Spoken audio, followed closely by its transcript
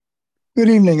Good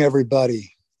evening,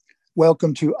 everybody.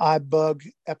 Welcome to iBug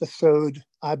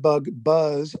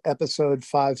Buzz episode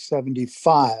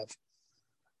 575.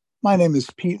 My name is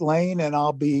Pete Lane, and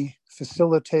I'll be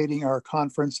facilitating our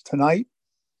conference tonight,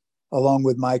 along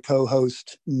with my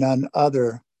co-host, none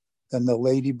other than the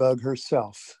ladybug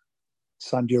herself,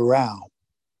 Sandhya Rao.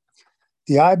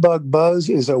 The iBug Buzz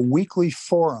is a weekly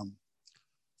forum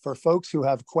for folks who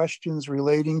have questions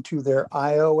relating to their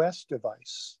iOS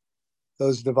device.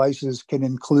 Those devices can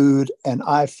include an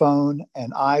iPhone,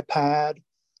 an iPad,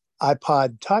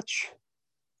 iPod Touch,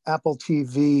 Apple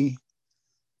TV,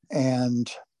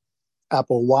 and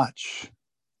Apple Watch.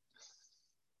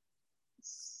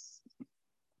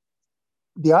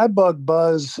 The iBug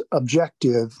Buzz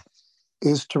objective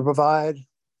is to provide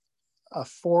a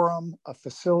forum, a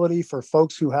facility for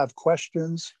folks who have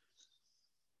questions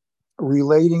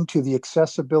relating to the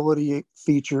accessibility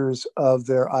features of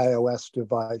their iOS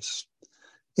device.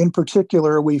 In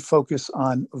particular, we focus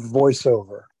on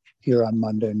VoiceOver here on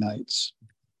Monday nights.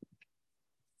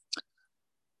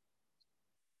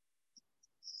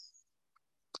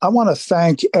 I want to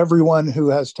thank everyone who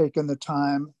has taken the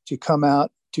time to come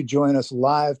out to join us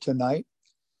live tonight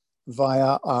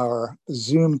via our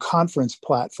Zoom conference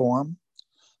platform,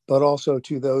 but also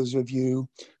to those of you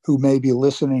who may be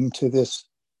listening to this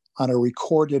on a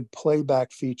recorded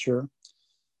playback feature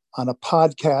on a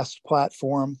podcast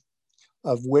platform,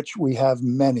 of which we have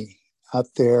many out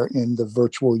there in the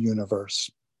virtual universe.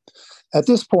 At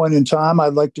this point in time,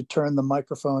 I'd like to turn the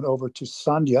microphone over to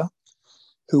Sandhya,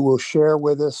 who will share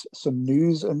with us some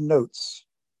news and notes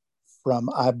from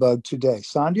iBug today.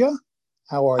 Sandhya,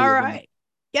 how are you? All right.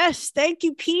 Yes, thank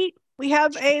you, Pete. We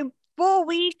have a full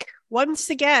week once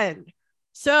again.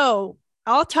 So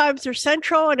all times are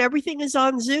central and everything is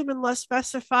on Zoom unless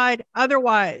specified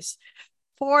otherwise.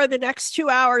 For the next 2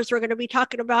 hours, we're going to be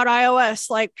talking about iOS.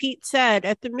 Like Pete said,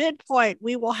 at the midpoint,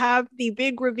 we will have the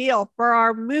big reveal for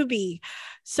our movie.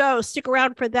 So stick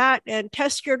around for that and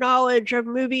test your knowledge of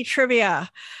movie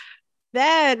trivia.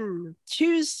 Then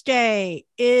Tuesday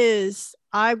is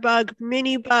iBug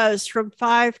Mini Buzz from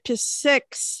 5 to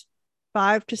 6.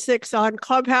 5 to 6 on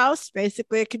Clubhouse,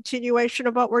 basically a continuation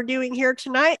of what we're doing here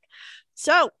tonight.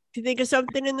 So if you think of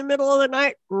something in the middle of the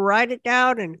night, write it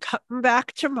down and come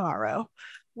back tomorrow.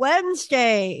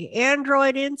 Wednesday,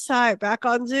 Android Insight back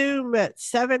on Zoom at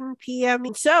 7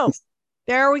 p.m. So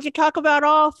there we can talk about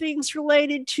all things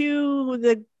related to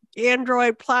the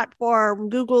Android platform,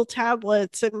 Google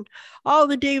tablets, and all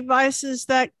the devices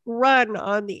that run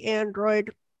on the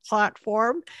Android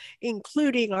platform,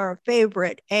 including our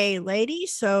favorite A lady.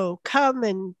 So come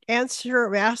and ask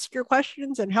your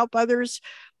questions and help others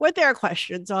with their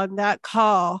questions on that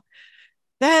call.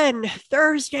 Then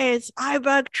Thursday is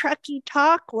iBug Trekkie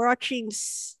Talk. We're watching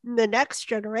The Next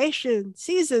Generation,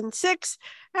 Season 6,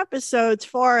 Episodes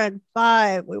 4 and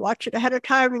 5. We watch it ahead of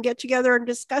time and get together and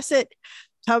discuss it.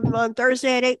 Come on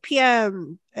Thursday at 8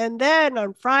 p.m. And then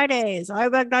on Fridays,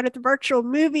 iBug Night at the Virtual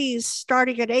Movies,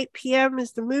 starting at 8 p.m.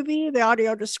 is the movie, the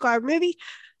audio described movie.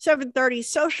 7:30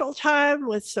 social time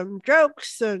with some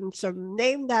jokes and some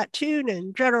name that tune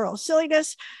and general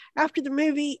silliness. After the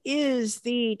movie is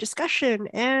the discussion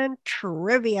and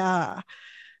trivia.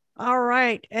 All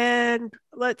right. And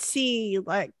let's see,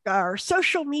 like our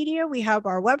social media, we have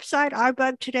our website,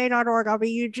 ibugtoday.org,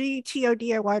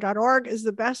 ibugtoday.org is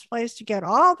the best place to get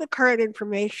all the current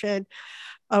information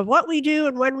of what we do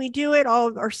and when we do it. All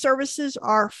of our services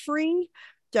are free.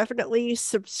 Definitely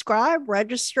subscribe,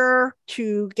 register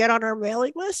to get on our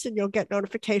mailing list, and you'll get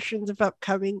notifications of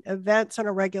upcoming events on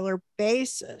a regular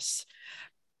basis.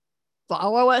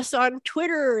 Follow us on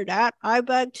Twitter at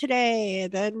iBug Today,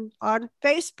 and then on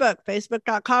Facebook,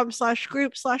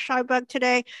 facebook.com/group/iBug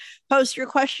Today. Post your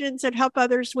questions and help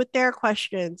others with their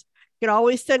questions. You can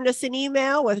always send us an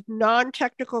email with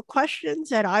non-technical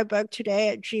questions at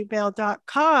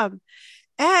ibugtoday@gmail.com.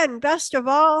 And best of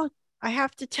all, I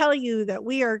have to tell you that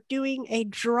we are doing a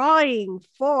drawing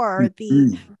for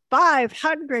the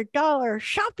 $500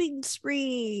 shopping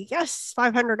spree. Yes,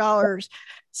 $500.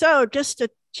 So just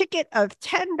a ticket of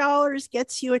 $10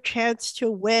 gets you a chance to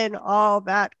win all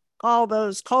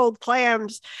those cold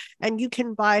clams, and you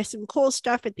can buy some cool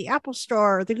stuff at the Apple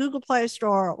Store, the Google Play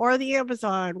Store, or the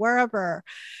Amazon, wherever.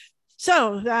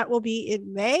 So that will be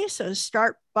in May. So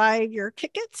start buying your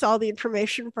tickets. All the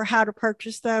information for how to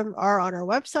purchase them are on our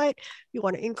website. If you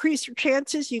want to increase your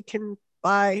chances, you can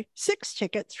buy 6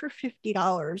 tickets for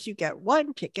 $50. You get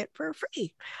 1 ticket for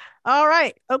free. All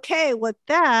right. Okay. With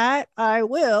that, I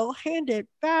will hand it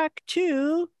back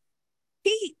to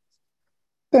Pete.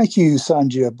 Thank you,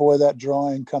 Sandhya. Boy, that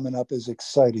drawing coming up is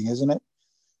exciting, isn't it?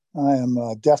 I am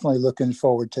definitely looking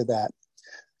forward to that.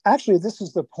 Actually, this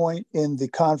is the point in the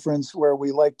conference where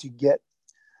we like to get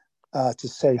to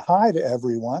say hi to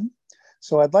everyone.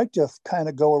 So I'd like to kind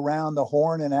of go around the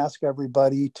horn and ask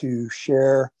everybody to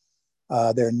share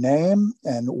their name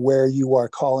and where you are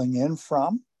calling in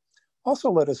from.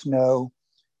 Also, let us know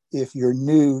if you're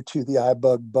new to the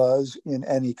iBug Buzz in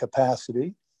any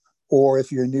capacity, or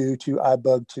if you're new to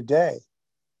iBug Today.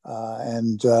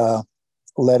 And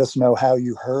let us know how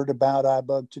you heard about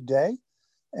iBug Today,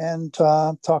 and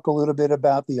talk a little bit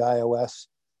about the iOS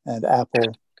and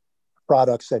Apple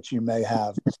products that you may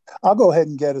have. I'll go ahead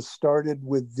and get us started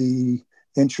with the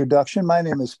introduction. My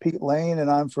name is Pete Lane, and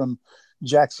I'm from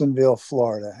Jacksonville,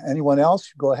 Florida. Anyone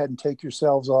else, go ahead and take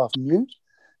yourselves off mute.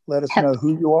 Let us know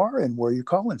who you are and where you're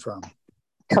calling from.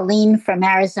 Helene from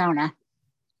Arizona.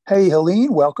 Hey,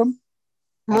 Helene, welcome.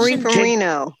 Marie from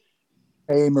Reno.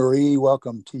 Hey, Marie,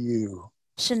 welcome to you.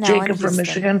 Chanel Jacob from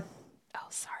Michigan. Oh,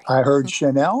 sorry. I heard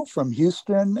Chanel from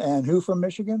Houston, and who from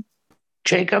Michigan?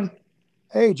 Jacob.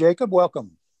 Hey, Jacob,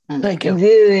 welcome. Thank you.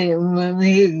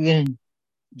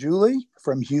 Julie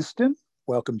from Houston.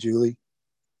 Welcome, Julie.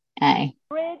 Hey.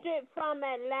 Bridget from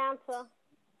Atlanta.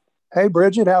 Hey,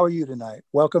 Bridget, how are you tonight?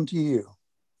 Welcome to you.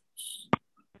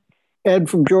 Ed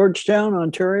from Georgetown,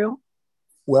 Ontario.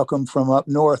 Welcome from up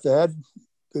north, Ed.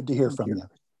 Good to hear from you.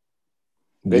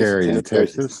 Gary in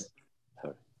Texas.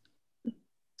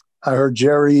 I heard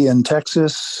Jerry in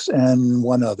Texas and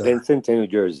one other. Vincent in New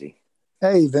Jersey.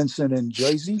 Hey, Vincent in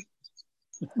Jersey.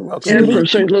 Welcome. Tim from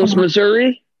St. Louis,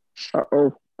 Missouri.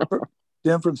 Uh-oh.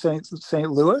 Tim from St.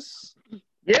 Louis.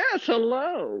 Yes,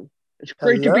 hello. It's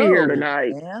great to be here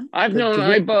tonight. Man. I've Good known to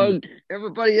hear iBug,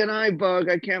 everybody in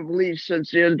iBug, I can't believe,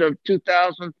 since the end of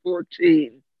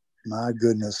 2014. My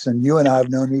goodness. And you and I have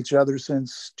known each other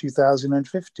since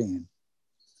 2015.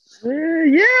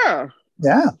 Yeah.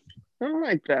 Yeah. Something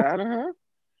like that, huh?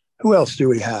 Who else do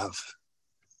we have?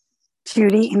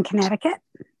 Judy in Connecticut.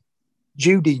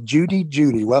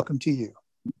 Judy. Welcome to you.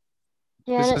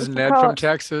 Janet This is Ned from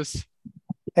Texas.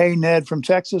 Hey, Ned from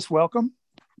Texas. Welcome.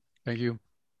 Thank you.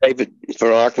 David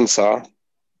from Arkansas.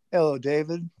 Hello,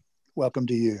 David. Welcome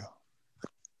to you.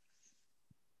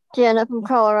 Janet from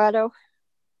Colorado.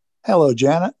 Hello,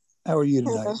 Janet. How are you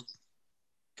tonight? Hello.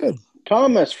 Good.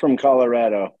 Thomas from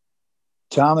Colorado.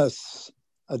 Thomas,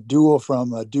 a duet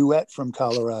from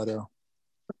Colorado.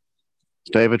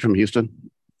 David from Houston.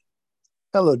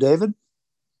 Hello, David.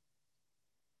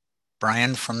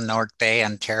 Brian from North Bay,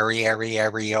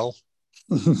 Ontario.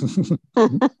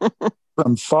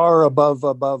 From far above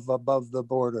the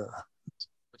border.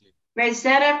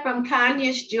 Rosetta from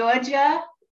Conyers, Georgia.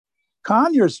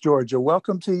 Conyers, Georgia.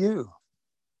 Welcome to you.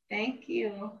 Thank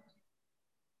you.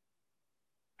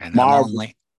 And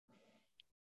Marvin.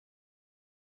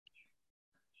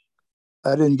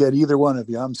 I didn't get either one of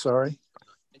you. I'm sorry.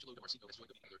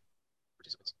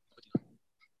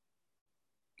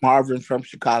 Marvin from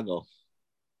Chicago.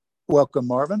 Welcome,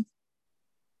 Marvin.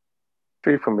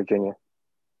 Sri from Virginia.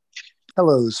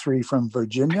 Hello, Sri from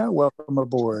Virginia. Welcome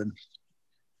aboard.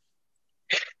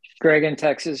 Greg in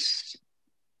Texas.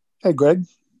 Hey, Greg.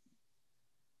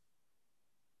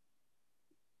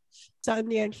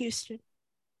 Sonia in Houston.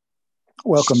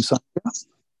 Welcome, Sonia.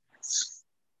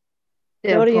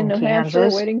 Jody in New Hampshire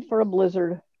waiting for a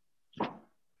blizzard.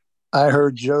 I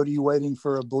heard Jody waiting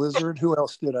for a blizzard. Who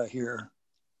else did I hear?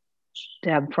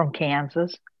 Deb from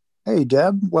Kansas. Hey,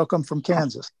 Deb. Welcome from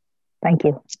Kansas. Thank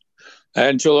you.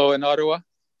 Angelo in Ottawa.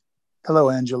 Hello,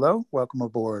 Angelo. Welcome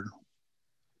aboard.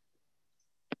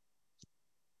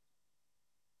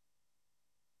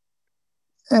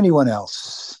 Anyone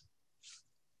else?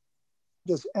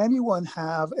 Does anyone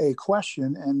have a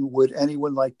question, and would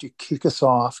anyone like to kick us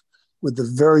off with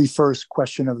the very first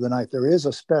question of the night? There is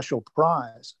a special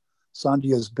prize.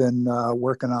 Sandhya's been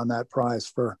working on that prize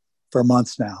for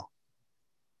months now.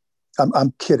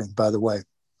 I'm kidding, by the way.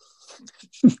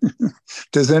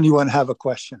 Does anyone have a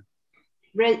question?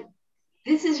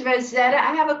 This is Rosetta.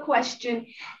 I have a question.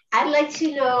 I'd like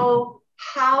to know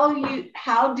how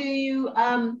do you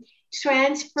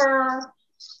transfer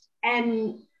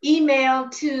an email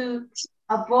to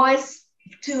a voice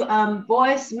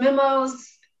memos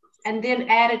and then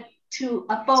add it to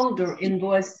a folder in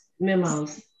voice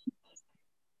memos.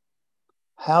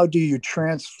 How do you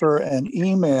transfer an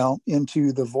email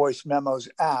into the voice memos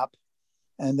app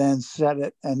and then set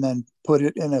it and then put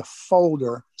it in a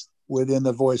folder within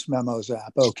the voice memos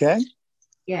app? Okay.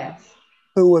 Yes.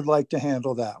 Who would like to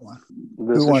handle that one?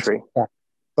 This is Shri.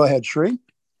 Go ahead, Shri.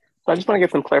 I just want to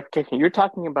get some clarification. You're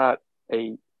talking about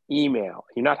a email.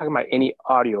 You're not talking about any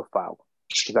audio file.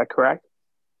 Is that correct?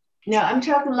 No, I'm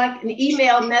talking like an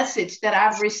email message that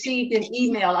I've received in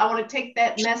email. I want to take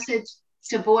that message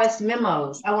to voice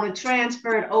memos. I want to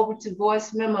transfer it over to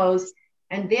voice memos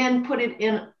and then put it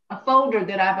in a folder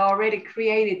that I've already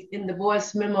created in the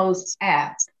voice memos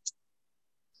app.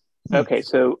 Okay,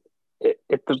 so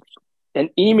if an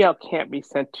email can't be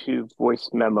sent to voice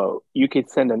memo, you could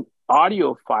send an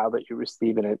audio file that you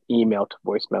receive in an email to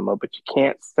voice memo, but you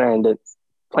can't send a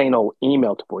plain old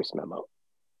email to voice memo.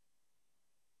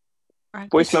 Right,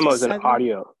 voice memo is an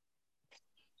audio.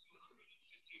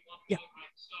 Yeah.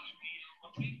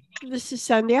 This is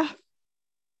Sandhya.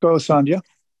 Go, Sandhya.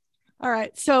 All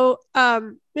right. So,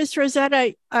 Ms.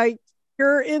 Rosetta,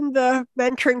 you're in the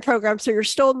mentoring program, so you're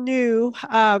still new.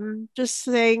 Just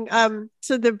saying.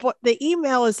 So the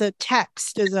email is a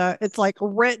text. It's like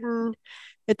written.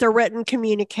 It's a written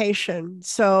communication.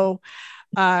 So,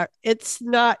 it's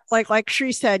not like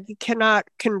she said. You cannot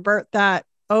convert that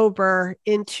over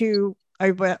into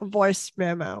a voice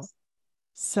memo.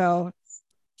 So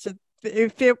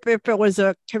if it was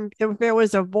a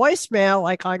voicemail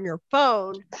like on your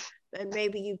phone, then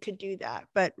maybe you could do that,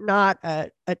 but not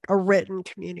a written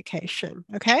communication.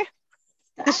 Okay.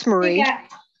 This Marie.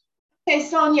 Okay,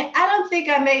 Sonia, I don't think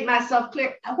I made myself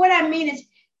clear. What I mean is,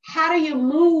 how do you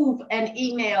move an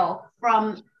email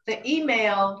from the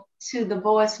email to the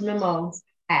voice memo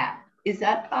app? Is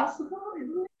that possible?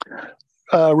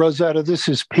 Rosetta, this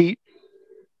is Pete.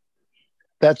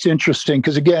 That's interesting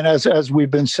because, again, as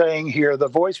we've been saying here, the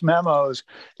voice memos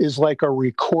is like a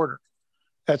recorder.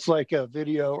 That's like a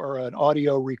video or an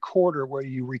audio recorder where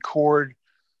you record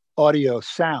audio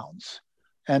sounds.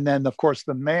 And then, of course,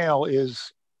 the mail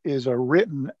is a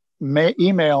written,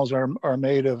 emails are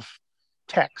made of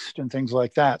text and things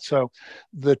like that. So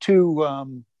the two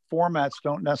formats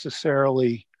don't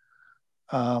necessarily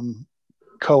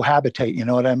cohabitate. You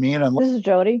know what I mean? This is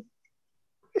Jody.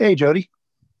 Hey, Jody.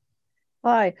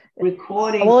 Hi.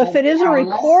 Recording. Well, if it is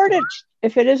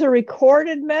a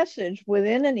recorded message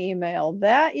within an email,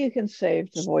 that you can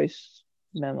save to voice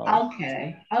memo.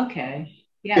 Okay.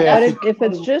 Yeah. But if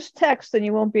it's just text, then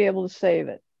you won't be able to save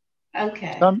it.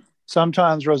 Okay.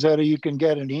 Sometimes, Rosetta, you can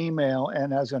get an email,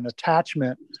 and as an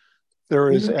attachment,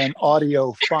 there is an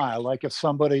audio file. Like if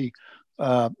somebody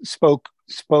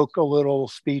spoke a little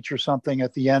speech or something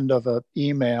at the end of an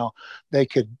email, they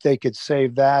could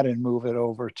save that and move it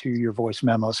over to your voice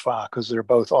memos file because they're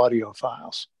both audio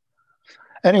files.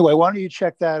 Anyway, why don't you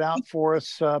check that out for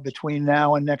us between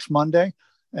now and next Monday,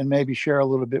 and maybe share a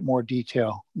little bit more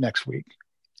detail next week.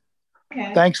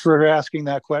 Okay. Thanks for asking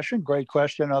that question. Great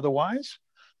question. Otherwise,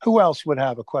 who else would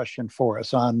have a question for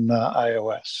us on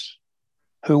iOS?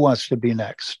 Who wants to be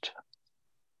next?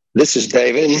 This is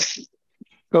David.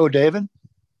 Go, David.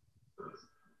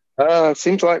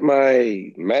 Seems like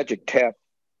my magic tap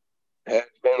has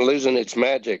been losing its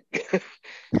magic.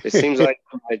 It seems like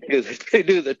they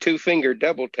do the two-finger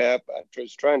double tap. I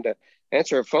was trying to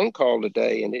answer a phone call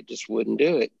today, and it just wouldn't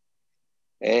do it.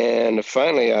 And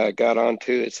finally, I got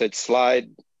onto it. Said slide,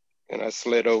 and I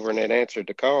slid over, and it answered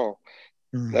the call.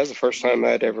 That's the first time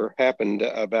that ever happened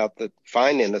about the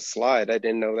finding a slide. I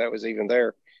didn't know that was even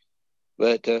there.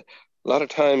 But a lot of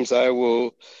times I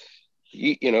will,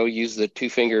 use the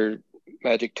two-finger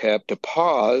magic tap to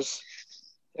pause,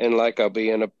 and like I'll be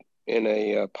in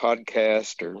a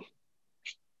podcast or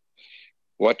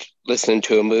listening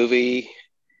to a movie,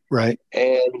 right?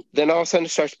 And then all of a sudden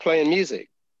it starts playing music.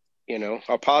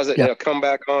 I'll pause it and it'll come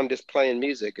back on just playing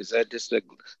music. Is that just a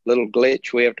little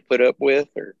glitch we have to put up with,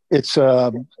 or it's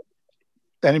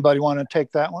anybody want to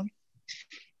take that one?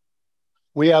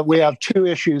 We have two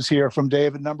issues here from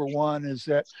David. Number one is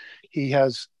that he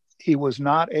was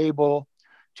not able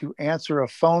to answer a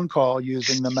phone call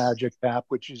using the magic tap,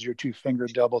 which is your two-finger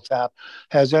double tap.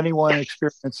 Has anyone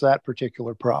experienced that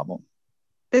particular problem?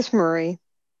 This Marie.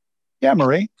 Yeah,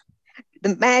 Marie.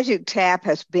 The magic tap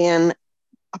has been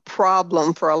a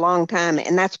problem for a long time,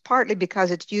 and that's partly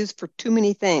because it's used for too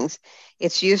many things.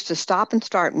 It's used to stop and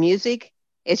start music.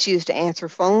 It's used to answer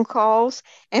phone calls,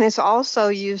 and it's also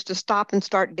used to stop and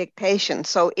start dictation.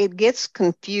 So it gets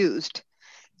confused.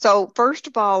 So first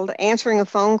of all, answering a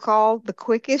phone call, the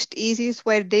quickest, easiest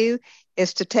way to do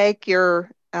is to take your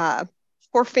 4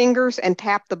 fingers and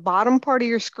tap the bottom part of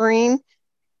your screen,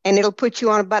 and it'll put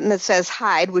you on a button that says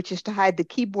hide, which is to hide the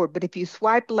keyboard. But if you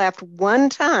swipe left one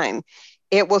time,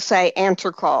 it will say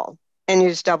answer call, and you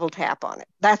just double tap on it.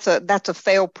 That's a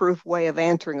fail-proof way of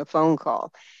answering a phone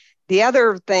call. The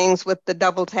other things with the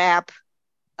double tap,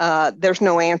 there's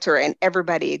no answer, and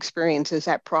everybody experiences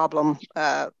that problem.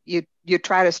 You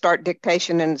try to start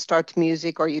dictation and it starts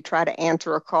music, or you try to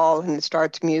answer a call and it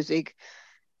starts music,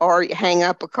 or you hang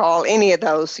up a call, any of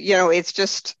those.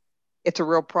 It's a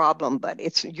real problem,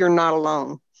 but you're not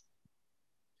alone.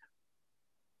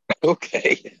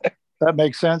 Okay. That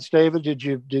makes sense, David. Did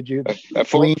you a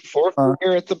four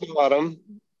finger at the bottom,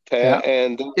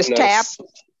 and then just tap.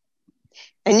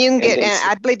 And you can get, and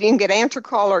I believe you can get answer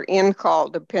call or end call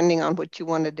depending on what you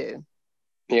want to do.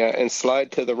 Yeah, and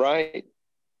slide to the right.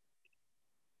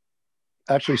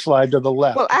 Actually, slide to the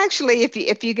left. Well, actually,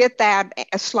 if you get that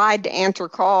a slide to answer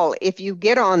call, if you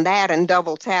get on that and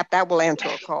double tap, that will answer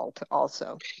a call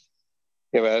also.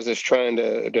 Yeah, I was just trying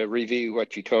to review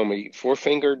what you told me.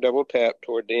 4-finger double tap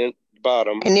toward the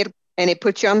bottom. And it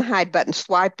puts you on the hide button.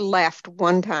 Swipe left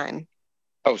one time.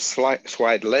 Oh,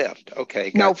 swipe left.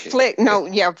 Okay, gotcha. Flick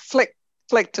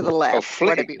to the left. Oh,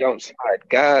 flick, don't slide.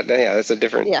 God damn, that's a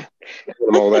different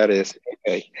animal that is.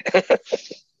 Okay.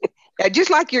 Just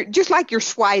like you're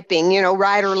swiping,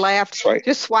 right or left.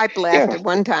 Just swipe left at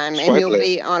one time, and you'll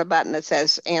be on a button that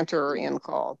says answer or end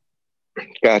call.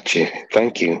 Gotcha.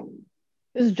 Thank you.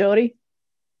 This is Jody.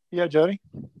 Yeah, Jody.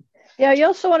 Yeah, you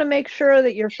also want to make sure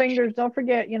that your fingers, don't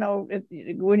forget,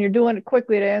 when you're doing it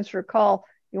quickly to answer a call,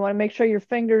 you want to make sure your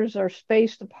fingers are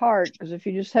spaced apart, because if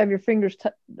you just have your fingers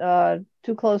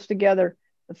too close together,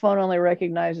 the phone only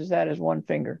recognizes that as one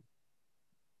finger.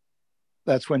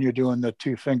 That's when you're doing the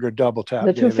 2-finger double tap.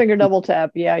 The 2-finger double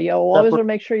tap. Yeah, you always want to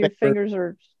make sure your fingers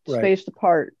are spaced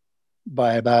apart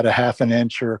by about 1/2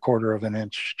 inch or 1/4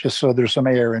 inch, just so there's some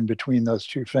air in between those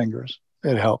 2 fingers.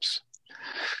 It helps.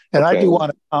 And I do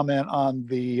want to comment on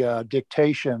the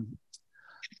dictation,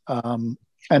 and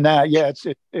that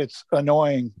it's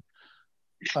annoying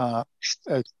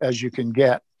as you can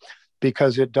get,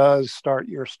 because it does start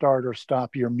or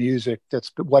stop your music.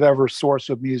 That's whatever source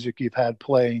of music you've had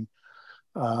playing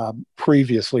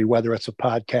previously, whether it's a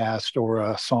podcast or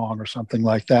a song or something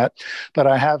like that. But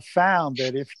I have found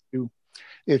that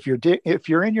if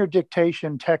you're in your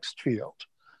dictation text field,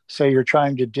 say you're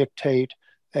trying to dictate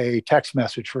a text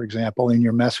message, for example, in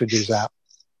your messages app,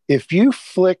 if you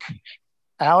flick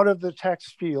out of the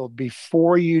text field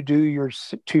before you do your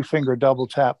 2-finger double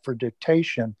tap for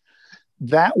dictation,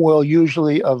 that will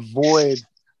usually avoid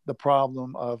the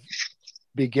problem of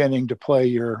beginning to play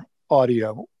your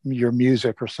audio, your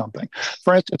music or something.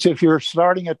 For instance, if you're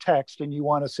starting a text and you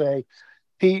want to say,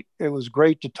 Pete, it was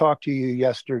great to talk to you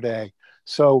yesterday.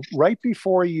 So right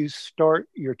before you start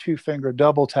your 2-finger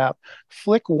double tap,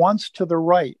 flick once to the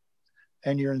right,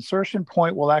 and your insertion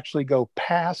point will actually go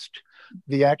past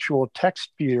the actual text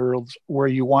fields where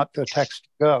you want the text to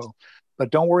go.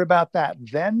 But don't worry about that.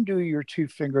 Then do your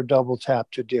 2-finger double tap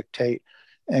to dictate,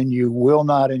 and you will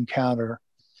not encounter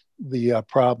the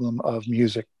problem of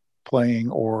music playing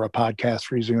or a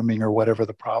podcast resuming or whatever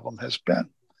the problem has been.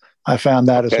 I found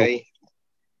that as well.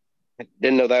 I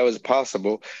didn't know that was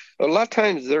possible. A lot of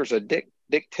times there's a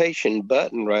dictation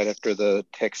button right after the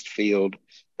text field,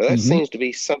 but that seems to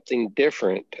be something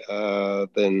different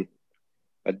than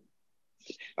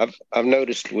I've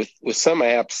noticed with some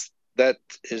apps that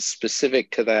is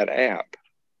specific to that app,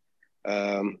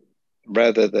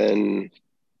 rather than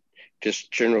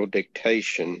just general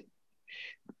dictation.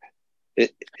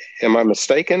 Am I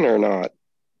mistaken or not?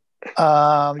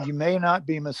 You may not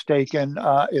be mistaken.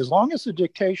 As long as the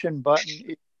dictation button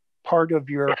is part of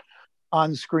your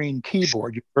on-screen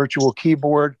keyboard, your virtual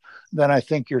keyboard, then I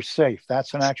think you're safe.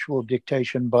 That's an actual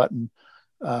dictation button,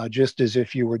 just as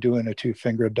if you were doing a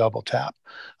 2-finger double tap.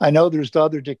 I know there's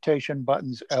other dictation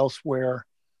buttons elsewhere,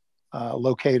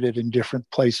 located in different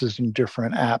places in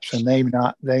different apps, and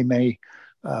they may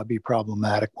be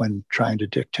problematic when trying to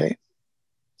dictate.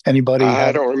 Anybody?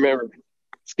 I don't remember.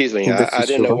 Excuse me. I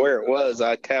didn't know where it was.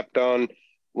 I tapped on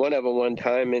one of them one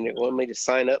time, and it wanted me to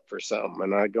sign up for something,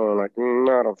 and I go like,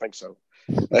 no, I don't think so.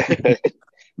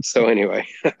 So anyway,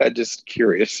 I'm just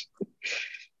curious.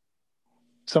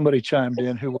 Somebody chimed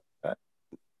in. Who was that?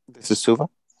 This is Suva.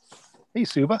 Hey,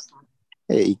 Suva.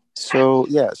 Hey. So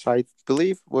I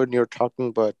believe when you're talking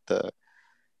about the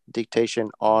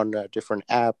dictation on a different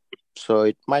app, so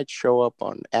it might show up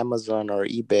on Amazon or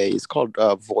eBay. It's called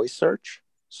voice search.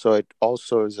 So it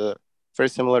also is very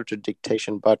similar to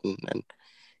dictation button, and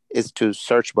is to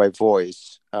search by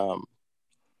voice.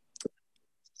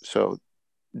 So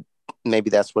maybe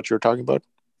that's what you're talking about.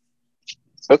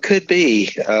 It could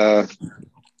be.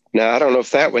 Now, I don't know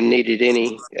if that one needed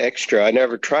any extra. I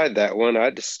never tried that one. I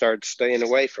just started staying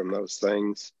away from those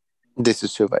things. This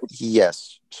is Suva.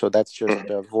 Yes. So that's just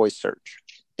a voice search.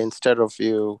 Instead of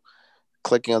you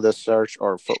clicking on the search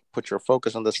or put your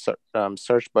focus on the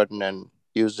search button and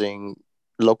using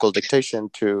local dictation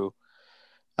to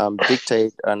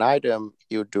dictate an item,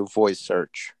 you do voice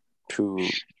search to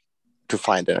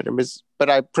find an item. But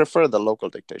I prefer the local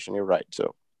dictation. You're right.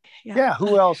 So yeah.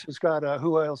 Who else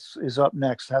is up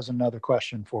next? Has another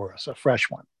question for us? A fresh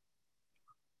one.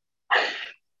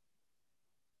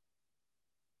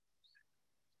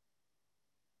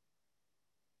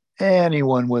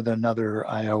 Anyone with another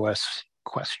iOS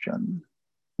question?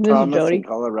 This is Thomas Jody. in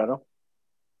Colorado.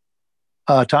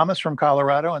 Thomas from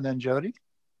Colorado, and then Jody.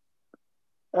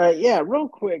 Yeah, real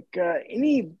quick.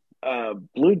 Any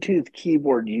Bluetooth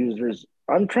keyboard users?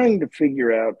 I'm trying to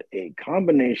figure out a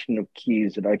combination of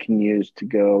keys that I can use to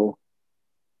go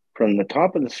from the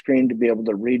top of the screen to be able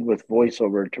to read with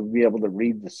VoiceOver to be able to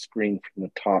read the screen from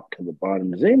the top to the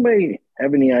bottom. Does anybody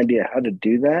have any idea how to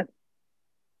do that?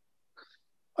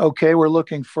 Okay, we're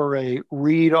looking for a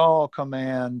read all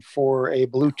command for a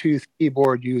Bluetooth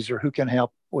keyboard user. Who can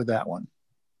help with that one?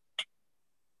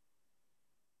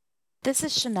 This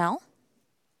is Chanel.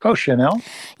 Oh, Chanel.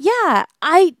 Yeah,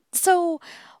 I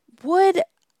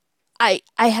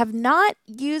have not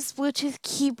used Bluetooth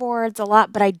keyboards a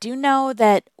lot, but I do know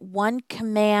that one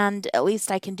command, at least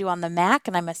I can do on the Mac,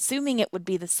 and I'm assuming it would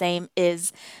be the same,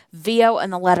 is VO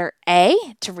and the letter A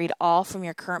to read all from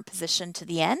your current position to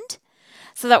the end.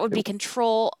 So that would be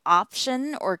Control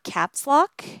Option or Caps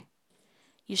Lock.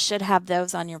 You should have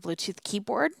those on your Bluetooth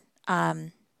keyboard.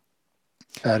 That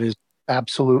is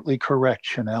absolutely correct,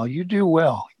 Chanel. You do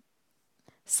well.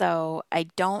 So I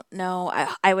don't know.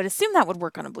 I would assume that would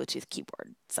work on a Bluetooth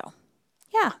keyboard. So,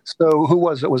 yeah. So who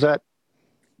was it? Was that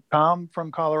Tom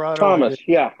from Colorado? Thomas,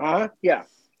 yeah. Yeah.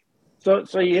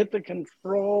 So you hit the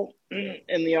Control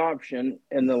and the Option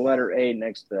and the letter A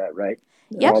next to that, right?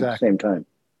 Yep. All at the same time.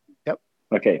 Yep.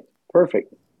 Okay,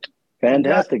 perfect.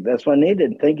 Fantastic. That's what I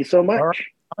needed. Thank you so much. All right,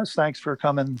 Thomas, thanks for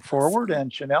coming forward.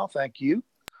 And Chanel, thank you.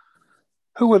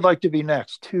 Who would like to be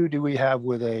next? Who do we have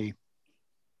with a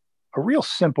real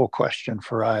simple question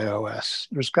for iOS?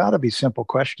 There's got to be simple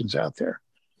questions out there.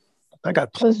 I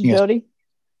got plenty. This is Jody.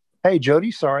 Hey,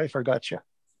 Jody. Sorry, I forgot you.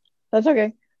 That's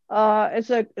okay. It's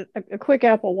a quick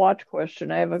Apple Watch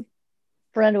question. I have a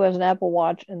friend who has an Apple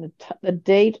Watch, and the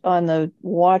date on the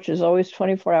watch is always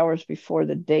 24 hours before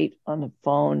the date on the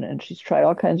phone, and she's tried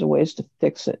all kinds of ways to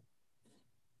fix it.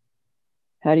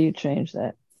 How do you change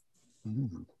that?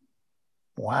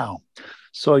 Wow.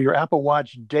 So your Apple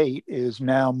Watch date is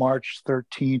now March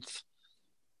 13th.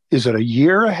 Is it a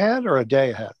year ahead or a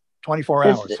day ahead? 24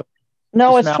 hours.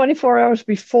 No, it's 24 hours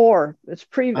before. It's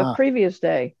the previous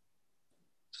day.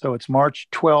 So it's March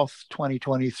 12th,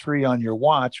 2023 on your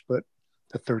watch, but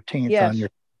the 13th on your...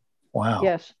 Wow.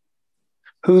 Yes.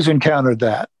 Who's encountered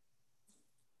that?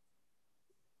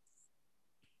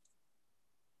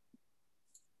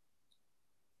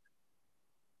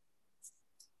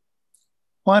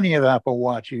 Plenty of Apple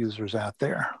Watch users out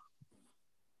there.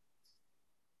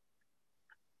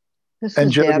 This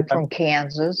is Deb from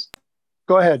Kansas.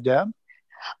 Go ahead, Deb.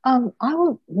 I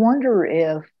would wonder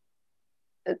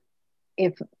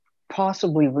if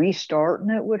possibly restarting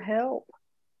it would help.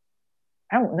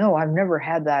 I don't know. I've never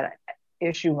had that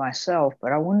issue myself,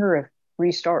 but I wonder if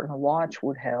restarting the watch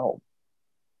would help.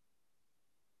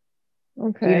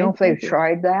 Okay. Do you know if they've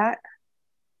tried that?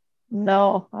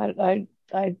 No, I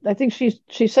think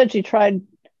she said she tried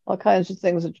all kinds of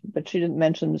things, but she didn't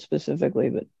mention specifically,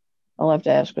 but I'll have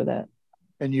to ask her that.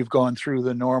 And you've gone through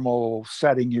the normal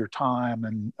setting your time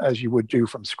and as you would do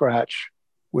from scratch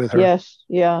with her. Yes.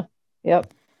 Yeah.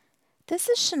 Yep. This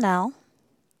is Chanel.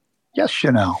 Yes,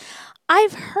 Chanel.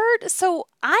 I've heard, so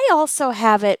I also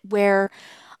have it where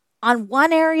on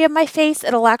one area of my face,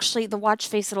 it'll actually, the watch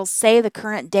face, it'll say the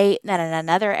current date, and then in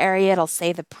another area, it'll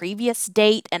say the previous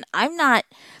date. And I'm not,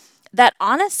 that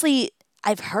honestly,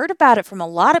 I've heard about it from a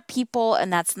lot of people,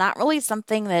 and that's not really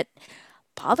something that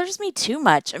bothers me too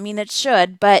much. I mean, it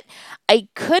should, but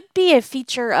it could be a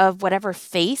feature of whatever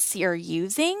face you're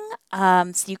using.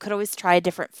 So you could always try a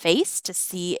different face to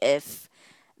see if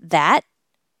that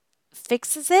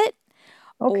fixes it.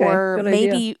 Okay, or good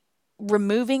maybe idea.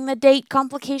 removing the date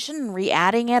complication and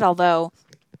re-adding it, although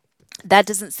that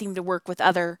doesn't seem to work with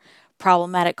other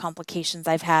problematic complications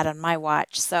I've had on my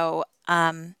watch. So,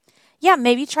 yeah,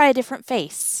 maybe try a different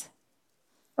face.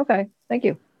 Okay, thank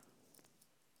you.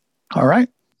 All right.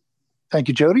 Thank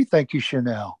you, Jody. Thank you,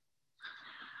 Chanel.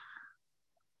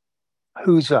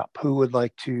 Who's up? Who would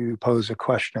like to pose a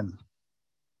question?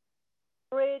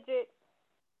 Bridget.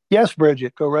 Yes,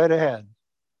 Bridget, go right ahead.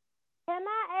 Can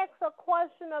I ask a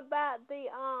question about the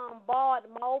Bard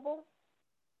Mobile?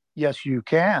 Yes, you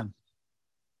can.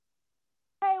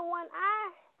 Hey, when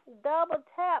I double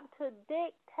tap to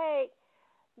dictate,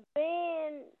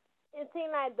 then it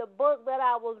seemed like the book that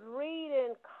I was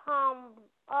reading comes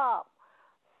up.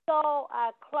 So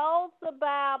I close the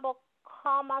Bible,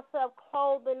 call myself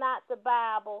closing out the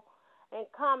Bible, and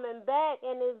coming back,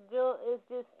 and it's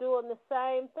just doing the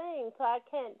same thing. So I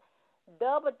can't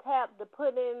double tap to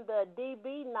put in the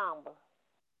DB number.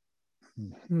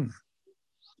 Mm-hmm.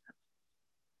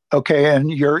 Okay, and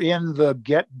you're in the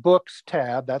Get Books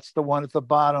tab. That's the one at the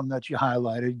bottom that you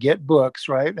highlighted, Get Books,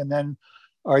 right? And then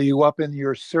are you up in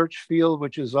your search field,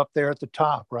 which is up there at the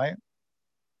top, right?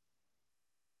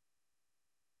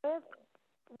 Well,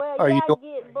 Are you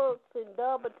Get Books and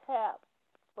double tap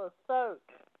for search.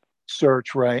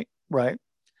 Search, right, right.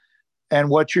 And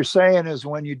what you're saying is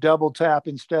when you double tap,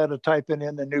 instead of typing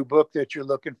in the new book that you're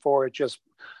looking for, it just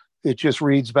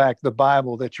reads back the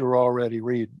Bible that you're already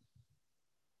reading.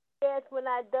 Yes, when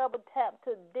I double tap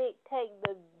to dictate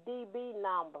the DB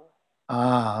number.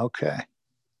 Ah, okay.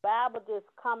 Bible just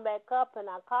come back up, and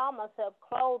I call myself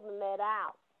closing that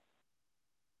out.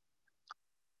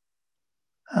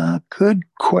 Good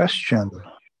question.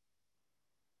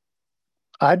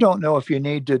 I don't know if you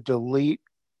need to delete,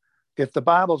 if the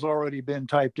Bible's already been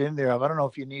typed in there, I don't know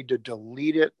if you need to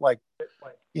delete it, like,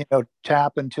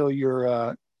 tap until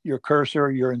your cursor,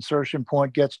 your insertion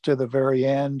point gets to the very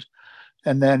end,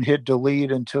 and then hit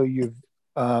delete until you've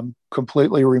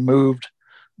completely removed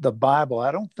the Bible.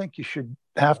 I don't think you should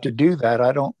have to do that.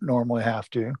 I don't normally have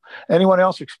to. Anyone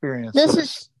else experience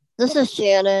this? This is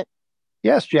Janet.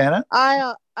 Yes, Janet.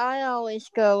 I always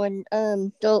go and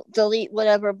delete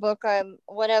whatever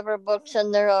book's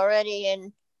in there already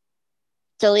and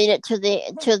delete it to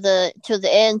the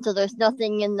end, so there's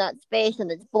nothing in that space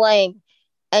and it's blank.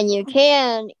 And you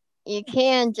can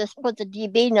just put the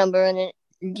DB number in,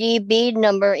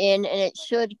 and it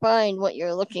should find what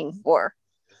you're looking for.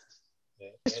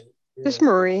 This is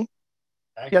Marie.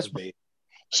 Yes.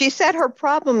 She said her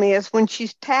problem is when she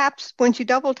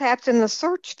double taps in the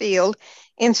search field,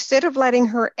 instead of letting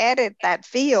her edit that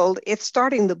field, it's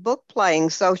starting the book playing.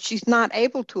 So she's not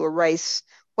able to erase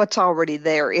what's already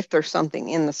there if there's something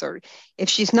in the search. If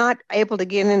she's not able to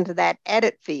get into that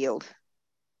edit field,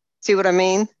 see what I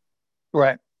mean?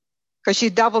 Right. Because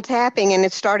she's double tapping and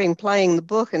it's starting playing the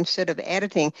book instead of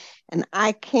editing. And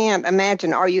I can't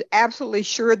imagine. Are you absolutely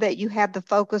sure that you have the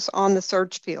focus on the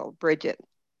search field, Bridget?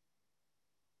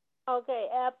 Okay,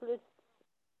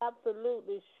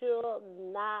 absolutely sure.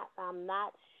 I'm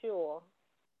not sure.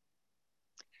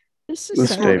 This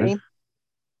is David.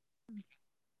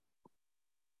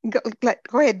 Go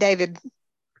ahead, David.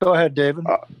 Go ahead, David.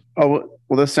 Well,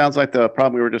 this sounds like the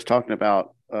problem we were just talking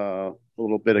about a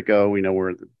little bit ago. We know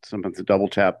where sometimes the double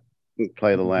tap and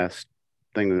play the last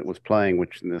thing that was playing,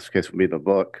 which in this case would be the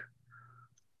book.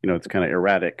 It's kind of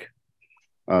erratic.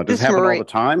 Does it happen all the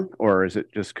time, or is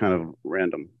it just kind of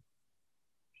random?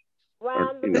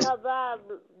 Because I've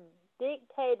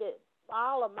dictated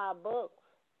all of my books.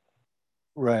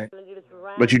 Right.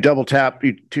 But you double tap,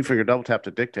 you two-finger double tap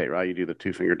to dictate, right? You do the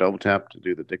two-finger double tap to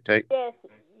do the dictate? Yes,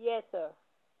 sir.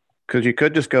 Because you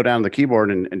could just go down to the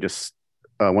keyboard and just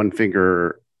one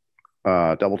finger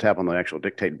double tap on the actual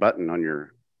dictate button on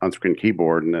your on-screen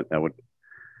keyboard, and that would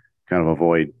kind of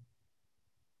avoid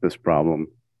this problem.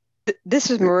 This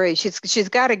is Marie. She's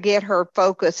got to get her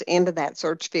focus into that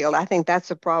search field. I think that's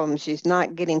the problem. She's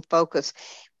not getting focus.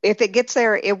 If it gets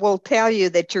there, it will tell you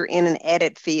that you're in an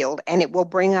edit field, and it will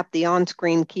bring up the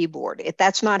on-screen keyboard. If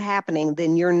that's not happening,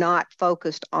 then you're not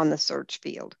focused on the search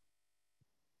field.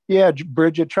 Yeah,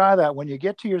 Bridget, try that. When you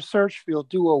get to your search field,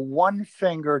 do a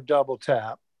one-finger double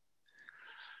tap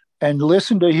and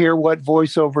listen to hear what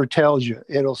VoiceOver tells you.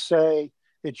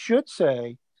 It should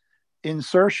say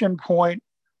insertion point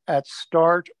at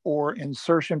start or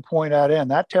insertion point at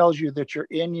end. That tells you that you're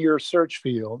in your search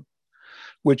field,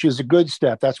 which is a good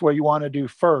step. That's what you want to do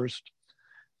first.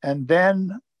 And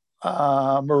then,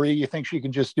 Marie, you think she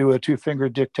can just do a two-finger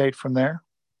dictate from there?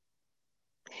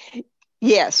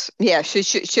 Yes. She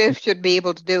should be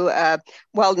able to do,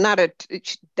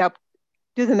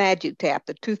 do the magic tap,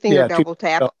 the two-finger double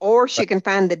tap, or she can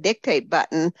find the dictate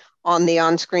button on the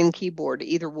on-screen keyboard,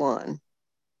 either one.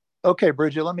 Okay,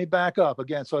 Bridget, let me back up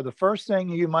again. So the first thing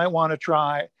you might want to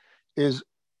try is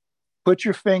put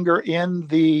your finger in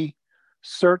the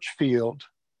search field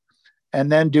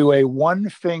and then do a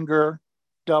one-finger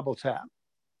double tap.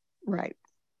 Right.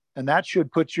 And that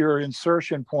should put your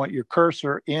insertion point, your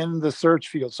cursor, in the search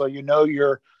field. So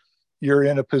you're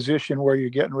in a position where you're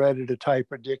getting ready to type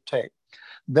or dictate.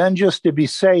 Then just to be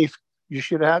safe, you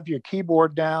should have your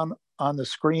keyboard down on the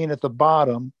screen at the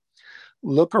bottom.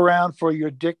 Look around for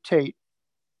your dictate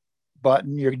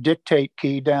button, your dictate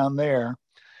key down there,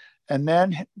 and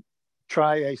then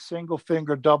try a single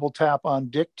finger double tap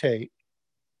on dictate.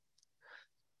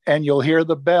 And you'll hear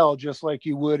the bell just like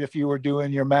you would if you were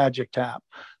doing your magic tap.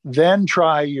 Then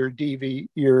try your DV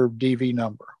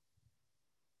number.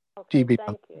 Okay, DB thank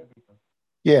number. you.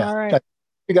 Yeah. All right.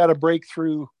 You got to break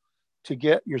through to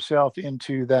get yourself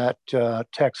into that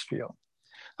text field.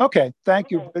 Okay. Thank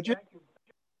you, Bridget.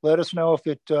 Let us know if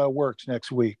it works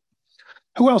next week.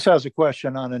 Who else has a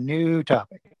question on a new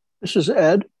topic? This is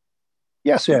Ed.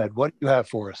 Yes, Ed. What do you have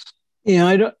for us? Yeah,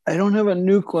 I don't have a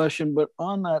new question, but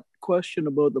on that question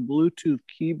about the Bluetooth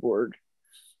keyboard,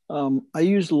 I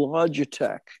use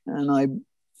Logitech, and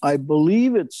I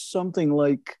believe it's something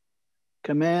like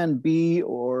Command B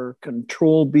or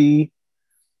Control B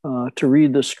to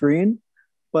read the screen.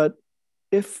 But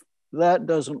if that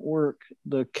doesn't work,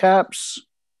 the Caps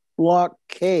Lock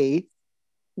K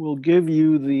will give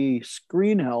you the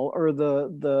screen help or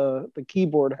the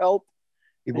keyboard help.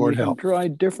 Keyboard and you help. can try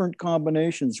different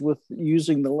combinations with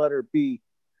using the letter B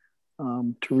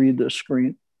to read the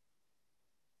screen.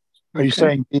 Are you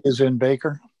saying B is in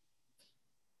Baker?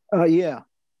 Yeah,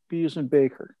 B is in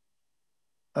Baker.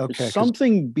 Okay. It's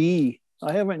something B.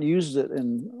 I haven't used it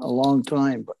in a long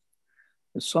time, but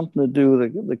it's something to do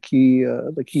with the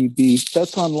key B.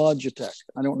 That's on Logitech.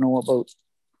 I don't know about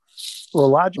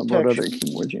Logitech other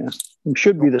keyboards. Yeah, it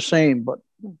should be the same, but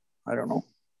I don't know.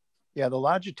 Yeah, the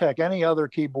Logitech. Any other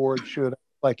keyboard should,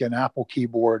 like an Apple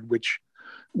keyboard, which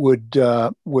would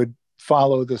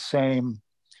follow the same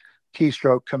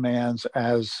keystroke commands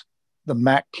as the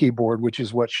Mac keyboard, which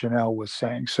is what Chanel was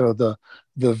saying. So the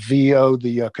VO,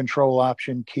 the Control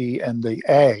Option key, and the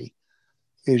A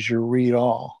is your read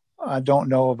all. I don't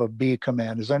know of a B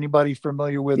command. Is anybody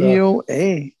familiar with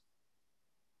EOA?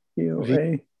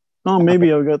 EOA. Oh,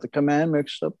 maybe I got the command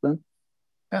mixed up then.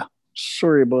 Yeah.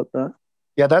 Sorry about that.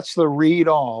 Yeah, that's the read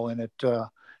all, and it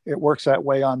works that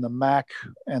way on the Mac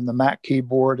and the Mac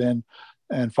keyboard, and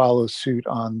follows suit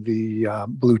on the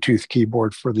Bluetooth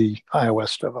keyboard for the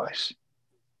iOS device.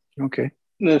 Okay.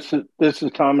 This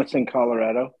is Thomas in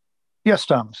Colorado. Yes,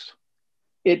 Thomas.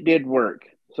 It did work.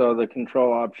 So the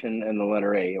Control Option and the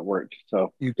letter A, it worked.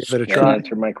 So you give it a that try.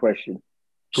 answered my question.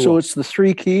 Cool. So it's the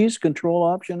three keys: Control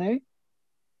Option A.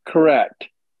 Correct.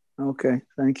 Okay.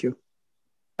 Thank you.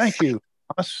 Thank you,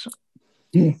 Thomas.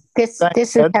 This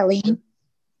is Helene.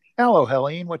 Hello,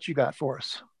 Helene. What you got for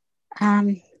us?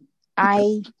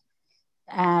 I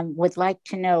would like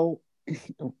to know,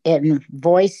 in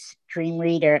Voice Dream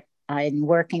Reader, in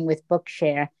working with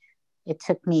Bookshare, it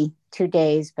took me 2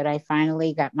 days, but I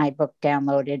finally got my book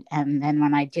downloaded. And then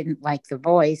when I didn't like the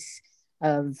voice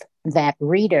of that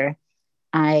reader,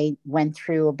 I went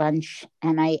through a bunch,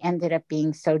 and I ended up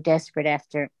being so desperate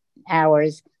after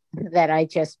hours that I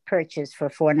just purchased for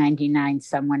 $4.99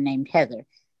 someone named Heather.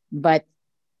 But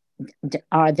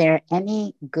are there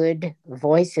any good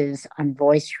voices on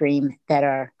VoiceStream that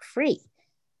are free?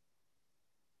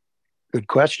 Good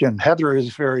question. Heather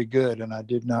is very good, and I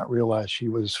did not realize she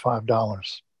was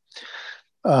 $5.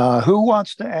 Who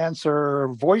wants to answer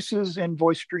voices in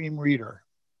VoiceStream Reader?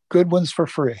 Good ones for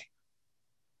free.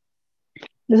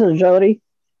 This is Jody.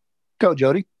 Go,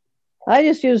 Jody. I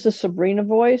just use the Sabrina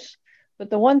voice, but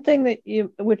the one thing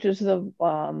which is the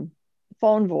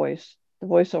phone voice, the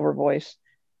voiceover voice,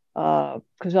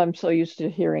 because I'm so used to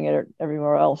hearing it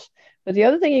everywhere else. But the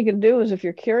other thing you can do is, if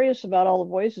you're curious about all the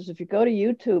voices, if you go to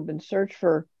YouTube and search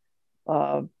for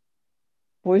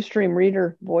VoiceStream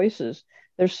Reader voices,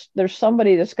 there's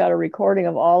somebody that's got a recording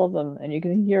of all of them, and you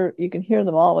can hear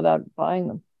them all without buying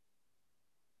them.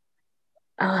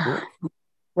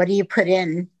 What do you put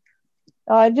in?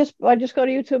 I just go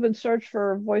to YouTube and search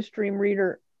for VoiceStream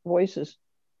Reader voices.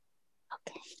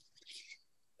 Okay.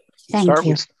 Thank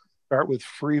you. Start with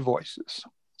free voices.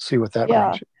 See what that Yeah.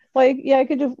 brings you. Well, yeah, you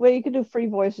could do free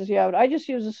voices. Yeah, but I just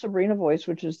use the Sabrina voice,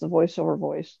 which is the voiceover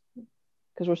voice,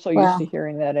 because we're so used to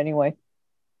hearing that anyway.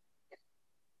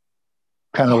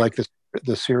 Kind of like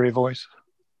the Siri voice.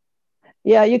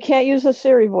 Yeah, you can't use the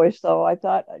Siri voice though. I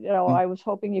thought, I was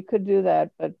hoping you could do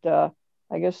that, but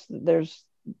I guess there's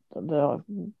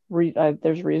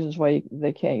reasons why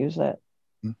they can't use that.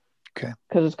 Okay.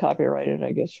 Because it's copyrighted,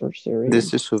 I guess, for Siri.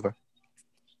 This is Suva.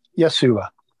 Yes,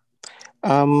 Suva.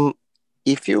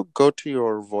 If you go to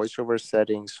your voiceover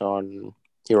settings on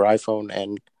your iPhone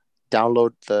and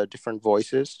download the different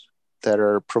voices that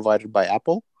are provided by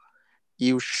Apple,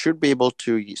 you should be able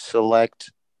to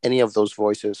select any of those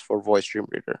voices for VoiceStream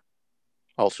Reader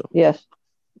also. Yes.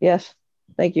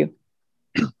 Thank you.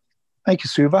 Thank you,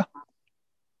 Suva.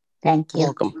 Thank you.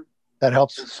 Welcome. That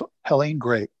helps, Helene.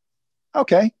 Great.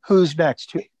 Okay, who's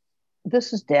next?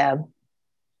 This is Deb.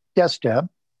 Yes, Deb.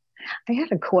 I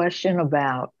had a question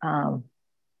about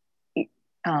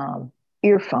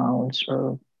earphones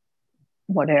or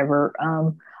whatever.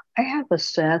 I have a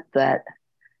set that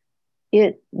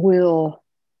it will,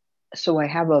 so I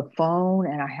have a phone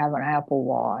and I have an Apple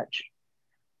Watch,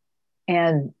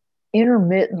 and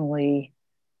intermittently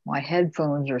my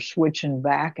headphones are switching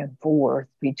back and forth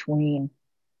between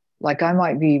like I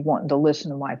might be wanting to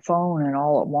listen to my phone, and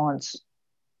all at once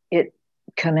it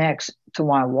connects to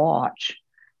my watch,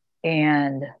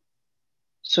 and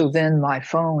so then my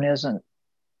phone isn't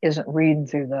reading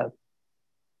through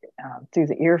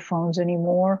the earphones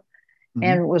anymore. Mm-hmm.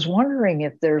 And was wondering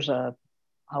if there's a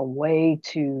way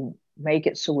to make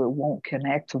it so it won't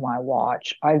connect to my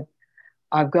watch. I've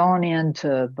gone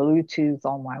into Bluetooth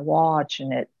on my watch,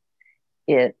 and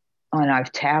and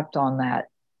I've tapped on that,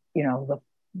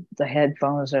 the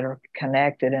headphones that are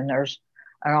connected, and there's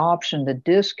an option to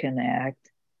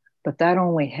disconnect, but that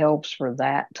only helps for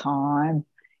that time.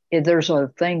 There's a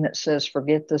thing that says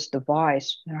forget this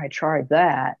device, and I tried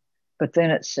that, but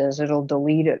then it says it'll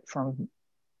delete from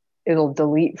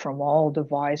all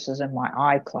devices in my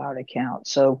iCloud account.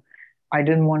 So I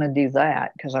didn't want to do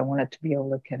that because I wanted to be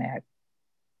able to connect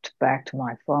back to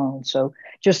my phone. So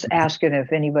just asking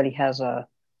if anybody has a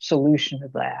solution to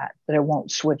that it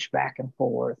won't switch back and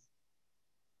forth.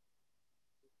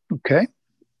 Okay.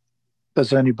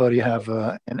 Does anybody have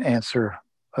an answer,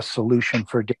 a solution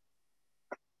for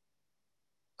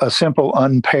a simple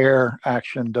unpair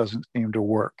action doesn't seem to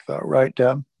work though, right,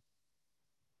 Deb?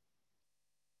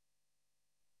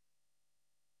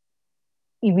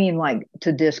 You mean like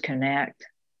to disconnect?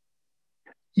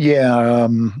 Yeah,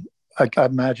 I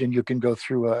imagine you can go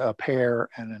through a pair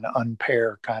and an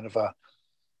unpair kind of a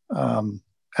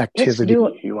activity.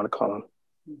 You want to call them?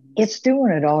 It's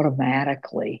doing it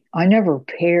automatically. I never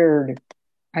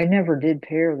did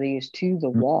pair these to the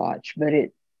watch, but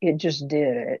it just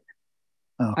did it.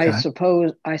 Okay.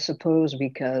 I suppose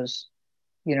because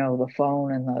the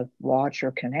phone and the watch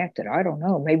are connected. I don't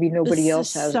know. Maybe nobody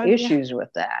else has issues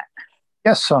with that.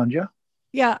 Yes, Sonja.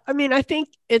 Yeah, I mean, I think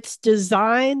it's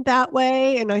designed that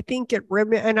way, and I think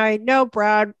and I know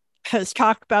Brad has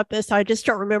talked about this. I just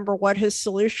don't remember what his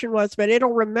solution was, but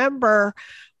it'll remember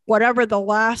whatever the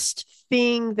last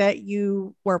thing that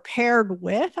you were paired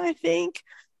with, I think.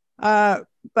 But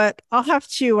I'll have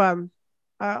to, I'm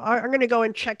going to go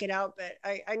and check it out, but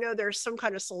I know there's some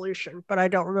kind of solution, but I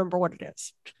don't remember what it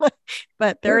is.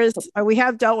 But there is, we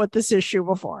have dealt with this issue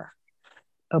before.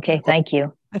 Okay, thank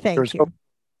you. Thank you.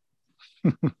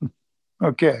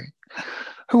 Okay.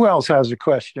 Who else has a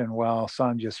question while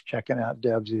Sonja's checking out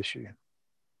Deb's issue?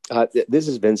 This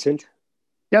is Vincent.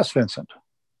 Yes, Vincent.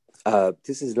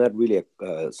 This is not really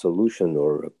a solution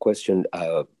or a question,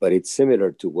 but it's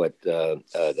similar to what the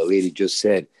lady just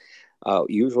said.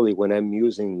 Usually when I'm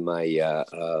using my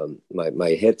my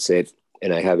headset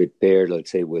and I have it paired,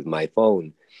 let's say, with my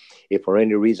phone, if for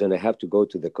any reason I have to go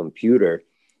to the computer,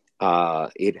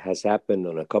 it has happened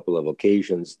on a couple of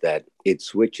occasions that it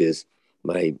switches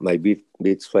my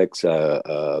Beats Flex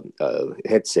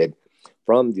headset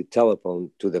from the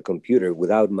telephone to the computer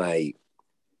without my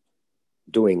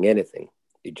doing anything.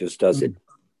 It just does it.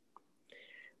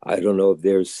 I don't know if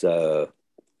there's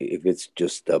if it's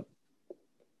just a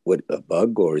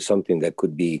bug or something that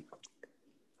could be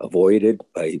avoided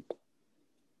by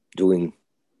doing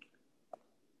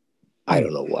I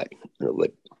don't know what.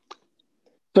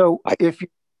 So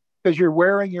because you're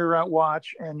wearing your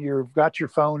watch and you've got your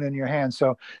phone in your hand,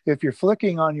 so if you're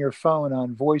flicking on your phone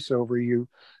on VoiceOver,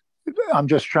 I'm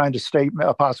just trying to state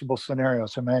a possible scenario,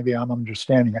 so maybe I'm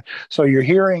understanding it. So you're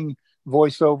hearing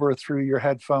VoiceOver through your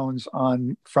headphones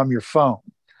from your phone,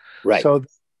 right? So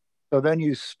then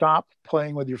you stop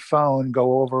playing with your phone,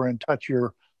 go over and touch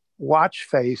your watch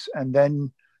face, and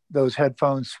then those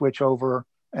headphones switch over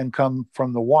and come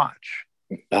from the watch.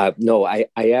 No, I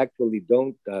actually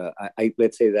don't.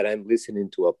 Let's say that I'm listening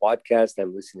to a podcast,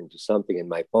 I'm listening to something in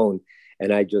my phone,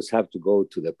 and I just have to go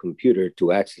to the computer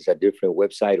to access a different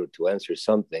website or to answer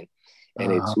something,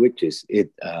 and it switches.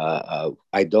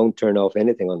 I don't turn off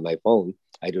anything on my phone.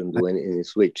 I don't do any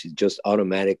switch. It just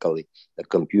automatically the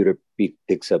computer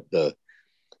picks up the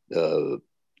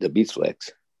Beats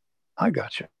Flex. I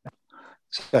gotcha.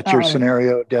 So that's your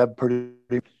scenario, Deb.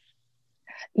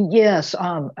 Yes.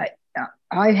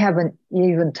 I haven't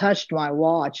even touched my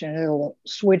watch, and it'll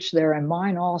switch there. And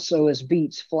mine also is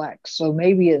Beats Flex, so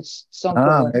maybe it's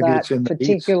something with that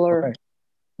particular. Right.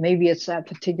 Maybe it's that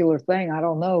particular thing. I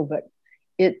don't know, but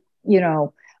it.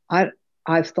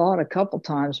 I've thought a couple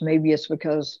times maybe it's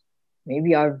because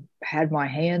maybe I've had my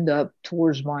hand up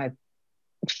towards the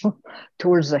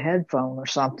headphone or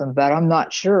something, but I'm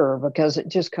not sure because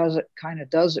it kind of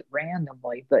does it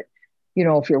randomly, but.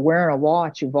 If you're wearing a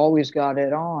watch, you've always got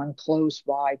it on close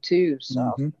by too.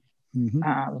 So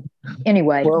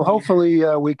anyway. Well, hopefully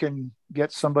we can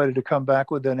get somebody to come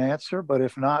back with an answer, but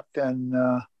if not, then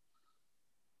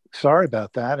sorry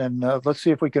about that. And let's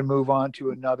see if we can move on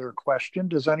to another question.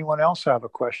 Does anyone else have a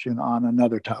question on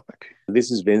another topic?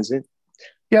 This is Vincent.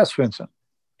 Yes, Vincent.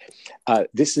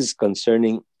 This is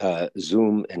concerning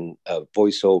Zoom and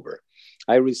VoiceOver.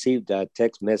 I received a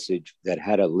text message that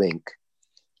had a link.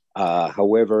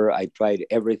 However, I tried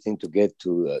everything to get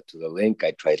to the link.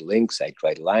 I tried links, I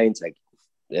tried lines,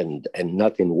 and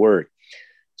nothing worked.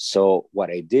 So what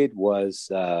I did was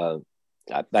I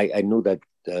knew that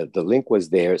the link was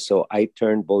there, so I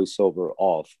turned VoiceOver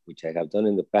off, which I have done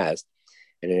in the past,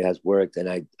 and it has worked. And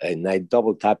I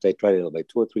double tapped. I tried it about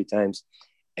 2 or 3 times,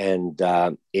 and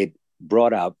it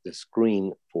brought up the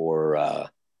screen for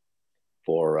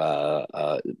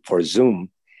Zoom.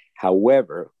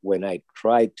 However, when I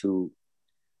tried to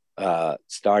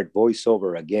start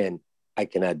VoiceOver again, I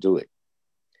cannot do it.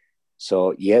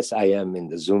 So yes, I am in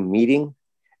the Zoom meeting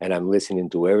and I'm listening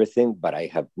to everything, but I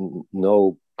have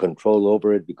no control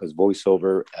over it because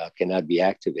VoiceOver cannot be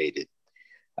activated.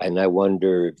 And I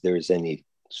wonder if there's any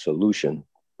solution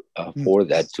for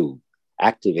that, to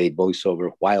activate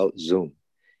VoiceOver while Zoom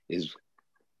is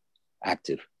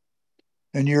active.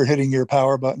 And you're hitting your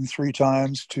power button 3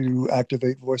 times to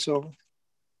activate VoiceOver?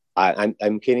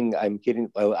 I'm kidding.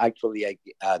 Well, actually, I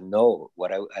no.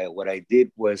 What I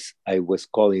did was I was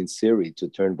calling Siri to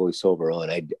turn VoiceOver on.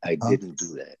 I didn't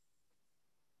do that.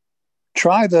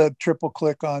 Try the triple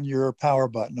click on your power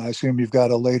button. I assume you've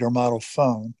got a later model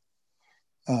phone.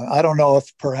 I don't know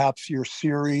if perhaps your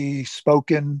Siri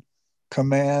spoken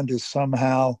command is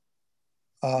somehow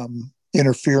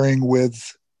interfering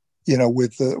with,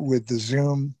 with the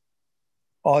Zoom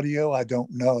audio. I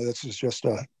don't know. This is just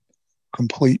a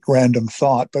complete random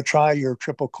thought, but try your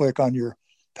triple click on your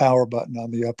power button on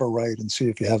the upper right and see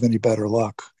if you have any better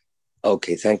luck.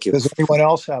 Okay, thank you. Does anyone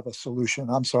else have a solution?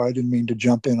 I'm sorry, I didn't mean to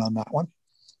jump in on that one.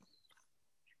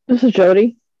 This is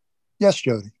Jody. Yes,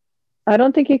 Jody. I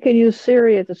don't think you can use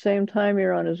Siri at the same time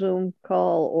you're on a Zoom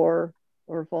call or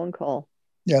a phone call.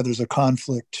 Yeah, there's a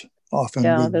conflict often.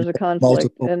 Yeah, with there's a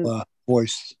conflict. multiple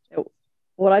voice.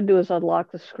 What I do is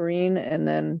unlock the screen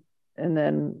and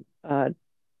then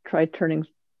try turning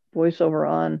VoiceOver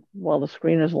on while the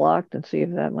screen is locked and see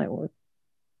if that might work.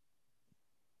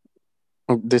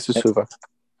 This is Suva.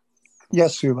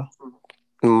 Yes, Suva.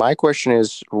 My question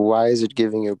is, why is it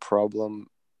giving you a problem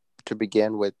to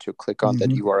begin with to click on that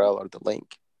URL or the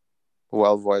link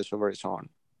while VoiceOver is on?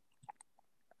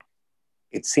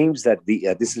 It seems that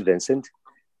this is Vincent.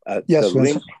 Yes,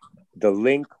 Vincent. The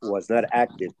link was not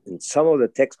active. In some of the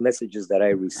text messages that I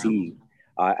received,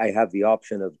 I have the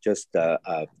option of just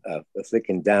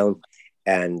flicking down,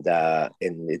 and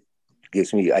it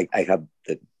gives me. I have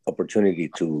the opportunity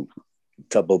to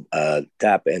double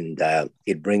tap, and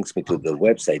it brings me to the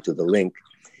website, to the link.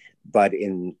 But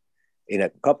in a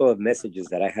couple of messages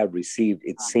that I have received,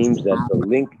 it seems that the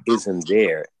link isn't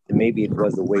there. Maybe it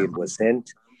was the way it was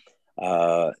sent,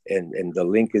 and the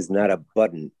link is not a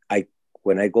button.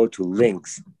 When I go to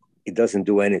links, it doesn't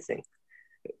do anything.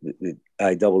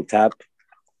 I double tap,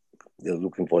 they're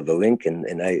looking for the link,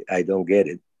 and I don't get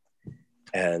it.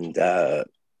 And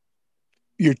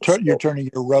you're turning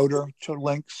your rotor to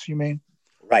links, you mean?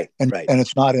 Right, right. And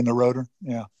it's not in the rotor,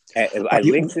 yeah.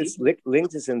 Links is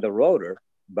in the rotor,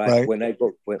 but right. when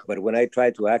I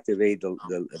try to activate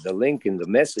the link in the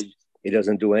message, it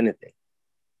doesn't do anything.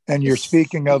 And you're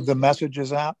speaking of the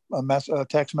messages app, a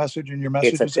text message in your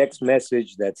messages? It's a text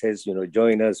message that says,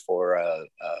 join us for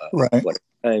right. what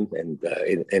time, and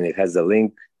it has the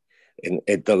link, and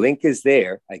the link is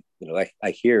there.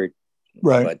 I hear it,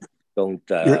 right? But don't.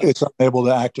 It's unable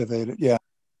to activate it. Yeah.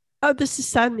 Oh, this is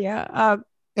Sonia.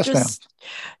 Yes, just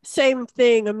same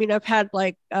thing. I mean, I've had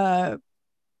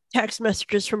text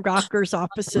messages from doctors'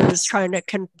 offices trying to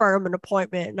confirm an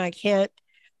appointment, and I can't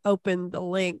open the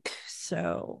link.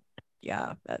 So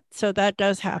yeah, that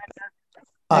does happen.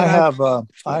 I have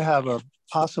a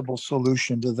possible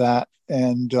solution to that.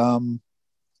 And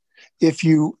if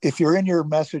you're in your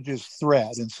messages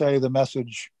thread and say the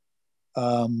message,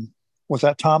 was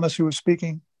that Thomas who was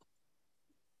speaking?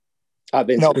 No,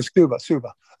 it was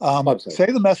Suba. Say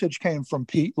the message came from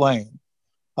Pete Lane.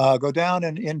 Go down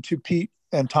and into Pete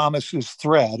and Thomas's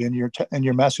thread in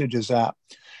your messages app,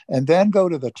 and then go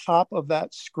to the top of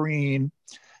that screen,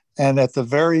 and at the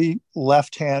very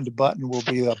left-hand button will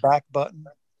be a back button.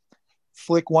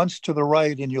 Flick once to the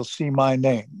right and you'll see my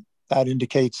name. That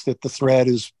indicates that the thread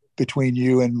is between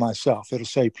you and myself. It'll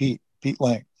say Pete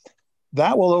Lane.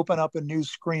 That will open up a new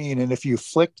screen, and if you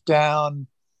flick down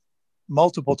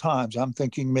multiple times, I'm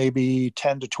thinking maybe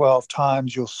 10 to 12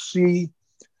 times, you'll see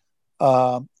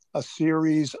a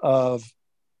series of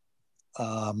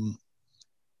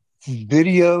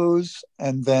videos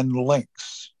and then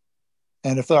links.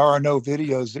 And if there are no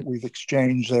videos that we've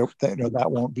exchanged,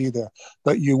 that won't be there.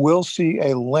 But you will see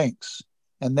a links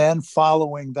And then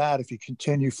following that, if you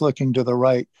continue flicking to the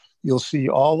right, you'll see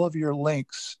all of your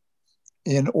links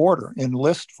in order, in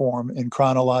list form, in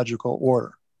chronological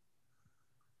order.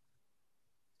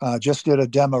 Just did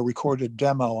a recorded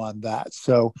demo on that.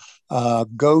 So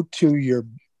go to your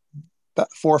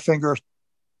four-finger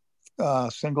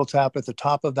single tap at the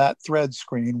top of that thread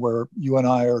screen where you and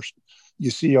I are, you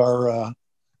see our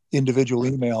individual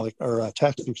email or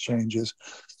text exchanges.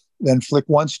 Then flick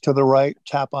once to the right,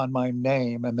 tap on my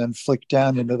name, and then flick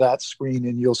down into that screen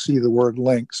and you'll see the word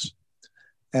links.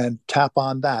 And tap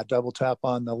on that, double tap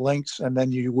on the links, and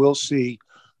then you will see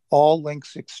all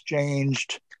links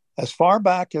exchanged as far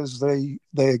back as they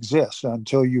exist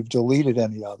until you've deleted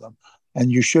any of them.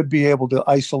 And you should be able to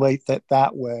isolate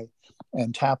that way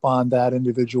and tap on that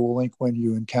individual link when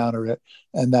you encounter it.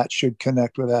 And that should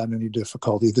connect without any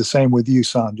difficulty. The same with you,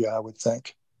 Sandhya, I would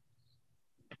think.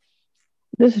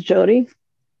 This is Jody.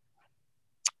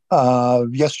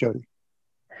 Yes, Jody.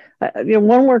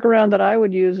 One workaround that I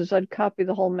would use is I'd copy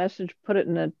the whole message, put it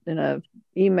in a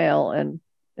email, and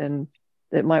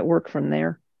it might work from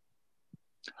there.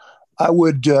 I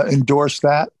would endorse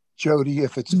that, Jody,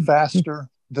 if it's faster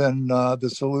than the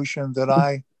solution that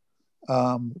I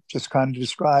just kind of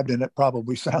described, and it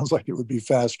probably sounds like it would be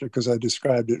faster because I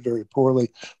described it very poorly.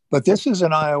 But this is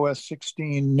an iOS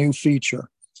 16 new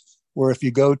feature where if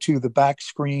you go to the back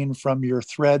screen from your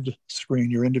thread screen,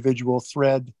 your individual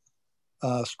thread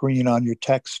screen on your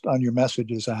text, on your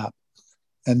messages app,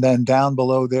 and then down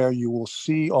below there, you will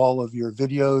see all of your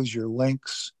videos, your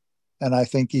links, and I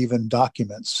think even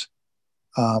documents.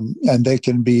 And they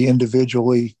can be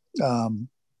individually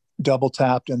double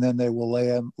tapped, and then they will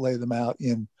lay them out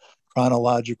in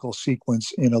chronological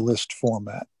sequence in a list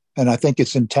format. And I think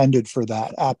it's intended for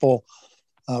that. Apple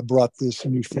brought this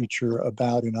new feature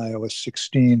about in iOS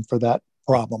 16 for that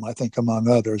problem, I think, among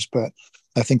others. But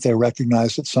I think they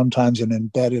recognize that sometimes an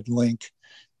embedded link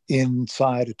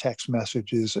inside a text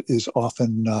message is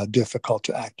often difficult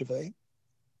to activate.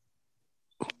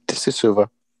 This is Suva.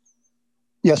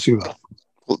 Yes, Suva.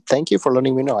 Well, thank you for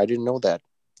letting me know. I didn't know that.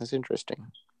 That's interesting.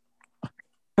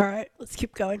 All right, let's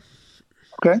keep going.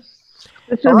 Okay.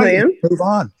 This is All right, Ann. move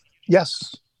on.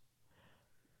 Yes.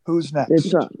 Who's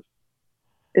next?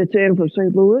 It's Ann from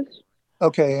St. Louis.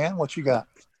 Okay, Ann, what you got?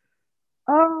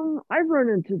 I've run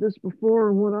into this before,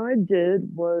 and what I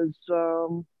did was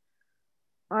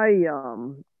I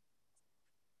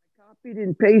copied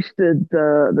and pasted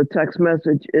the text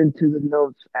message into the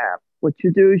Notes app. What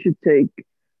you do is you take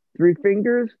 3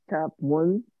 fingers, tap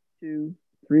 1, 2,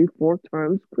 3, 4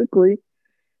 times quickly,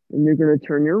 and you're going to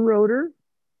turn your rotor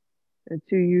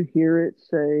until you hear it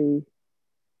say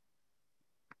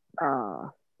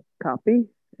copy,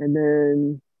 and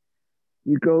then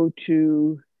you go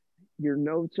to your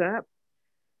Notes app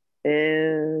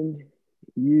and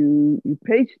you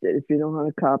paste it if you know how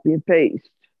to copy and paste.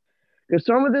 Because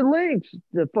some of the links,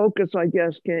 the focus, I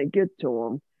guess, can't get to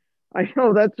them. I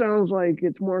know that sounds like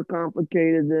it's more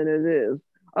complicated than it is.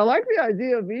 I like the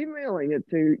idea of emailing it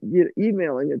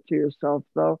to yourself,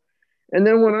 though. And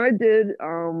then what I did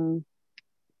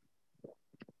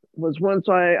was once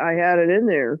I had it in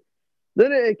there,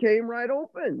 then it came right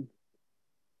open.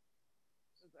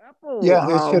 Apple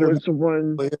was the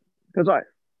one, because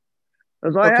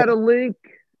I had a link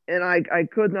and I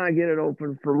could not get it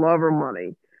open for love or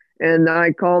money. And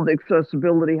I called the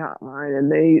accessibility hotline,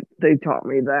 and they taught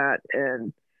me that.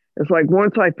 And it's like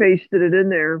once I pasted it in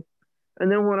there,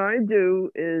 and then what I do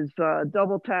is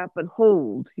double tap and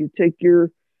hold. You take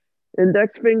your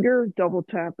index finger, double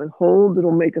tap and hold.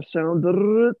 It'll make a sound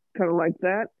kind of like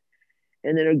that.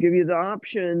 And then it'll give you the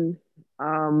option,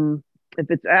 if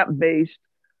it's app-based,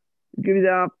 give you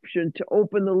the option to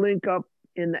open the link up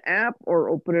in the app or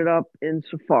open it up in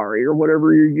Safari or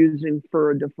whatever you're using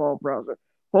for a default browser.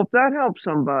 Hope that helps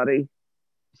somebody.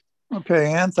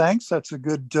 Okay, Ann, thanks. That's a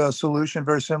good solution,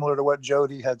 very similar to what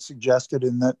Jody had suggested,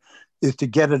 in that is to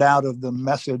get it out of the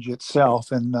message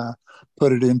itself and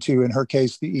put it into, in her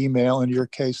case, the email, in your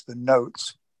case, the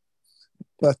notes.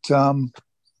 But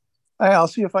I'll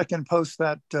see if I can post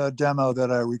that demo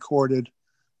that I recorded,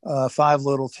 5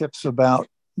 little tips about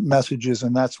messages,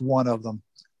 and that's one of them.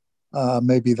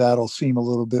 Maybe that'll seem a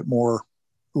little bit more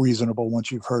reasonable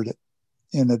once you've heard it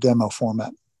in a demo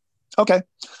format. Okay.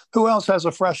 Who else has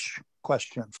a fresh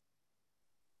question?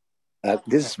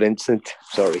 This is Vincent.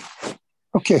 Sorry.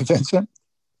 Okay, Vincent.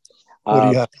 What do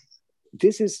you have?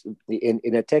 This is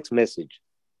in a text message.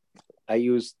 I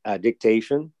use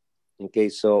dictation. Okay,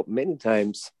 so many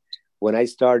times when I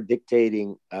start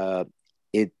dictating,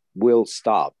 it will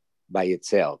stop by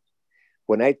itself.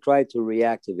 When I try to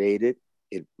reactivate it,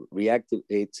 it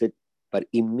reactivates it but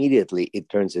immediately it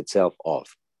turns itself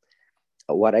off.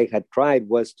 What I had tried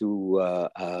was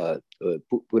to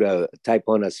type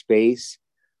on a space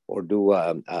or do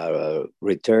a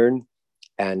return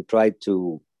and try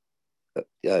to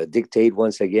dictate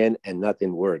once again, and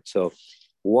nothing worked. So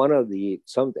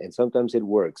sometimes it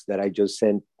works that I just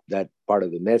send that part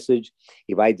of the message.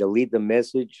 If I delete the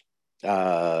message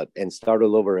and start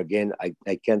all over again,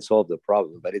 I can't solve the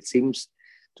problem. But it seems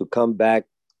to come back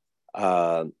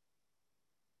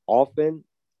often,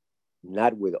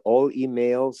 not with all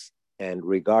emails, and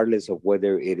regardless of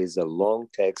whether it is a long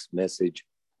text message,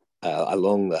 a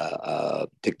long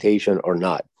dictation or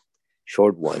not,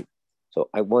 short one. So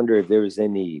I wonder if there is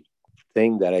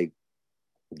anything that I'm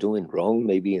doing wrong,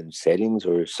 maybe in settings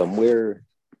or somewhere.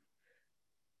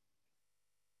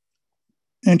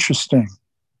 Interesting.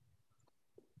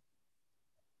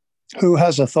 Who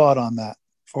has a thought on that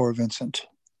for Vincent?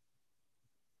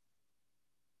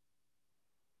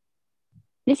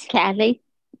 This is Kathy.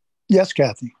 Yes,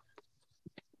 Kathy.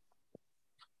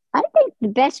 I think the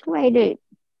best way to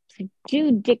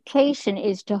do dictation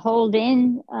is to hold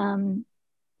in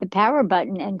the power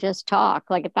button and just talk.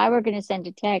 Like if I were going to send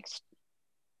a text,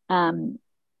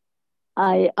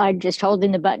 I'd just hold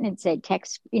in the button and say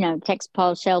text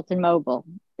Paul Shelton Mobile,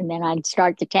 and then I'd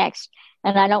start the text,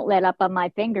 and I don't let up on my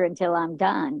finger until I'm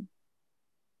done.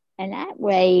 And that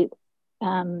way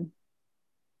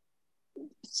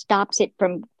stops it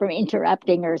from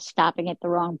interrupting or stopping at the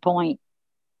wrong point.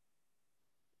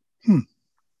 And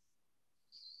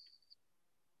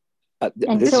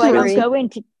so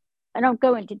I don't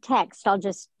go into text. I'll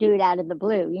just do it out of the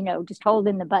blue, just hold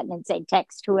in the button and say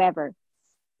text whoever.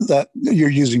 That you're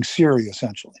using Siri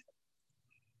essentially.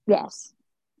 Yes.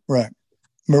 Right.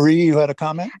 Marie, you had a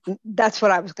comment? That's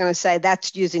what I was going to say.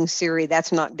 That's using Siri.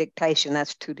 That's not dictation.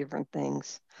 That's two different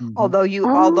things. Mm-hmm. Although you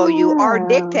are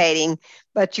dictating,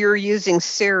 but you're using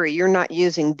Siri. You're not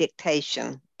using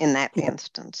dictation in that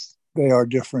instance. They are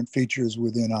different features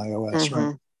within iOS,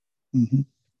 right? Mm-hmm.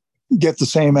 Get the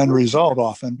same end result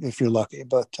often if you're lucky.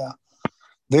 But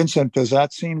Vincent, does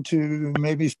that seem to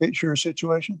maybe fit your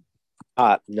situation?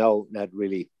 No, not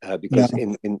really, because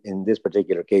in this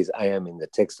particular case, I am in the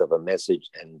text of a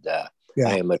message, and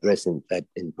I am addressing that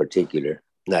in particular,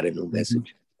 not a new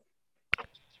message.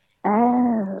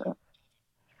 Oh.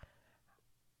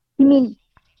 You mean...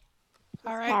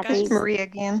 All right, guys. Marie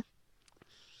again.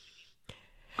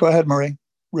 Go ahead, Marie,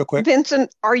 real quick.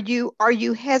 Vincent, are you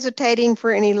hesitating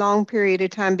for any long period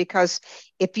of time? Because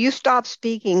if you stop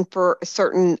speaking for a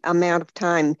certain amount of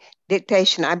time,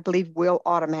 dictation, I believe, will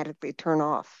automatically turn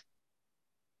off.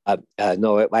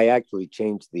 No, I actually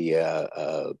changed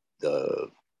I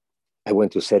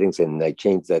went to settings and I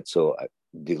changed that so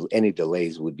any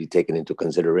delays would be taken into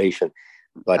consideration.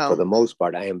 But for the most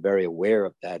part, I am very aware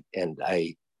of that, and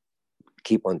I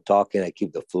keep on talking. I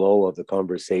keep the flow of the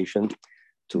conversation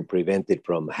to prevent it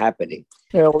from happening.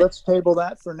 Yeah, well, let's table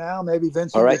that for now. Maybe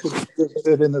Vincent, we could visit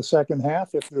it in the second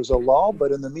half if there's a lull.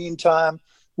 But in the meantime,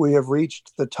 we have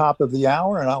reached the top of the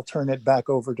hour, and I'll turn it back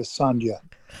over to Sandhya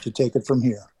to take it from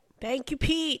here. Thank you,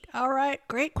 Pete. All right,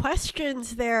 great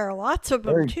questions there. Lots of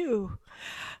them, too.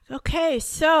 Okay,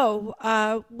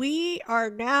 so we are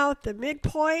now at the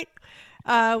midpoint.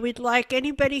 We'd like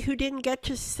anybody who didn't get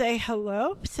to say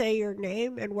hello, say your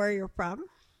name and where you're from,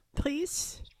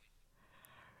 please.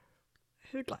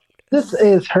 Who'd like? This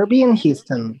is Herbie in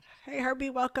Houston. Hey, Herbie,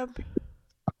 welcome.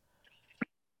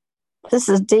 This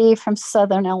is Dee from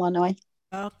Southern Illinois.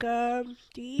 Welcome,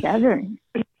 Dee. Southern.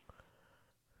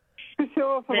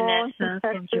 Priscilla from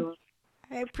Texas.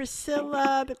 Hey,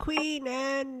 Priscilla, the Queen,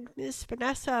 and Miss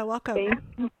Vanessa,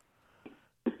 welcome.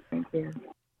 Thank you.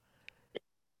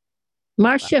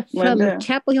 Marcia from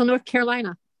Chapel Hill, North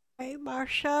Carolina. Hey,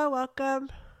 Marcia, welcome.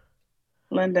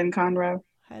 Linda and Conrad.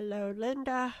 Hello,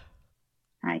 Linda.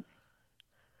 Hi.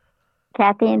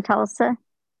 Kathy in Tulsa.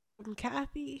 I'm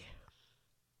Kathy.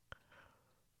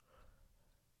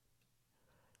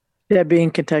 Debbie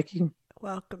in Kentucky.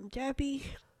 Welcome, Debbie.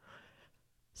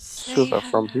 Suba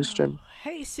from Houston.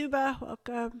 Hey, Suba,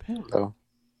 welcome. Hello.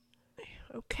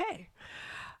 Okay.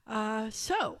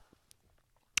 So,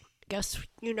 guess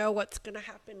you know what's going to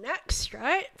happen next,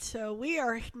 right? So we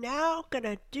are now going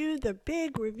to do the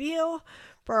big reveal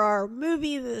for our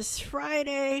movie this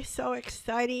Friday. So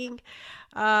exciting.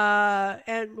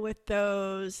 And with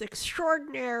those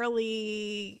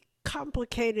extraordinarily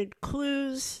complicated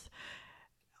clues,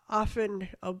 often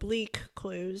oblique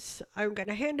clues, I'm going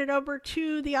to hand it over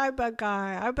to the iBug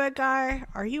guy. iBug guy,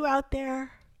 are you out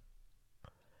there?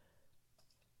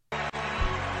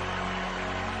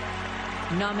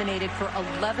 Nominated for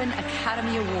 11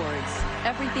 Academy Awards,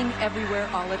 Everything Everywhere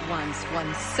All at Once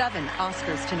won 7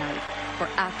 Oscars tonight for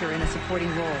actor in a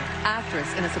supporting role,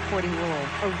 actress in a supporting role,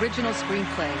 original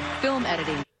screenplay, film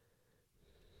editing,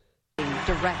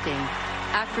 directing,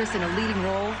 actress in a leading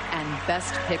role, and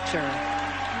best picture.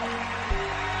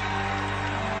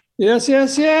 Yes,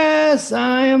 yes, yes,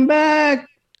 I am back.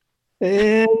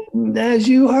 And as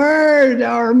you heard,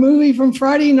 our movie from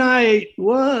Friday night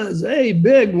was a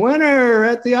big winner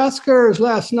at the Oscars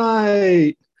last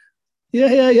night.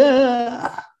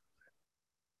 Yeah.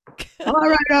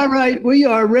 All right. We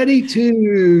are ready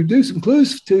to do some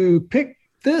clues to pick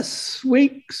this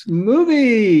week's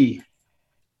movie.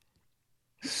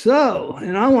 So,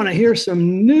 and I want to hear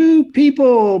some new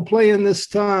people playing this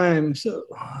time. So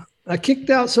I kicked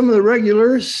out some of the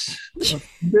regulars,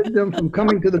 forbid them from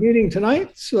coming to the meeting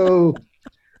tonight. So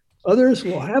others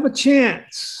will have a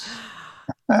chance.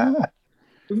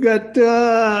 We've got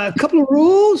a couple of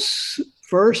rules.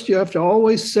 First, you have to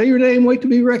always say your name, wait to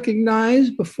be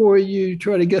recognized before you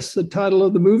try to guess the title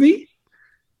of the movie.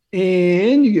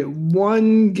 And you get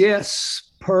 1 guess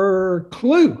per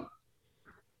clue.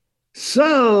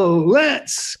 So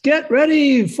let's get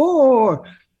ready for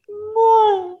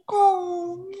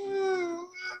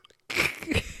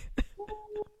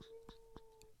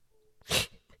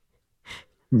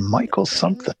Michael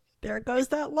something. There goes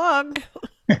that lung.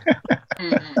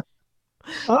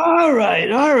 All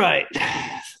right.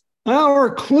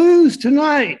 Our clues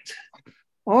tonight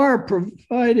are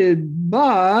provided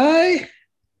by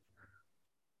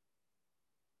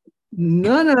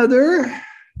none other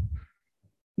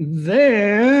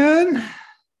than, I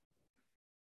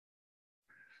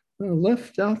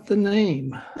left out the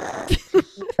name.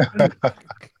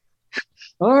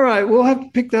 All right, we'll have to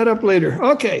pick that up later.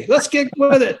 Okay, let's get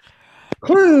with it.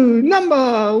 Clue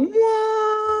number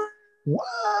 1.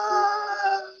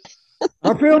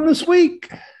 Our film this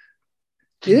week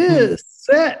is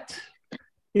set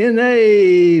in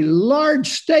a large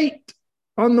state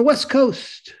on the West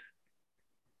Coast.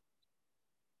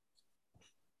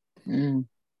 That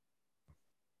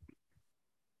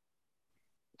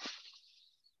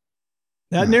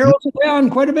narrows it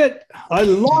down quite a bit. A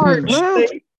large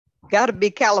state. Got to be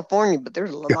California, but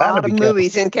there's a lot of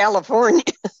movies in California.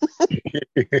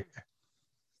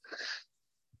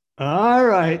 All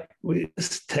right.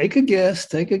 Just take a guess.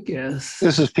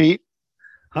 This is Pete.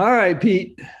 All right,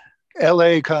 Pete.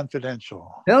 LA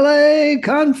Confidential. LA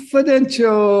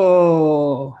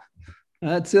Confidential.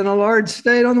 That's in a large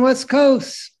state on the West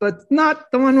Coast, but not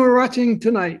the one we're watching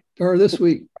tonight or this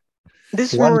week.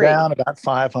 This one Marie. Down, about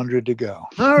 500 to go.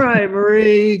 All right,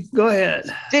 Marie, go ahead.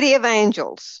 City of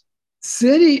Angels.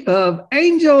 City of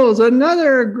Angels,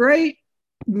 another great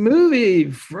movie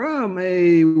from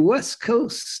a West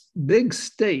Coast big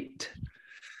state.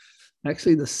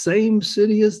 Actually, the same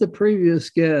city as the previous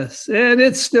guess, and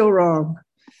it's still wrong.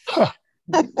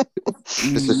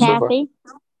 This is Kathy.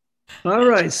 All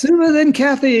right, Suva, then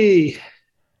Kathy.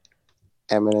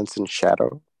 Eminence in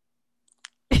Shadow.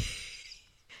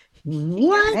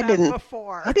 What?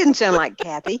 That didn't sound like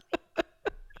Kathy.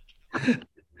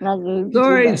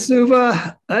 Sorry,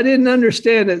 Suva. I didn't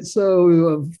understand it,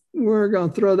 so we're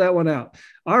going to throw that one out.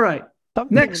 All right.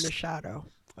 Something Next. in the shadow.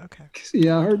 Okay.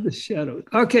 Yeah, I heard the shadow.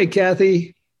 Okay,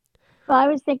 Kathy. Well, I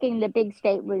was thinking the big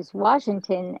state was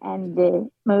Washington, and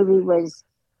the movie was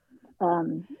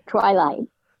Twilight.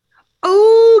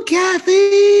 Oh,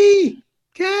 Kathy!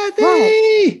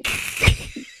 Kathy!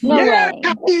 No yeah, way.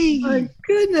 Kathy! My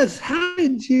goodness, how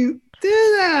did you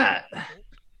do that?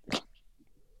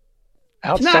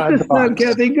 Outside Not the this time, box.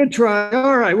 Kathy. Good try.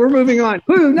 All right, we're moving on.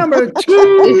 Clue number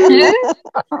 2.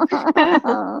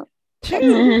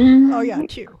 2. Oh, yeah,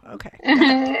 2.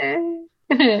 Okay.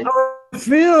 Our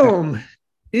film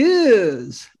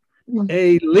is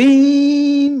a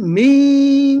lean,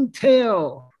 mean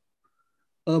tale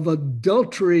of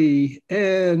adultery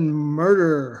and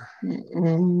murder.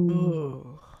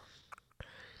 Ooh.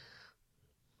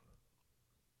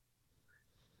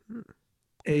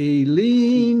 A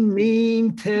lean,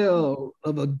 mean tale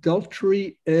of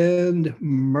adultery and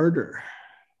murder.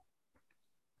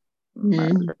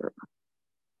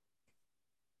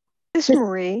 This is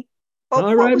Marie.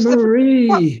 All right,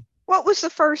 Marie. What was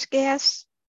the first guess?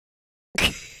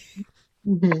 I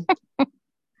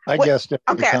guessed it.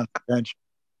 Okay. Confidential.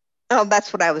 Oh,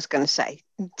 that's what I was going to say.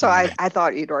 So I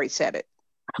thought you'd already said it.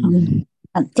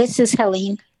 This is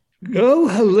Helene. Go,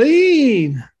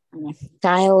 Helene.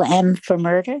 Dial M for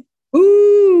Murder.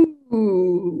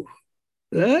 Ooh,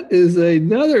 that is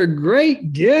another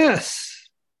great guess.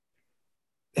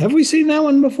 Have we seen that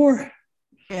one before?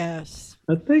 Yes.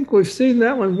 I think we've seen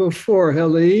that one before,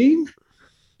 Helene.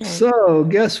 So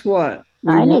guess what?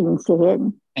 I didn't see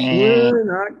it. We're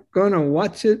not going to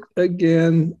watch it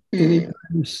again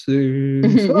anytime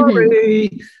soon.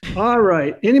 Sorry. All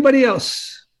right. Anybody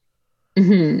else?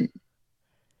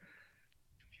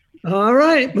 All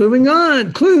right. Moving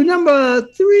on. Clue number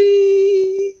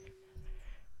 3.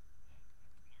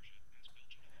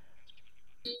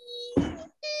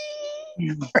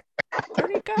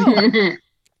 Where'd it go?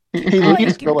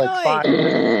 Keep going, like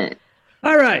 5.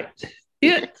 All right.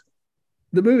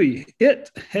 The movie, it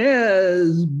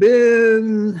has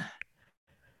been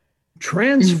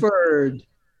transferred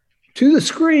to the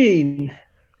screen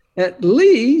at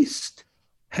least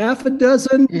half a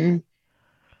dozen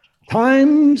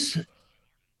times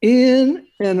in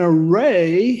an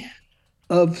array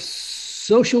of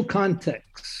social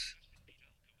contexts.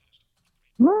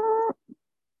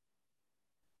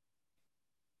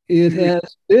 It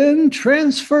has been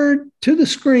transferred to the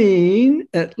screen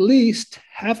at least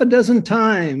half a dozen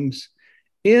times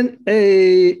in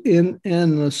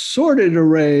an assorted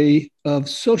array of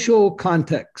social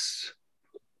contexts.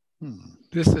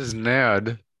 This is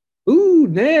Ned. Ooh,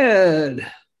 Ned.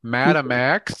 Madam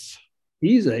X.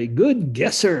 He's a good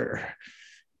guesser.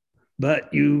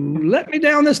 But you let me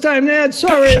down this time, Ned.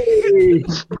 Sorry.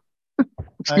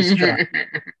 Nice try.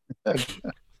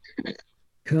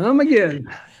 Come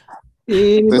again.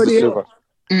 Anybody else?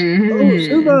 Oh,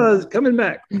 Suba's coming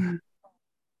back.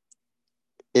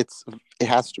 It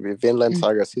has to be Vinland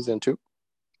Saga season 2.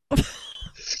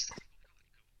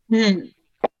 I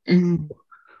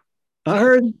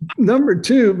heard number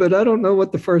 2, but I don't know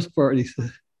what the first part he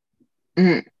said.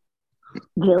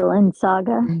 Vinland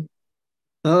Saga.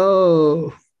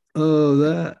 Oh,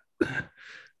 that.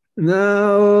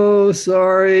 No,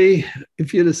 sorry.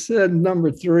 If you'd have said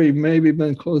number 3, maybe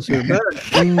been closer.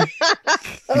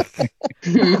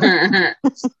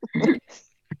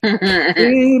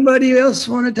 Anybody else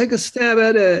want to take a stab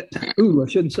at it? Ooh, I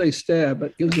shouldn't say stab.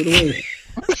 That gives it away.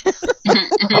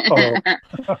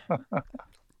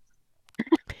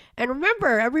 And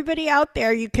remember, everybody out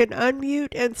there, you can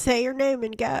unmute and say your name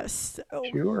and guess. So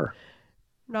sure.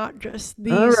 Not just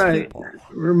these all right. people.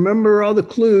 Remember all the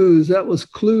clues. That was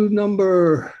clue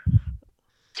number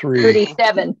 3.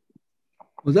 37.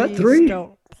 Was that Please 3?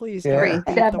 Please Yeah. don't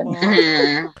beat them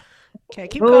all. Okay,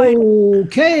 keep going.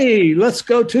 Okay, let's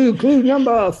go to clue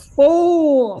number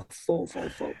 4. 4.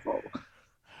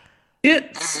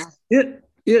 It has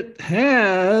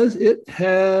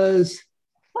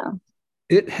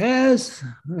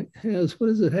what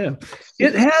does it have?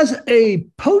 It has a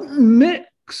potent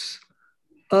mix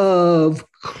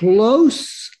of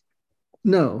class.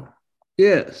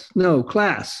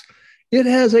 It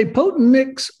has a potent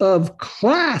mix of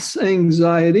class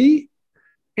anxiety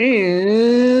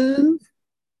and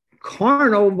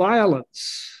carnal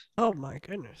violence. Oh my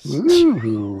goodness.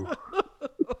 Ooh.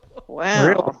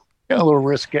 Wow. A little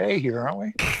risque here, aren't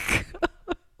we?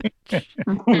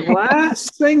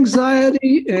 Class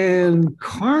anxiety and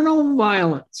carnal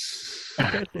violence.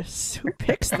 Goodness, who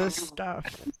picks this stuff?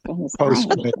 Post toast.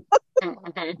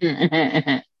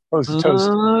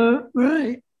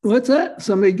 Right. What's that?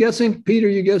 Somebody guessing? Peter,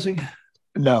 you guessing?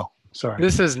 No, sorry.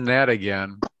 This is Ned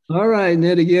again. All right,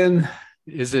 Ned again.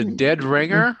 Is it Dead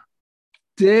Ringer?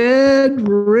 Dead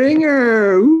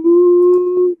Ringer.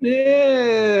 Ooh,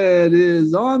 Ned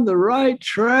is on the right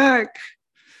track.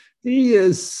 He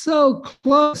is so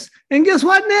close. And guess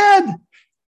what, Ned?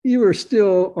 You are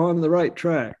still on the right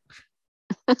track.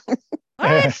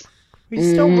 What? He's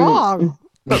still wrong.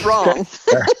 But wrong.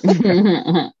 But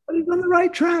he's on the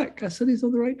right track. I said he's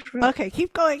on the right track. Okay,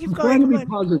 keep going. I'm trying to be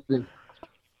positive.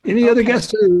 Any other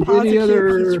guesses? Positive, Any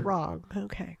other? he's wrong.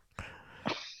 Okay.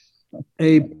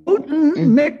 A potent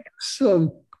mix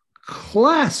of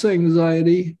class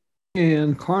anxiety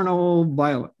and carnal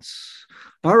violence.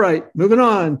 All right, moving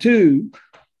on to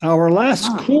our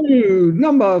last clue,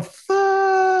 number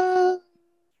 5.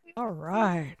 All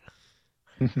right.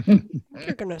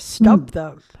 You're going to stump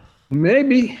them.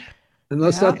 Maybe,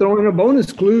 unless I throw in a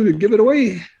bonus clue to give it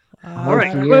away. All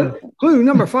right, yeah. clue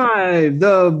number 5.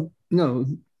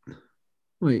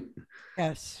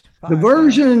 Yes. The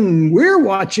version we're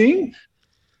watching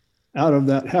out of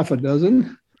that half a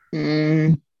dozen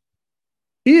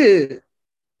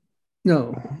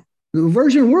the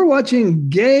version we're watching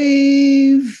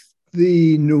gave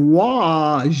the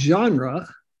noir genre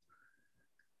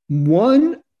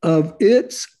one of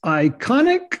its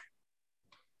iconic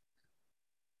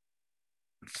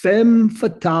femme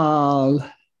fatale.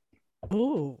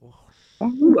 Ooh.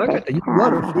 I got to use a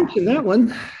lot of French in that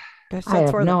one. Guess I that's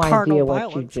have where no the idea carnal what you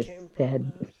violence just came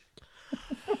said.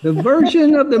 The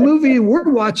version of the movie we're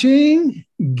watching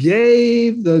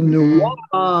gave the noir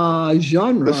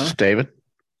genre This is David.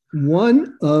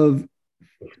 one of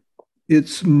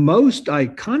its most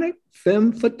iconic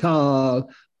femme fatale.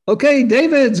 Okay,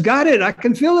 David's got it. I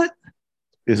can feel it.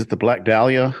 Is it the Black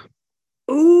Dahlia?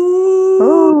 Ooh.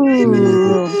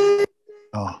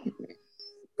 Oh.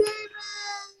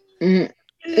 He's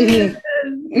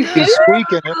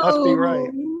squeaking. It must be right.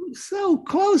 So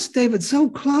close, David. So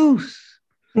close.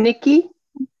 Nikki?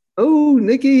 Oh,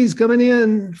 Nikki's coming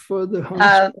in for the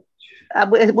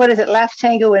what is it? Last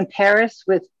Tango in Paris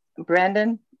with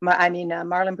Marlon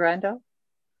Brando?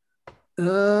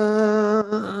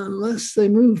 Unless they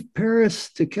move Paris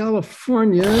to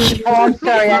California. Oh, I'm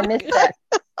sorry, I missed that.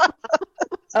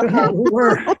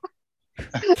 Okay.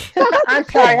 I'm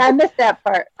sorry, I missed that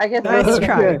part. I guess. Nice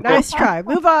try. Nice try.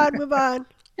 Move on. Move on.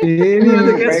 Any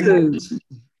other guesses?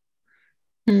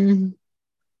 I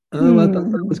thought I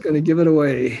was going to give it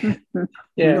away.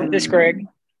 Yeah, this Greg.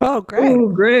 Oh, Greg. Oh,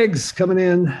 Greg's coming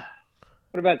in.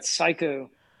 What about Psycho?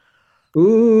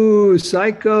 Ooh,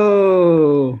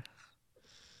 Psycho.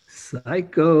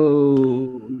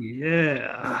 Psycho.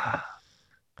 Yeah.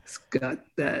 It's got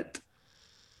that.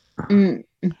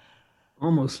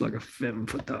 Almost like a femme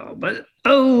fatale, but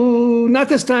not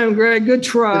this time, Greg. Good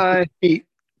try. Pete.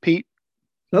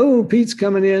 Oh, Pete's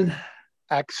coming in.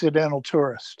 Accidental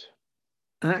Tourist.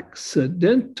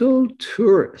 Accidental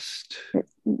Tourist.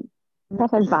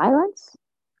 That had violence?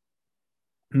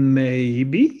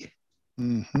 Maybe.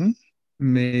 Mm-hmm.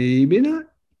 Maybe not.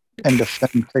 And the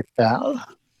femme fatale.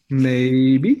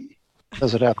 Maybe.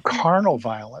 Does it have carnal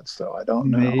violence, though? I don't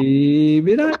know.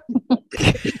 Maybe not.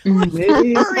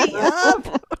 Maybe Hurry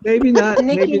up. Maybe not.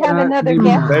 Nikki, maybe have not. another Maybe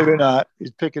guess? not. Maybe not.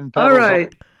 He's picking petals. All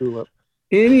right. Tulip.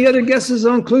 Any other guesses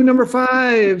on clue number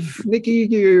 5? Nikki,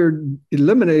 you're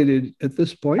eliminated at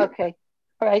this point. Okay.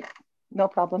 All right. No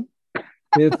problem.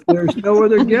 If there's no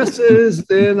other guesses,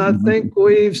 then I think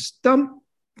we've stumped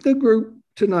the group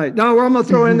tonight. Now, I'm going to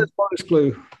throw in this bonus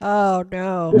clue. Oh,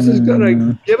 no. This is going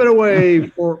to give it away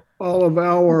for all of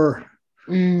our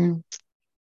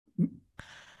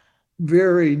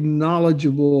very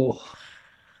knowledgeable,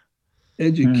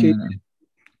 educated.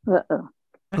 Uh-oh.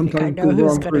 I'm I talking know to the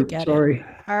who's wrong going to group. get Sorry. it.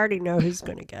 I already know who's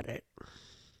going to get it.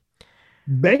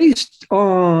 Based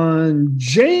on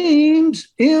James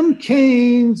M.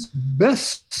 Cain's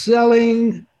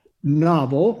best-selling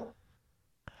novel,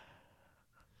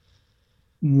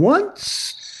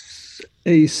 Once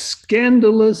a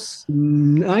Scandalous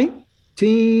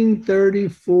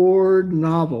 1934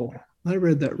 novel. I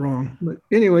read that wrong, but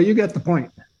anyway, you got the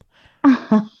point.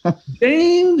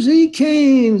 James E.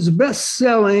 Cain's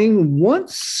best-selling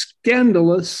Once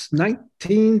Scandalous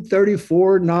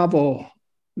 1934 novel.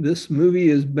 This movie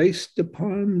is based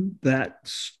upon that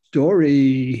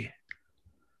story.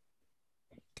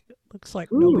 Looks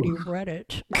like nobody read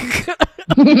it.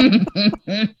 I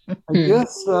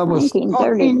guess I was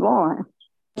 1934.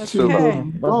 Okay.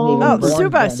 Oh,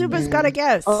 Suba's got a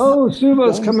guess. Oh,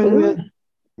 Suba's coming in.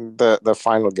 The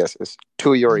final guess is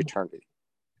To Your Eternity.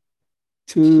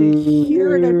 To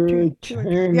Here eternity.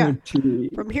 Yeah.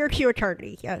 From here to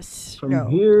eternity. Yes. From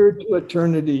here to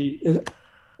eternity.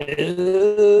 It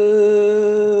is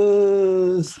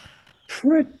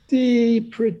pretty.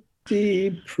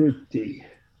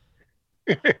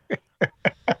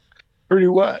 Pretty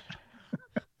what?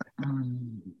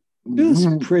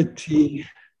 Just pretty.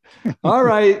 All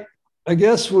right. I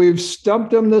guess we've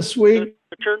stumped them this week.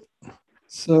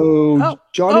 So,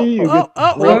 Johnny, you get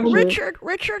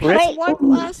Richard has one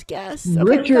last guess. Okay,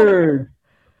 Richard.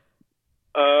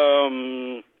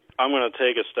 I'm going to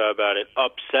take a stab at it.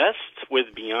 Obsessed with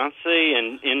Beyonce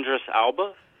and Idris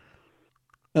Elba?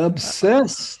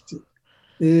 Obsessed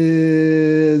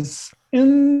is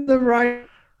in the right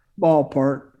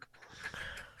ballpark,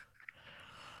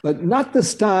 but not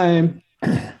this time.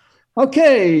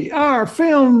 Okay, our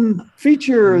film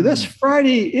feature this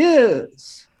Friday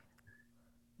is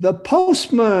The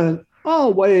Postman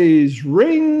Always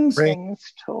Rings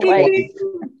Twice.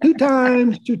 two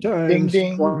times. Ding,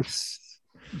 ding. Twice.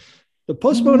 The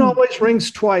Postman Always Rings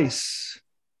Twice.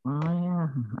 Oh,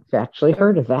 I've actually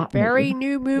heard of that. Very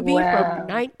new movie from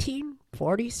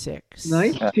 1946.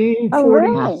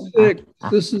 1946.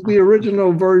 This is the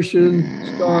original version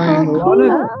starring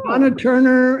Lana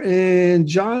Turner and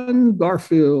John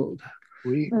Garfield.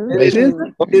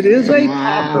 It is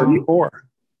a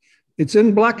It's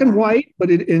in black and white, but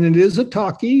it is a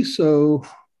talkie, so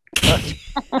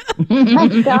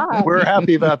we're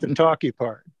happy about the talkie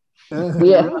part.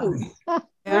 Yeah.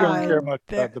 We don't care much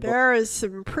about the book. There is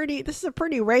some this is a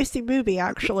pretty racy movie,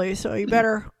 actually, so you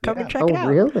better come and check it out.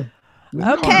 Really?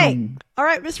 Okay. All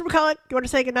right, Mr. McCulloch, you want to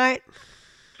say goodnight?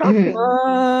 Bye,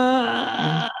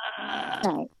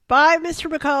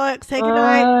 Mr. McCulloch. Say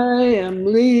goodnight. I am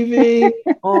leaving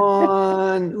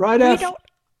on right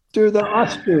after the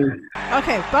Oscar.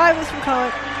 Okay, bye, Mr.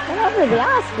 McCulloch. Over the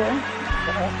Oscar.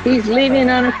 He's leaving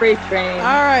on a freight train.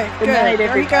 All right, Good good. night,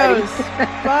 There he everybody. goes.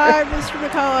 Bye, Mr.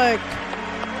 McCulloch.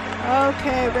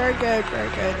 Okay, very good, very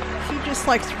good. He just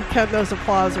likes to pretend those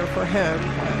applause are for him.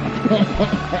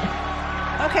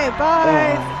 Okay,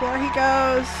 bye. There he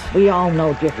goes. We all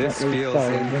know differently. This feels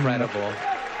incredible.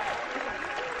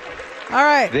 All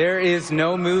right. There is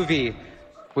no movie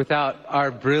without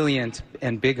our brilliant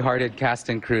and big-hearted cast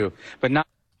and crew, but not.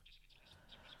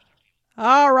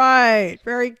 All right,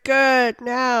 very good.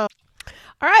 Now,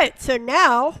 all right, so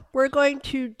now we're going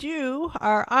to do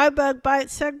our iBug Bite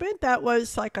segment. That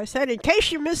was, like I said, in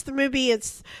case you missed the movie,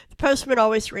 it's The Postman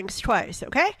Always Rings Twice,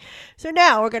 okay? So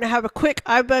now we're going to have a quick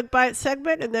iBug Bite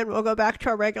segment, and then we'll go back to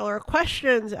our regular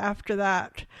questions after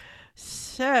that.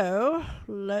 So,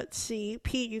 let's see.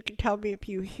 Pete, you can tell me if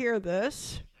you hear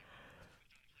this.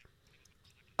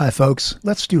 Hi, folks.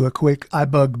 Let's do a quick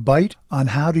iBug Bite on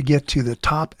how to get to the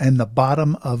top and the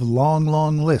bottom of long,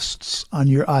 long lists on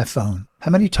your iPhone. How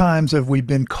many times have we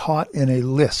been caught in a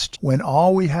list when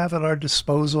all we have at our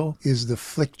disposal is the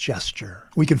flick gesture?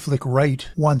 We can flick right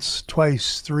once,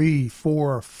 twice, 3,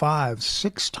 4, 5,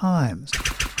 6 times.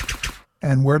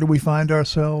 And where do we find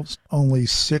ourselves? Only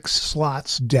 6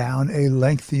 slots down a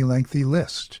lengthy, lengthy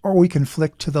list. Or we can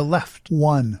flick to the left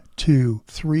 1, 2,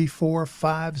 3, 4,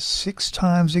 5, 6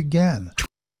 times again.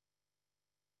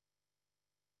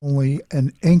 Only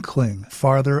an inkling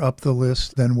farther up the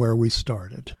list than where we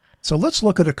started. So let's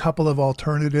look at a couple of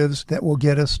alternatives that will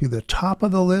get us to the top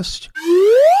of the list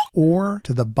or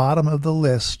to the bottom of the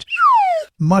list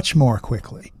much more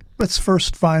quickly. Let's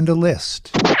first find a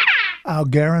list. I'll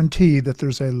guarantee that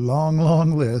there's a long,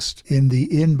 long list in the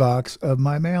inbox of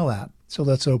my mail app. So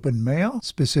let's open Mail,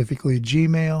 specifically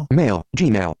Gmail. Mail,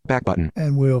 Gmail, back button.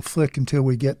 And we'll flick until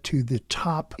we get to the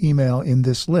top email in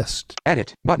this list.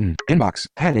 Edit, button, inbox,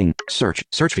 heading, search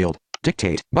field,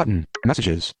 dictate, button,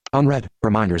 messages, unread,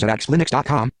 reminders at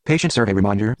axlinux.com, patient survey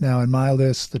reminder. Now in my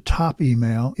list, the top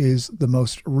email is the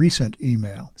most recent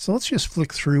email. So let's just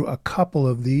flick through a couple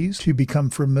of these to become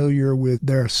familiar with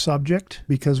their subject,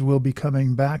 because we'll be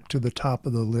coming back to the top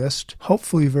of the list,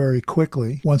 hopefully very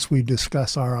quickly, once we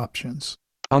discuss our options.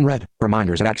 Unread,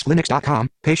 reminders at axlinux.com,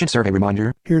 patient survey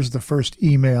reminder. Here's the first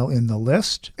email in the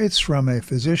list. It's from a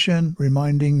physician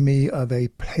reminding me of a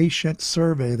patient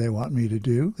survey they want me to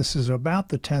do. This is about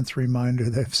the 10th reminder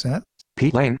they've sent.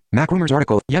 Pete Lane, MacRumors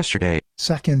article yesterday.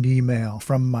 Second email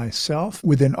from myself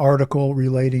with an article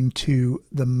relating to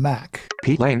the Mac.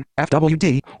 Pete Lane,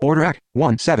 FWD, Order Act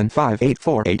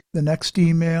 175848. The next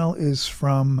email is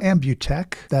from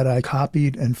Ambutech that I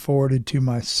copied and forwarded to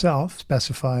myself,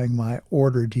 specifying my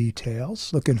order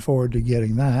details. Looking forward to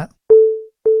getting that.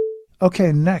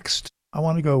 Okay, next. I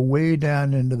want to go way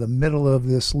down into the middle of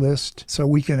this list so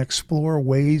we can explore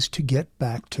ways to get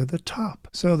back to the top.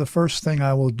 So the first thing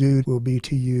I will do will be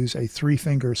to use a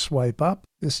 3-finger swipe up.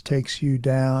 This takes you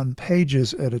down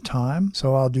pages at a time,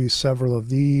 so I'll do several of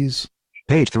these.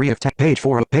 Page 3 of page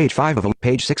 4 of page 5 of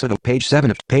page 6 of page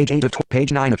 7 of page 8 of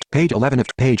page 9 of page 11 of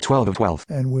page 12 of 12.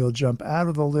 And we'll jump out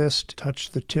of the list,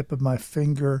 touch the tip of my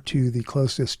finger to the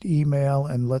closest email,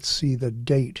 and let's see the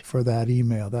date for that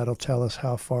email. That'll tell us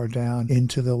how far down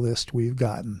into the list we've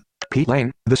gotten. Pete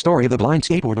Lane, The Story of the Blind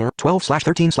Skateboarder,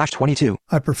 12/13/22.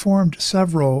 I performed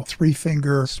several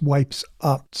 3-finger swipes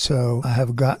up, so I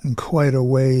have gotten quite a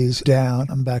ways down.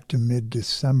 I'm back to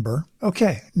mid-December.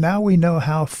 Okay, now we know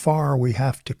how far we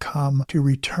have to come to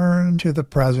return to the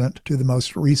present, to the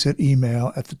most recent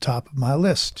email at the top of my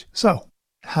list. So,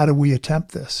 how do we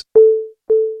attempt this?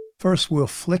 First, we'll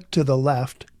flick to the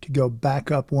left to go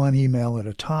back up one email at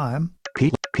a time.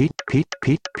 Pete.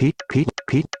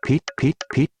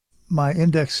 My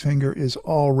index finger is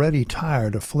already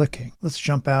tired of flicking. Let's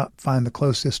jump out, find the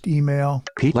closest email.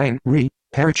 Pete Lane,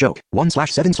 Parrot Joke,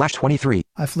 1/7/23.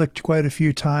 I flicked quite a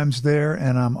few times there,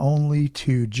 and I'm only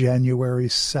to January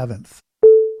 7th.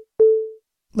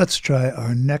 Let's try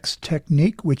our next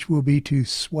technique, which will be to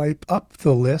swipe up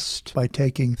the list by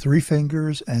taking 3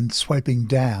 fingers and swiping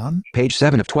down. Page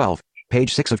 7 of 12.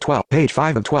 Page 6 of 12. Page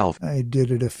 5 of 12. I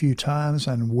did it a few times,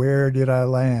 and where did I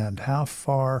land? How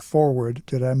far forward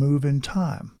did I move in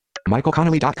time?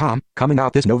 MichaelConnelly.com, coming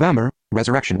out this November,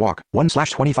 Resurrection Walk,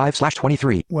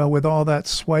 1/25/23. Well, with all that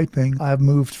swiping, I've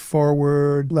moved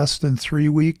forward less than 3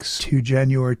 weeks to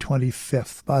January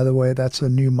 25th. By the way, that's a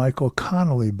new Michael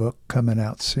Connelly book coming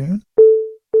out soon.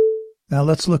 Now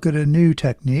let's look at a new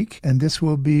technique, and this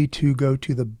will be to go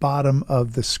to the bottom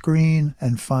of the screen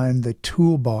and find the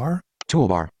toolbar.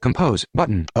 Toolbar, compose,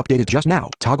 button, updated just now,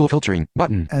 toggle filtering,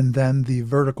 button. And then the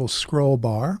vertical scroll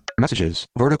bar. Messages,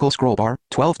 vertical scroll bar,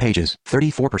 12 pages,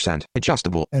 34%,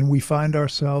 adjustable. And we find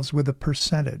ourselves with a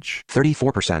percentage.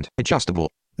 34%, adjustable.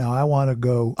 Now I want to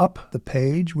go up the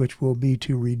page, which will be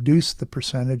to reduce the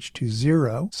percentage to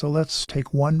 0. So let's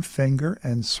take one finger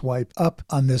and swipe up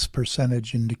on this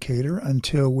percentage indicator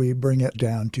until we bring it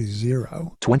down to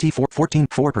 0. 24, 14,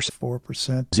 4%.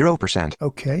 4%. 0%.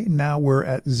 Okay, now we're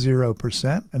at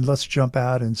 0%. And let's jump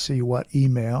out and see what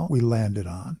email we landed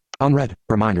on. Unread.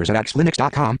 Reminders at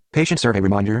axlinux.com. Patient survey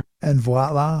reminder. And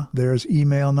voila, there's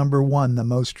email number 1, the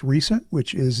most recent,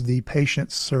 which is the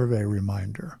patient survey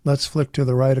reminder. Let's flick to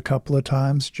the right a couple of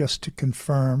times just to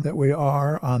confirm that we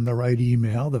are on the right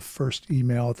email, the first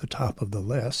email at the top of the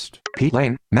list. Pete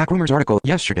Lane, MacRumors article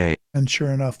yesterday. And sure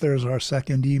enough, there's our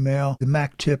second email, the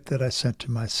Mac tip that I sent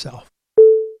to myself.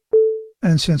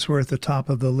 And since we're at the top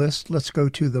of the list, let's go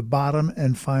to the bottom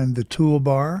and find the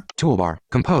toolbar. Toolbar,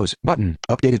 compose, button,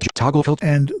 updated toggle filter.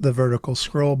 And the vertical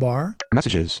scroll bar.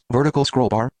 Messages, vertical scroll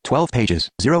bar, 12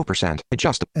 pages, 0%,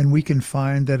 adjustable. And we can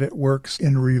find that it works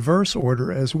in reverse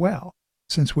order as well.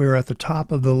 Since we're at the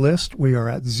top of the list, we are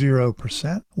at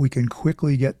 0%. We can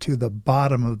quickly get to the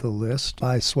bottom of the list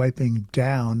by swiping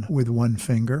down with one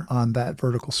finger on that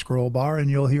vertical scroll bar,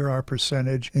 and you'll hear our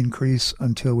percentage increase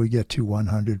until we get to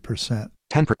 100%.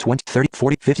 10 per 20, 30,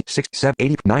 40, 50, 60, 70,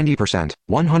 80, 90%,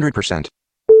 100%.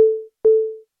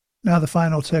 Now the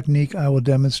final technique I will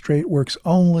demonstrate works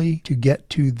only to get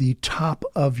to the top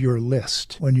of your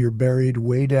list when you're buried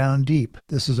way down deep.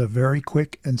 This is a very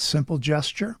quick and simple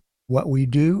gesture. What we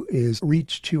do is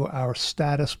reach to our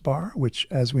status bar, which,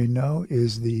 as we know,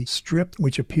 is the strip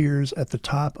which appears at the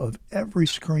top of every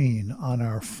screen on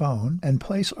our phone, and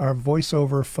place our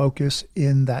voiceover focus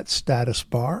in that status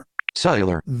bar.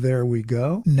 Cellular. There we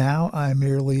go. Now I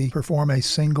merely perform a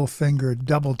single finger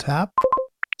double tap.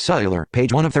 Cellular,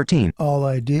 page 1 of 13. All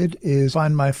I did is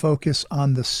find my focus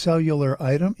on the cellular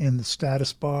item in the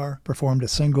status bar, performed a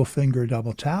single finger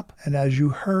double tap, and as you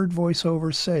heard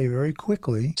VoiceOver say very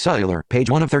quickly, Cellular, page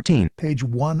 1 of 13. Page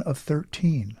 1 of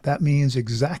 13. That means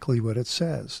exactly what it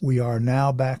says. We are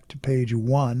now back to page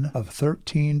 1 of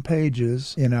 13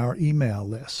 pages in our email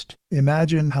list.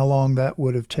 Imagine how long that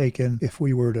would have taken if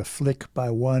we were to flick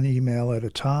by one email at a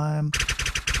time,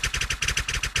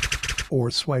 or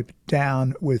swipe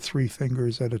down with 3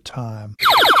 fingers at a time.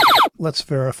 Let's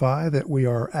verify that we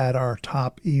are at our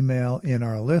top email in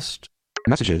our list.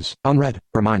 Messages, unread,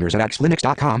 reminders at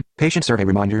axlinux.com, patient survey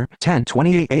reminder,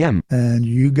 10:28 a.m. And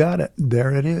you got it.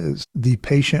 There it is, the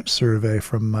patient survey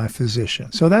from my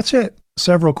physician. So that's it.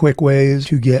 Several quick ways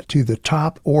to get to the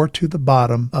top or to the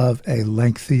bottom of a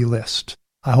lengthy list.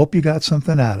 I hope you got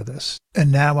something out of this.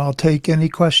 And now I'll take any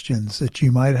questions that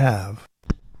you might have.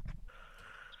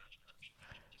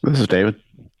 This is David.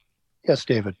 Yes,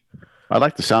 David. I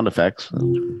like the sound effects.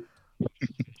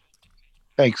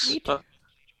 Thanks.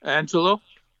 Angelo?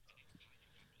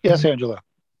 Yes, Angelo.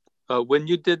 When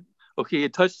you did, you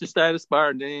touched the status bar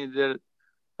and then you did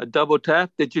a double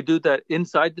tap. Did you do that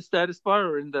inside the status bar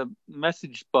or in the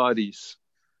message bodies?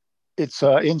 It's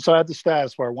inside the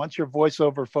status bar. Once your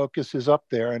voiceover focus is up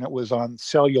there, and it was on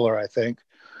cellular, I think,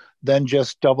 then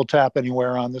just double tap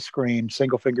anywhere on the screen,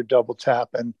 single finger double tap,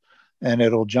 and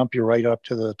it'll jump you right up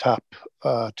to the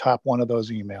top one of those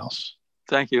emails.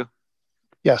 Thank you.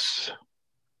 Yes.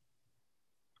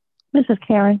 This is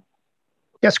Karen.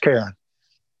 Yes, Karen.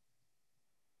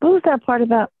 What was that part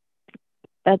about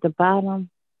at the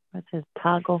bottom? It says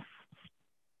toggle.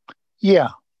 Yeah.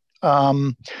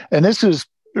 And there's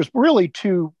really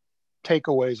 2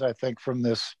 takeaways, I think, from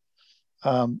this.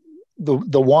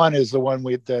 The one is the one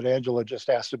that Angela just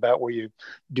asked about, where you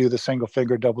do the single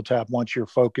finger double tap once your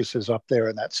focus is up there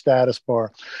in that status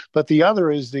bar. But the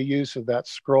other is the use of that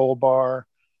scroll bar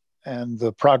and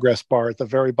the progress bar at the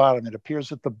very bottom. It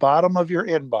appears at the bottom of your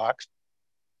inbox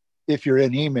if you're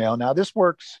in email. Now this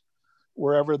works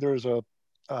wherever there's a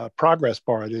progress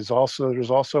bar. There's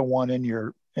also one in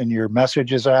your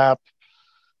Messages app.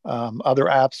 Other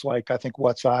apps, like I think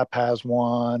WhatsApp has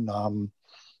one.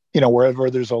 Wherever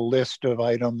there's a list of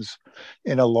items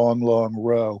in a long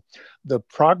row. The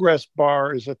progress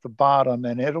bar is at the bottom,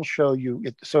 and it'll show you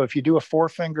it. So if you do a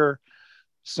 4-finger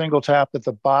single tap at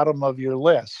the bottom of your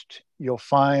list, you'll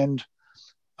find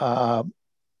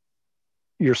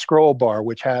your scroll bar,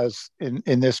 which has,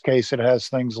 in this case, it has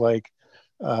things like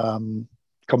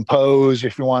compose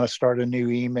if you want to start a new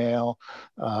email,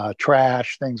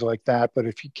 trash, things like that. But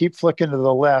if you keep flicking to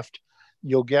the left,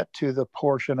 you'll get to the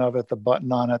portion of it, the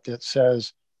button on it that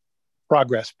says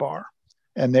progress bar.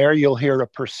 And there you'll hear a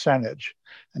percentage.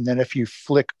 And then if you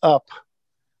flick up,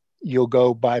 you'll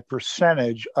go by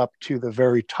percentage up to the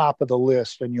very top of the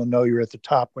list, and you'll know you're at the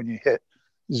top when you hit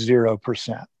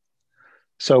 0%.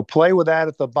 So play with that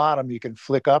at the bottom. You can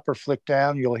flick up or flick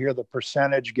down. You'll hear the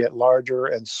percentage get larger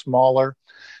and smaller.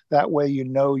 That way you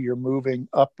know you're moving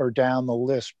up or down the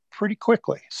list pretty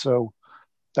quickly. So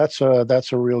that's a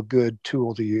real good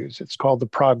tool to use. It's called the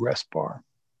progress bar.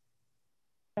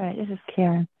 All right, this is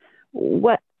Karen.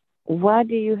 Why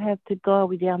do you have to go all the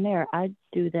way down there? I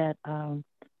do that, the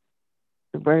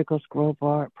vertical scroll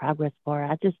bar, progress bar.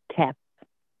 I just tap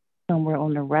somewhere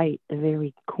on the right, the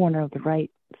very corner of the right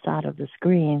side of the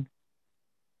screen,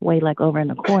 way like over in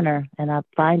the corner, and I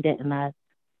find it and I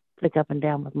flick up and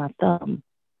down with my thumb.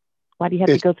 Why do you have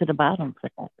to go to the bottom for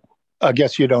that? I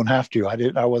guess you don't have to.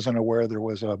 I wasn't aware there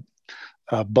was a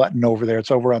button over there.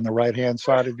 It's over on the right hand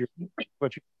side of your.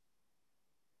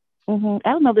 I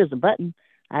don't know if there's a button.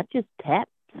 I just tap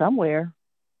somewhere.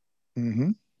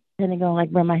 Depending on like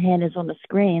where my hand is on the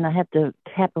screen, I have to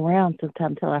tap around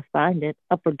sometimes until I find it,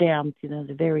 up or down,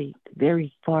 the very,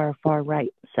 very far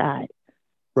right side.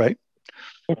 Right.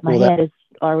 If my hand is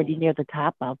already near the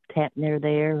top, I'll tap near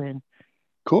there, and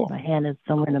cool. My hand is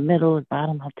somewhere in the middle, at the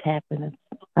bottom, I'll tap, and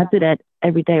I do that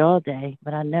every day, all day,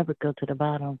 but I never go to the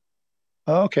bottom.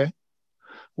 Oh, okay.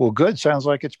 Well, good. Sounds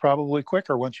like it's probably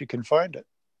quicker once you can find it.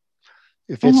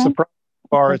 If it's the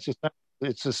bar,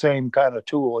 it's the same kind of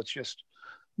tool. It's just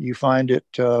you find it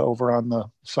over on the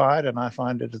side, and I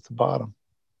find it at the bottom.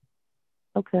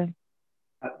 Okay.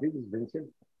 This is Vincent.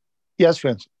 Yes,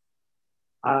 Vincent.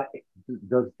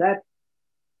 Does that?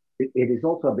 Is it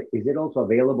also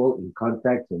available in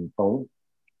contacts and phone?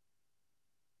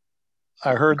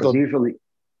 I heard because usually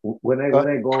when I go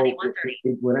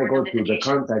to the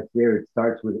contacts there, it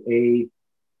starts with A,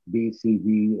 B, C,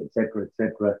 D, etc.,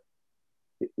 etc.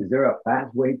 Is there a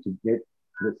fast way to get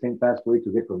the same fast way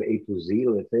to get from A to Z,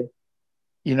 let's say?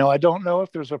 I don't know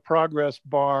if there's a progress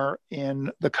bar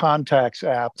in the Contacts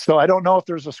app. So I don't know if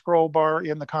there's a scroll bar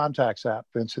in the Contacts app,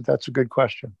 Vincent. That's a good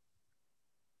question.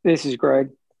 This is Greg.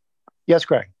 Yes,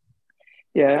 Greg.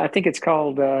 Yeah, I think it's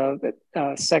called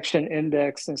section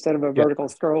index instead of a vertical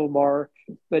scroll bar.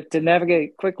 But to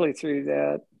navigate quickly through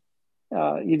that,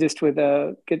 you just would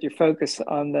get your focus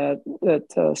on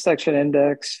that section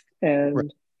index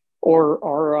and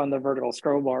or on the vertical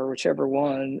scroll bar, whichever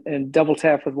one, and double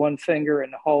tap with one finger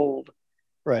and hold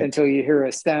until you hear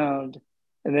a sound.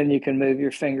 And then you can move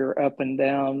your finger up and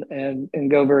down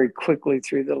and go very quickly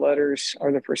through the letters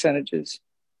or the percentages.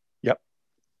 Yep.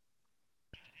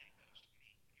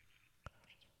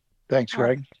 Thanks,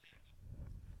 Greg.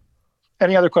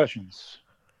 Any other questions?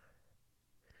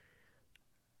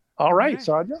 All right,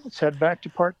 Sandra, let's head back to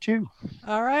part 2.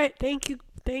 All right. Thank you.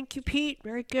 Thank you, Pete.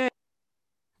 Very good.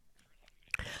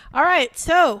 All right.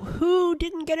 So who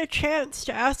didn't get a chance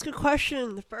to ask a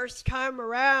question the first time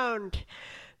around?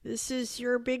 This is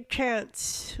your big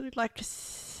chance. Who'd like to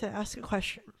ask a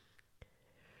question?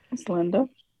 It's Linda.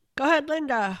 Go ahead,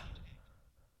 Linda.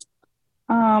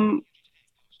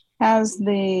 Has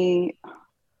the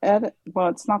edit, well,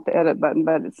 it's not the edit button,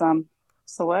 but it's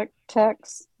select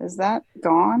text. Is that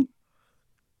gone?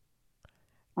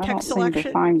 I don't seem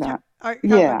to find that.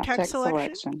 Yeah, text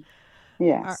selection.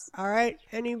 Yes. All right.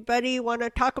 Anybody want to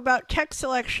talk about text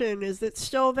selection? Is it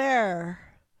still there?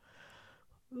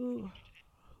 Ooh.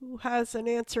 Who has an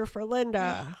answer for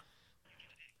Linda?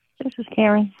 This is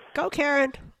Karen. Go,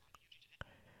 Karen.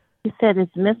 You said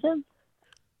it's missing?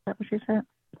 Is that what you said?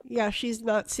 Yeah, she's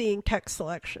not seeing text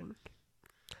selection.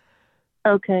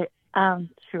 Okay. I'm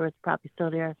sure it's probably still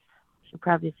there. You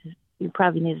probably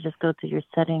need to just go to your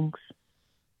settings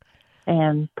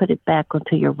and put it back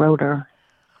onto your rotor.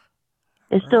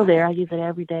 It's still there. I use it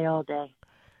every day, all day.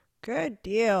 Good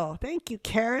deal. Thank you,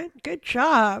 Karen. Good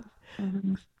job.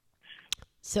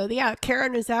 So, yeah,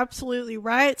 Karen is absolutely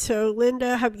right. So,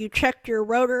 Linda, have you checked your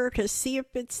rotor to see if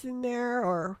it's in there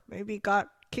or maybe got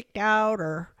kicked out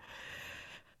or...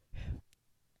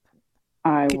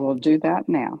 I will do that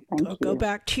now. Thank you. Go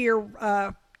back to your,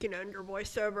 your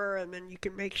voiceover, and then you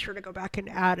can make sure to go back and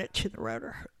add it to the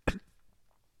rotor.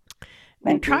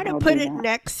 And try to put it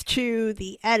next to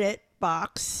the edit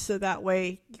box so that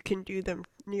way you can do them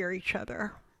near each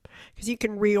other. Because you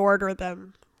can reorder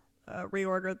them,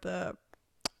 reorder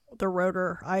the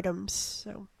rotor items.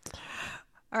 So,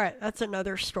 all right, that's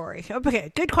another story.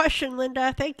 Okay, good question,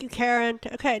 Linda. Thank you, Karen.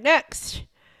 Okay, next.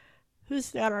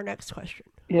 Who's got our next question?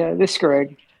 Yeah, this is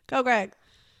Greg. Go, Greg.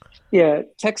 Yeah,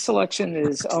 text selection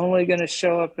is only going to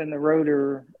show up in the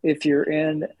rotor if you're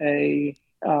in a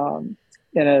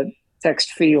in a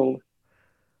text field.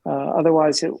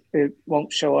 Otherwise, it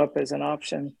won't show up as an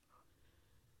option.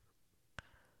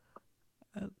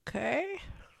 Okay.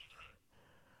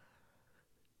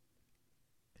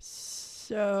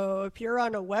 So if you're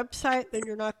on a website, then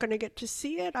you're not going to get to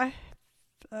see it.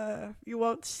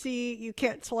 You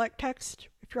can't select text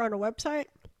if you're on a website.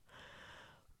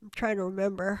 I'm trying to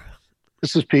remember.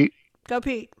 This is Pete. Go,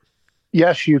 Pete.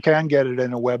 Yes, you can get it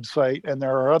in a website, and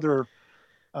there are other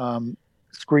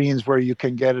screens where you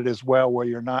can get it as well, where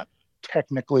you're not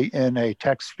technically in a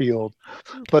text field.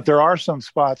 Okay. But there are some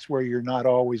spots where you're not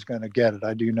always going to get it.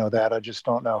 I do know that. I just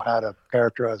don't know how to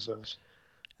characterize those.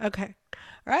 Okay.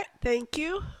 All right. Thank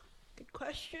you. Good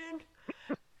question.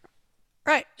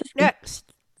 Right.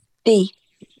 Next. D.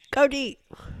 Go D.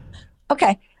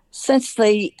 Okay. Since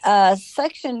the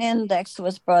section index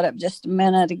was brought up just a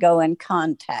minute ago in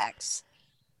contacts,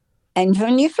 and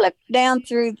when you flip down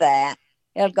through that,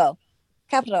 it'll go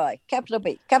capital A, capital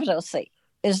B, capital C.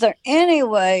 Is there any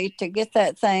way to get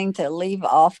that thing to leave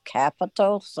off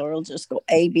capital so it'll just go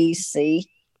A, B, C?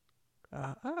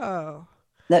 Oh.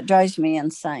 That drives me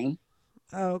insane.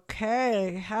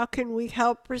 Okay. How can we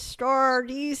help restore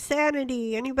D's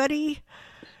sanity? Anybody?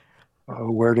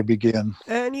 Where to begin?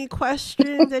 Any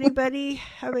questions? Anybody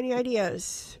have any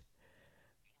ideas?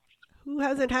 Who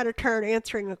hasn't had a turn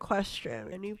answering a question?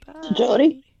 Anybody?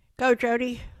 Jody? Go,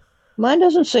 Jody. Mine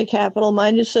doesn't say capital.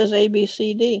 Mine just says A, B,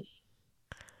 C, D.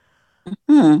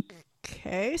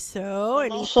 Okay, so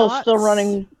any thoughts?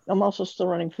 I'm also still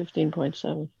running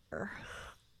 15.7.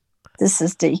 This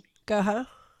is D. Go, huh?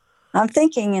 I'm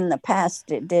thinking in the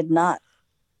past it did not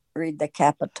read the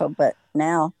capital, but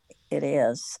now it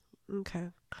is. Okay.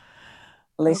 At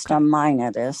least on mine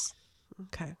it is.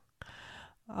 Okay.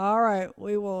 All right.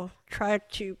 We will try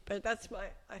to, but that's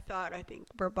I think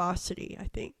verbosity, I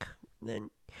think. Then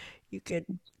you could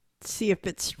see if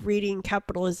it's reading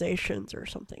capitalizations or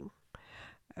something.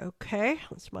 Okay.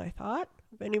 That's my thought.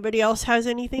 If anybody else has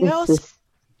anything else? Is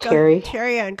Terry.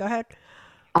 Terry Ann, go ahead.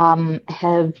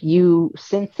 Have you,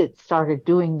 since it started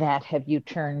doing that, have you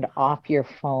turned off your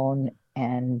phone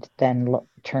and then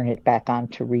turn it back on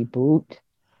to reboot?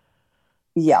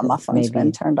 Yeah, my phone's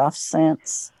been turned off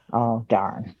since. Oh,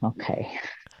 darn. Okay.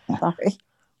 Sorry.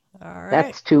 All right.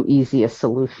 That's too easy a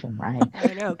solution, right?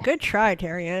 I know. Good try,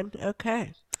 Terry Ann.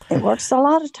 Okay. It works a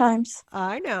lot of times.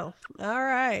 I know. All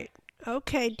right.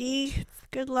 Okay, D.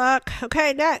 Good luck.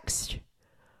 Okay, next.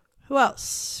 Who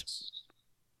else?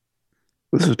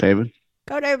 This is David.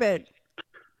 Go, David.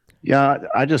 Yeah,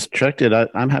 I just checked it.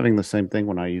 I'm having the same thing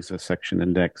when I use a section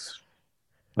index,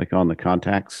 like on the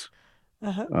contacts.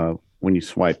 When you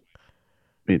swipe,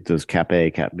 it does cap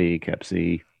A, cap B, cap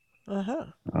C.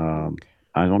 I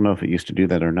don't know if it used to do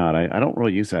that or not. I don't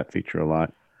really use that feature a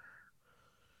lot.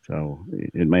 So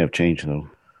it may have changed, though.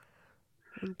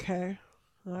 Okay.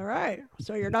 All right.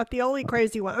 So you're not the only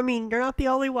crazy one. I mean, you're not the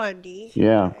only one, D.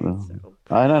 Yeah. Okay, well,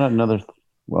 I had another,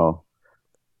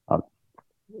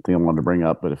 thing I wanted to bring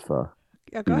up, but if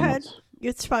yeah, go ahead.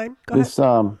 It's fine. Go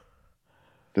ahead.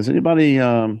 Does anybody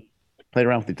play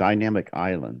around with the dynamic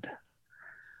island?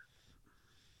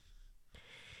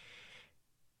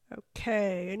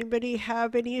 Okay. Anybody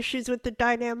have any issues with the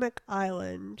dynamic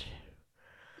island?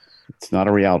 It's not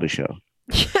a reality show.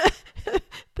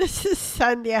 This is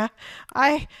Sandhya.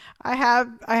 I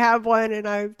have one, and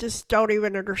I just don't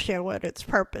even understand what its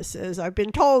purpose is. I've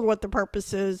been told what the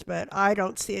purpose is, but I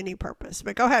don't see any purpose.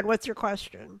 But go ahead. What's your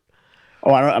question?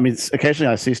 Oh, I mean,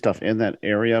 occasionally I see stuff in that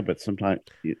area, but sometimes,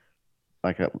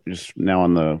 just now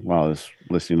while I was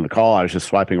listening to the call, I was just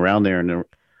swiping around there, and it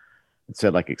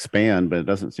said like expand, but it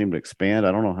doesn't seem to expand.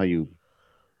 I don't know how you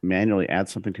manually add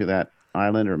something to that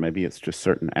island, or maybe it's just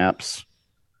certain apps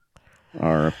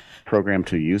are programmed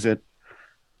to use it,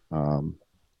 and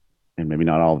maybe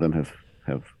not all of them have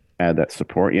added that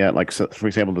support yet. Like, so, for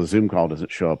example, the Zoom call doesn't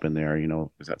show up in there,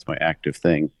 because that's my active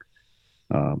thing.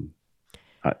 I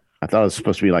thought it was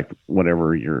supposed to be like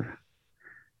whatever you're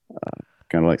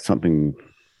kind of like something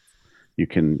you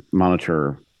can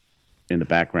monitor in the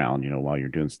background, while you're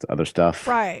doing other stuff.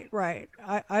 Right.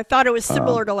 I thought it was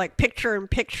similar to like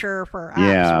picture-in-picture for apps.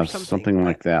 Yeah, or something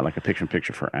like that, like a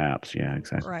picture-in-picture for apps. Yeah,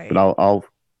 exactly. Right. But I'll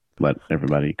let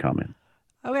everybody comment.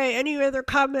 Okay. Any other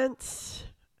comments?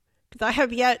 Because I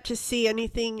have yet to see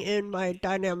anything in my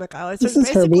dynamic island. So this is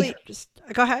basically, Herbie. just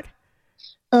go ahead.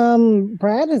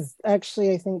 Brad has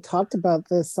actually, I think, talked about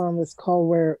this on this call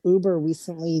where Uber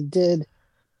recently did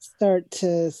start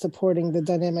to supporting the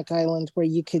dynamic island, where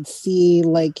you could see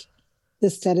like the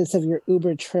status of your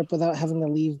Uber trip without having to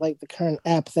leave like the current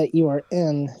app that you are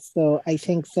in. So I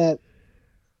think that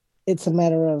it's a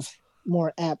matter of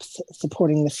more apps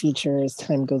supporting the feature as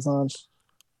time goes on.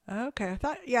 Okay,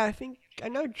 I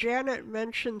know Janet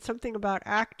mentioned something about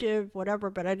active whatever,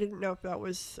 but I didn't know if that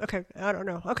was okay. I don't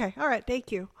know. Okay, all right,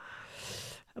 thank you.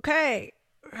 Okay,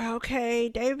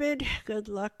 David. Good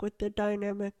luck with the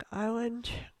dynamic island.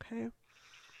 Okay.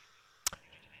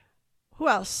 Who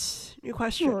else? New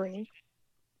question. Maureen.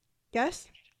 Yes.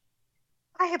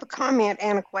 I have a comment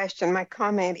and a question. My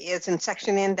comment is in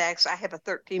section index, I have a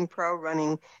 13 Pro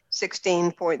running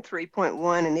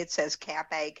 16.3.1 and it says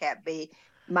cap A, cap B.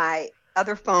 My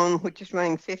other phone, which is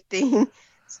running 15,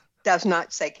 does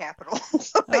not say capital.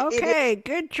 So Okay,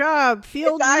 good job.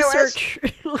 Field research.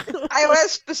 iOS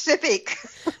specific.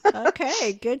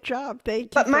 Okay, good job. Thank you.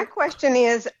 But my question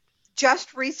is,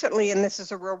 just recently, and this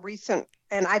is a real recent,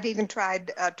 and I've even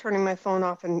tried turning my phone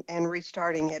off and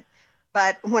restarting it.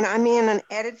 But when I'm in an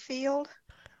edit field,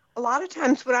 a lot of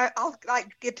times when I'll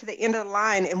like get to the end of the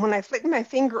line, and when I flick my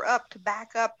finger up to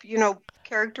back up,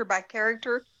 character by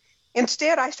character,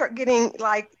 instead I start getting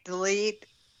like delete,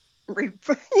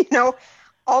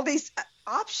 all these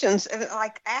options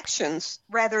like actions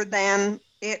rather than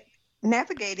it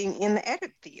navigating in the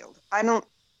edit field.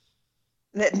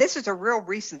 This is a real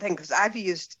recent thing because I've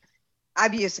used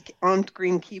the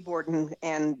on-screen keyboard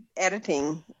and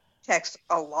editing text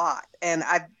a lot, and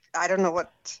I don't know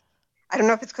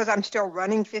if it's because I'm still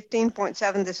running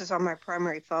 15.7. This is on my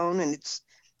primary phone, and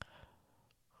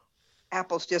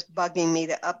Apple's just bugging me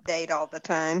to update all the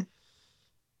time.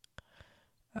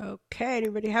 Okay,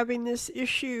 anybody having this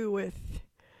issue with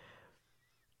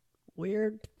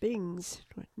weird things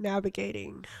with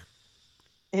navigating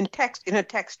in a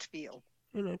text field?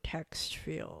 In a text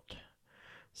field.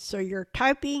 So you're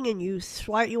typing and you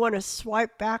want to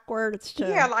swipe backwards to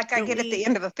like I get at the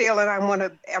end of a field and I want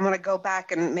to go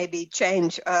back and maybe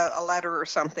change a letter or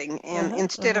something, and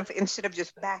instead of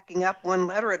just backing up one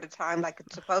letter at a time like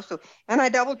it's supposed to, and I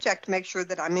double check to make sure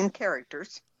that I'm in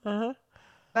characters.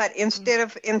 But instead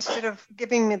of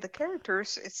giving me the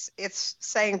characters, it's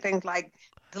saying things like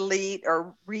delete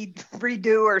or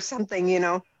redo or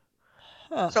something,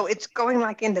 So it's going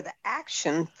like into the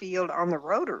action field on the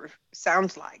rotor,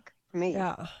 sounds like to me.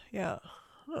 Yeah.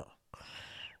 Oh.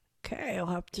 Okay, I'll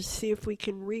have to see if we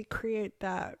can recreate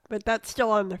that. But that's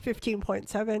still on the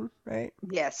 15.7, right?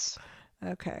 Yes.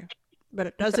 Okay. But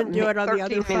it doesn't do it on the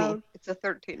other phone? It's a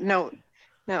 13. No.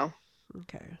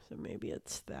 Okay, so maybe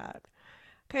it's that.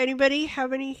 Okay, anybody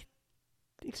have any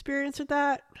experience with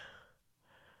that?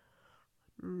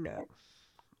 No.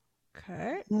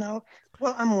 Okay. No.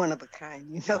 Well, I'm one of a kind.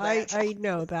 You know that. I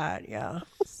know that, yeah.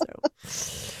 So,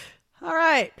 all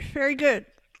right. Very good.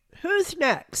 Who's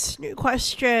next? New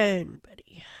question,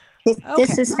 buddy.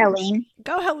 This is Helene.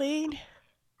 Go, Helene.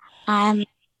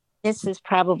 This is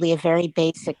probably a very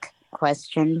basic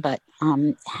question, but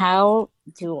how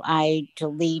do I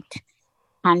delete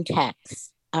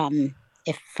contacts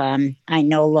if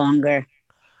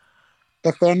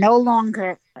if they're no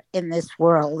longer in this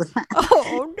world?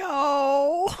 Oh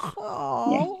no!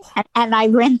 Oh. Yeah. And I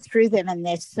went through them, and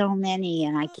there's so many,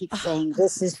 and I keep saying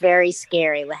this is very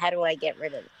scary. How do I get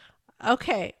rid of it?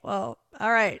 Okay. Well,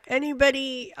 all right.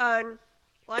 Anybody on?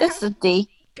 This is Dee.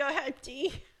 Go ahead,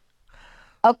 Dee.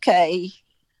 Okay.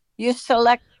 You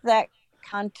select that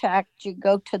contact. You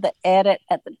go to the edit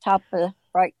at the top of the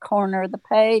right corner of the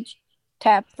page.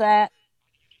 Tap that,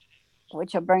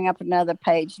 which will bring up another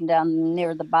page, and down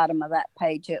near the bottom of that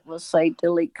page it will say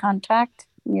delete contact,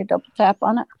 and you double tap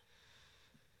on it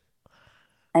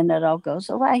and it all goes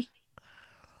away.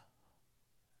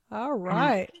 All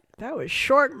right, that was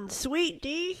short and sweet,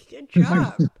 Dee. Good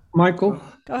job. Michael.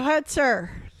 Go ahead,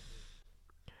 sir.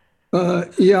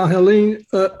 Helene,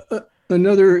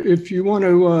 if you want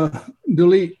to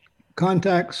delete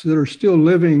contacts that are still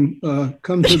living,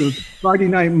 come to the Friday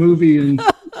night movie and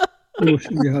we'll show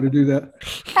you how to do that.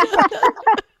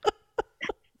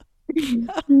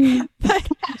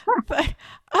 but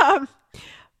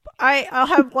I'll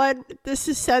have one. This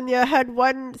is Senya. I had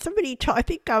one. Somebody, I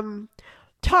think Tom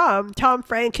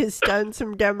Frank has done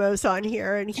some demos on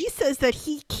here, and he says that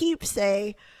he keeps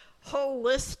a whole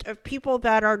list of people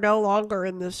that are no longer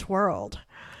in this world.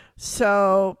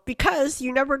 So, because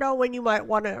you never know when you might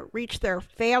want to reach their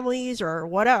families or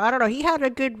whatever. I don't know. He had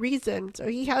a good reason. So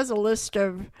he has a list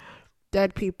of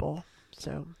dead people.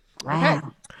 So, okay.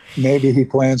 Wow. Maybe he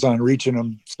plans on reaching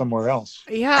them somewhere else.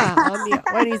 Yeah.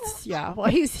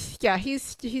 He's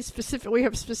specific. We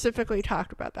have specifically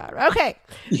talked about that. Okay.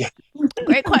 Yeah.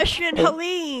 Great question,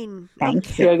 Helene.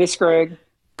 Yeah, this is Greg.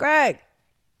 Greg.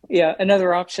 Yeah,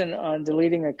 another option on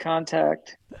deleting a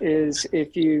contact is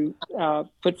if you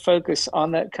put focus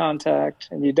on that contact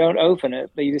and you don't open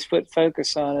it, but you just put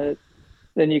focus on it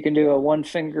then you can do a one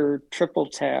finger triple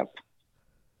tap,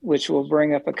 which will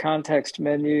bring up a context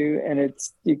menu, and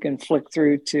you can flick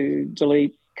through to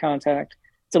delete contact.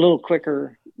 It's a little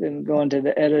quicker than going to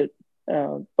the edit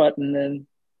button and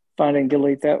finding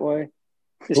delete that way.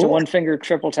 Just a one finger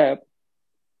triple tap.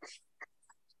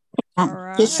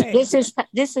 This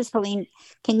is Helene.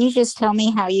 Can you just tell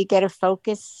me how you get a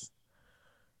focus?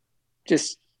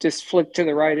 Just flick to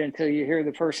the right until you hear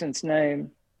the person's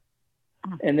name,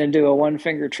 and then do a one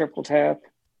finger triple tap,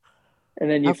 and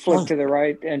then you flick to the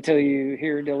right until you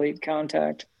hear delete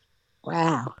contact.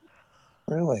 Wow.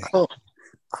 Really?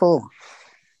 Cool.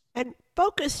 And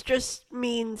focus just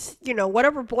means,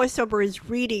 whatever voiceover is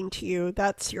reading to you,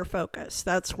 that's your focus.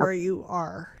 That's where you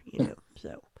are,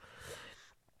 so.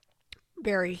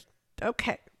 Very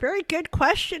good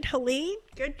question, Helene.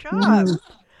 Good job.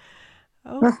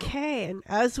 Okay, and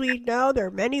as we know, there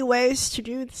are many ways to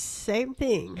do the same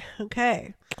thing.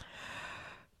 Okay.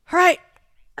 All right.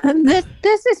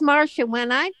 This is Marcia.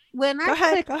 When I go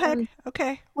ahead.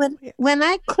 Okay. When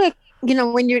I click,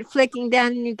 when you're flicking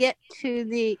down and you get to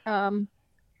the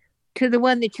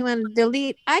one that you want to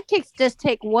delete, I just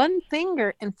take one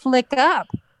finger and flick up,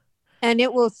 and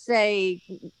it will say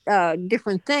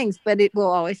different things, but it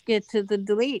will always get to the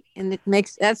delete, and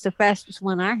that's the fastest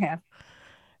one I have.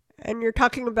 And you're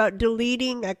talking about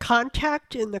deleting a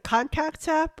contact in the Contacts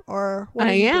app, or what?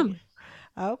 I am.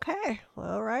 Okay.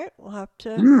 Well, all right. We'll have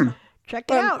to check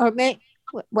it out. Or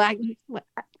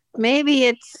maybe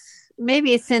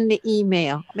it's in the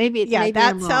email. Maybe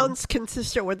that sounds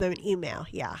consistent with an email.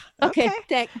 Yeah. Okay.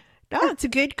 No, it's a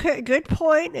good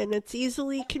point, and it's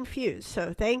easily confused.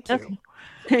 So thank you. Okay.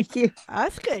 Thank you.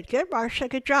 That's good. Good, Marcia.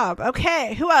 Good job.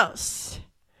 Okay. Who else?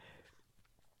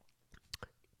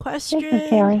 Question. This is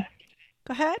Terry.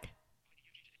 Go ahead.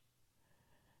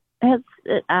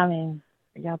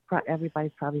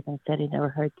 Everybody's probably going to say they never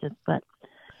heard this, but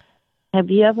have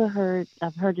you ever heard?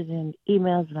 I've heard it in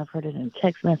emails and I've heard it in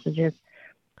text messages.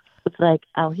 It's like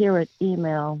I'll hear an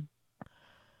email,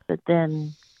 but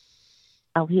then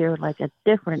I'll hear like a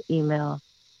different email,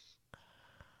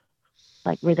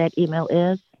 like where that email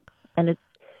is, and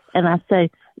I say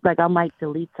like I might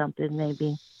delete something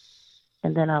maybe,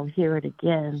 and then I'll hear it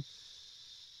again,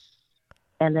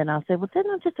 and then I'll say, well, then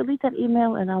I'll just delete that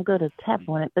email and I'll go to tap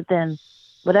on it, but then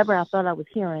whatever I thought I was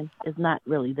hearing is not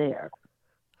really there.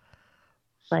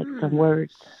 Like some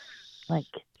words, like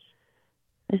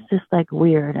it's just like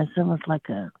weird. It's almost like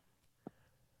a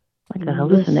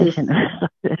hallucination or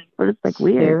something. But it's like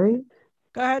weird. Terry?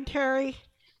 Go ahead, Terry.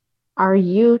 Are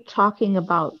you talking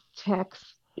about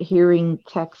hearing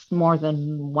text more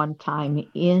than one time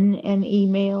in an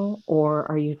email, or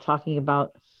are you talking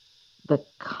about the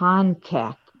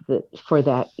contact for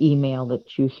that email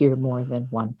that you hear more than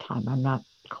one time? I'm not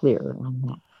clear on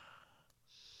that.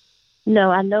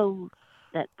 No, I know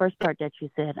that first part that you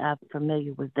said. I'm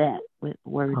familiar with that, with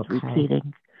words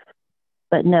repeating.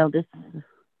 But no, this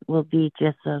will be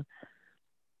just a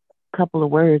couple of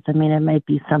words. I mean, it might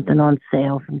be something on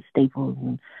sale from Staples,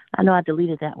 and I know I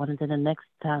deleted that one, and then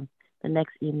the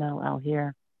next email I'll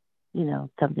hear,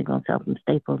 something on sale from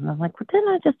Staples, and I'm like, well, didn't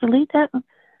I just delete that one?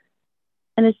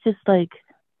 And it's just like,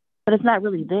 but it's not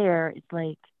really there. It's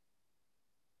like,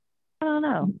 I don't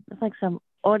know. It's like some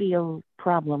audio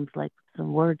problems, like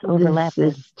some words overlapping.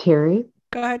 This is Terry.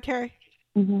 Go ahead, Terry.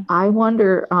 Mm-hmm. I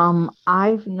wonder,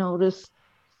 I've noticed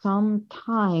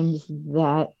sometimes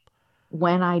that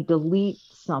when I delete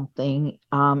something,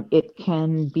 it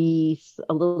can be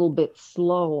a little bit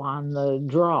slow on the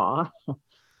draw.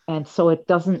 And so it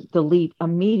doesn't delete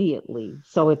immediately.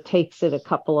 So it takes it a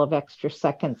couple of extra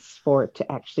seconds for it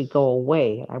to actually go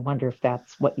away. I wonder if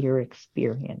that's what you're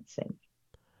experiencing.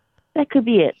 That could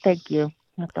be it. Thank you.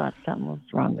 I thought something was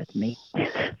wrong with me.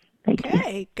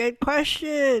 Okay, good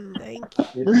question. Thank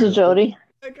you. This is Jody.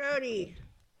 Hi, Jody.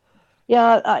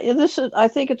 Yeah, I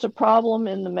think it's a problem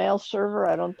in the mail server.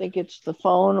 I don't think it's the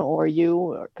phone or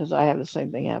you, because I have the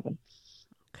same thing happen.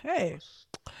 Okay.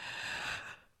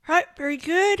 All right, very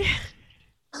good.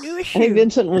 New issue. I think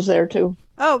Vincent was there too.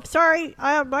 Oh, sorry.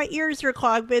 My ears are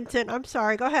clogged, Vincent. I'm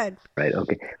sorry. Go ahead. Right.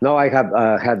 Okay. No, I have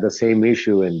had the same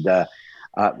issue, and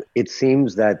it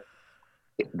seems that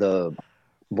the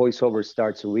voiceover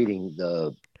starts reading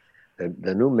the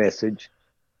new message,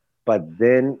 but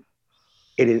then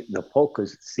the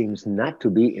focus seems not to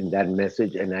be in that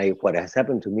message. And what has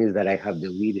happened to me is that I have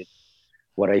deleted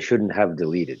what I shouldn't have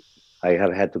deleted. I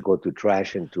have had to go to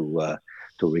trash and to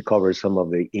recover some of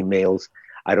the emails.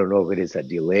 I don't know if it is a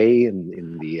delay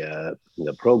in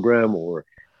the program, or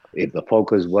if the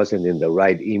focus wasn't in the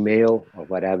right email or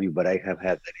what have you, but I have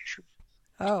had that issue.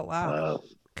 Oh, wow.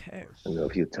 Okay. A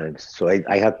few times. So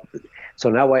I have. So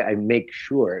now I make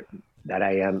sure that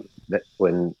that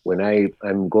when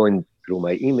I'm going through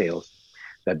my emails,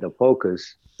 that the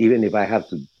focus, even if I have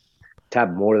to tap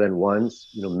more than once,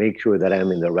 make sure that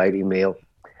I'm in the right email,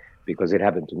 because it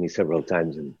happened to me several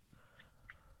times.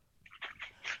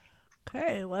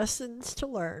 Okay, lessons to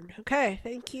learn. Okay,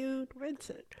 thank you,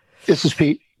 Vincent. This is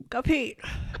Pete. Go, Pete.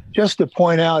 Just to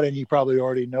point out, and you probably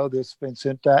already know this,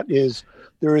 Vincent, there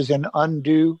is an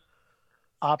undo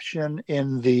option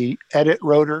in the edit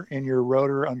rotor, in your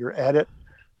rotor under edit,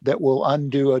 that will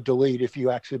undo a delete if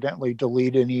you accidentally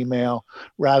delete an email,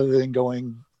 rather than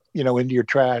going into your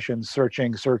trash and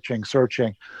searching.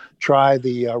 Try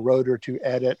the rotor to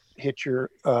edit, hit your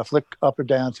flick up or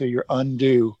down to your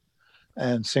undo,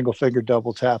 and single finger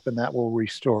double tap, and that will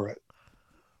restore it.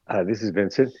 This is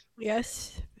Vincent.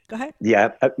 Yes, go ahead.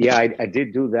 Yeah, I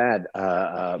did do that.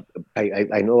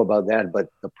 I know about that, but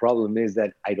the problem is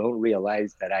that I don't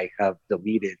realize that I have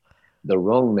deleted the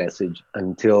wrong message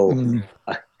until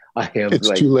I am. It's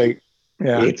too late.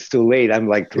 Yeah, it's too late. I'm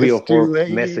like three or four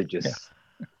messages.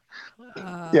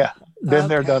 Yeah, been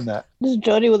there, done that. This is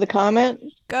Jody with a comment.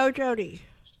 Go, Jody.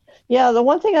 Yeah, the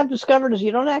one thing I've discovered is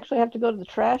you don't actually have to go to the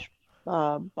trash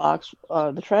box,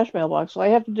 the trash mailbox. All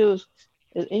you have to do is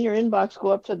in your inbox, go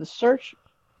up to the search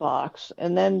box,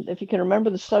 and then if you can remember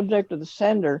the subject or the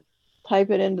sender, type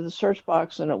it into the search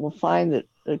box, and it will find it,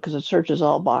 because it searches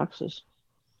all boxes.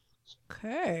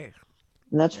 Okay.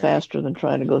 And that's faster than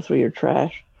trying to go through your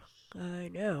trash. I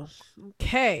know.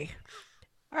 Okay.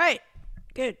 All right.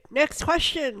 Good. Next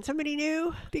question. Somebody new?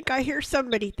 I think I hear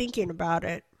somebody thinking about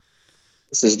it.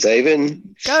 This is David.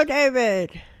 Go,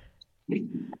 David.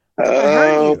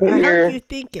 I heard you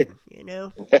thinking,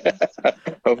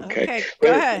 Okay.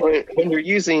 Go ahead. When you're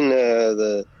using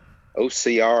the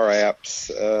OCR apps,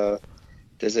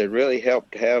 does it really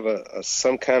help to have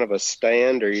some kind of a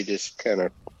stand, or you just kind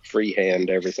of freehand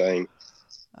everything?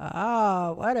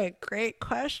 Oh, what a great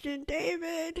question,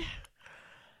 David.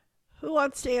 Who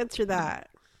wants to answer that?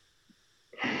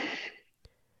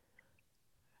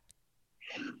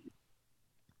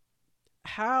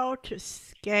 How to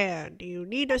scan? Do you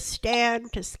need a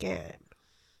stand to scan?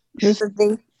 This is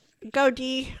D. Go,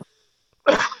 D.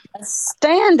 A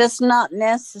stand is not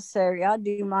necessary. I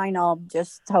do mine. I'll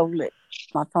just hold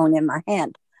my phone in my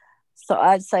hand. So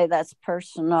I'd say that's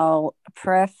personal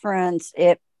preference.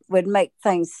 It would make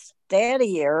things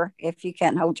steadier if you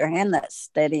can't hold your hand that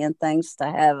steady and things, to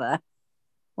have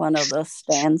one of those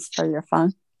stands for your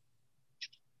phone.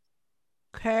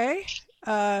 Okay.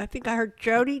 I think I heard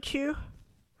Jody too.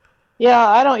 Yeah,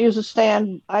 I don't use a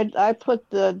stand. I put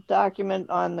the document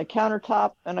on the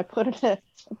countertop, and I put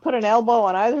an elbow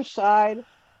on either side,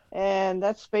 and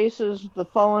that spaces the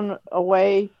phone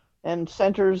away and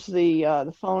centers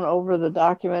the phone over the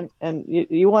document. And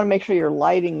you want to make sure your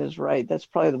lighting is right. That's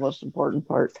probably the most important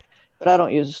part. But I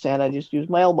don't use a stand. I just use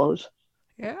my elbows.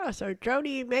 Yeah, so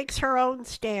Jody makes her own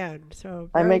stand. So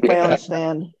I make my own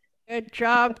stand. Good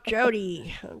job,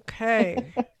 Jody.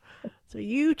 Okay. So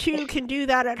you too can do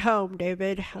that at home,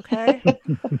 David. Okay.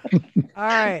 All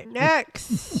right.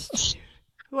 Next.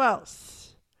 Who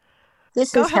else?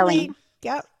 This Go, is Helene.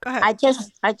 Yep. Go ahead.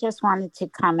 I just wanted to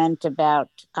comment about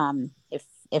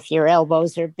if your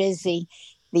elbows are busy,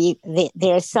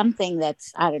 there's something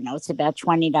that's, I don't know, it's about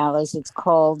 $20. It's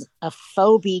called a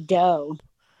Fobido.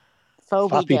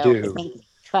 Fobido.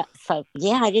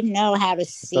 Yeah, I didn't know how to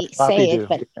say it,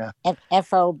 but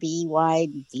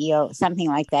Fobydo, something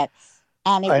like that.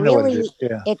 And it really,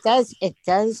 it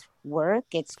does work.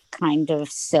 It's kind of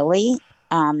silly,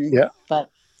 but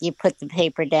you put the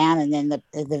paper down, and then the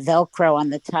Velcro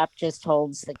on the top just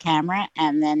holds the camera,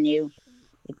 and then it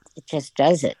just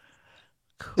does it.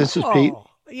 Cool. This is Pete.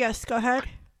 Yes, go ahead.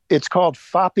 It's called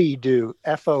Foppydo.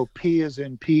 FOP as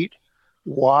in Pete,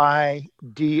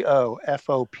 YDO,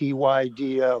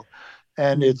 FOPYDO.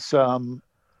 And it's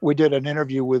we did an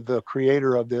interview with the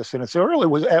creator of this, and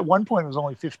at one point it was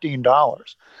only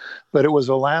 $15, but it was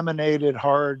a laminated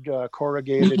hard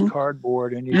corrugated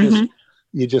cardboard, and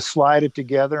you just slide it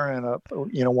together, and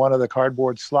one of the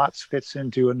cardboard slots fits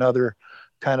into another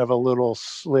kind of a little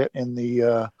slit in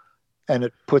the and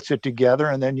it puts it together.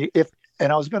 And then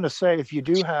I was going to say, if you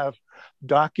do have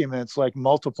documents like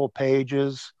multiple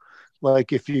pages,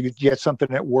 like if you get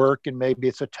something at work and maybe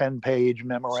it's a 10-page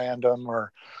memorandum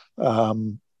or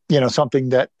something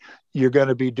that you're going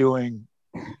to be doing,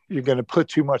 you're going to put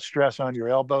too much stress on your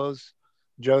elbows,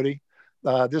 Jody.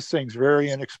 This thing's very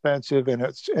inexpensive, and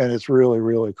it's really,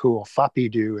 really cool.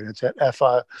 Foppydo, and it's at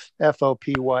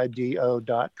FOPYDO.com.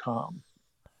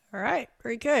 All right,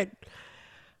 very good.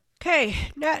 Okay,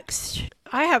 next.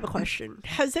 I have a question.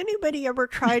 Has anybody ever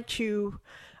tried to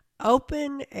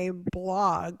open a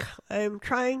blog? I'm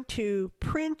trying to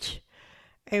print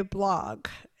a blog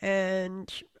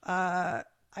and I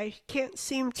can't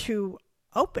seem to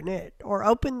open it or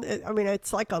open it. I mean,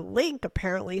 it's like a link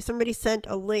apparently. Somebody sent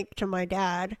a link to my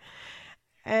dad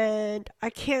and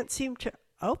I can't seem to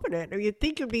open it. Or you'd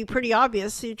think it'd be pretty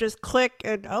obvious. You just click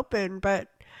and open, but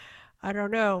I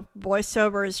don't know.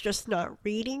 VoiceOver is just not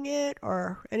reading it,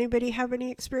 or anybody have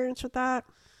any experience with that?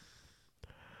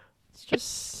 It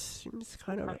just seems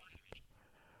kind of.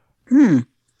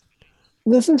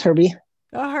 This is Herbie.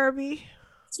 Oh, Herbie.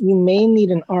 You may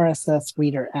need an RSS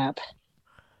reader app.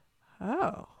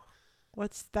 Oh,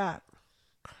 what's that?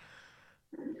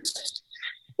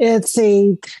 It's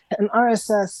an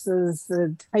RSS is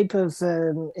the type of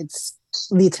it's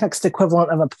the text equivalent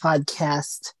of a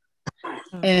podcast.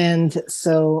 And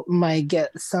so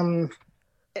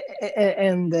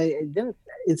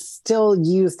it's still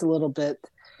used a little bit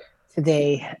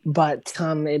today, but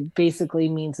it basically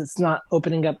means it's not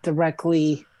opening up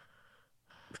directly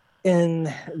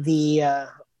in the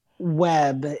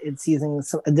web. It's using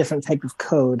a different type of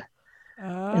code.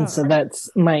 And so that's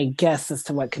my guess as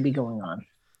to what could be going on.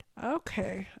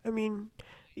 Okay. I mean,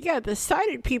 yeah, the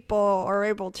sighted people are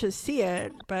able to see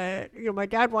it, but my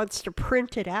dad wants to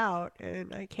print it out,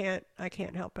 and I can't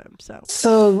help him.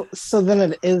 So then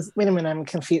it is. Wait a minute, I'm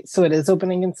confused. So it is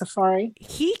opening in Safari.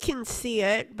 He can see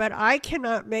it, but I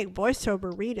cannot make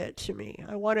VoiceOver read it to me.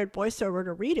 I wanted VoiceOver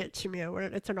to read it to me.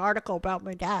 It's an article about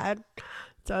my dad,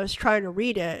 so I was trying to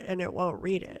read it, and it won't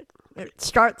read it. It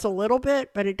starts a little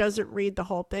bit, but it doesn't read the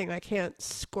whole thing. I can't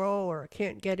scroll or I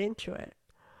can't get into it.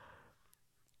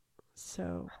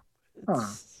 So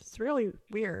it's really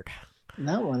weird.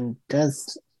 That one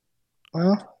does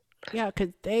well. Yeah,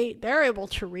 because they're able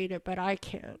to read it, but I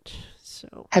can't.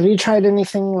 So have you tried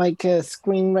anything like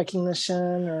screen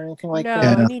recognition or anything like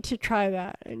that? No, I need to try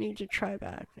that.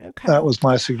 Okay. That was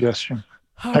my suggestion.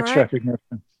 All Text right.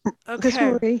 recognition.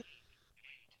 Okay.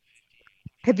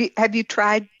 Have you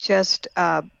tried just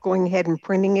going ahead and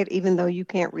printing it, even though you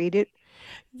can't read it?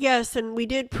 Yes, and we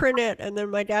did print it, and then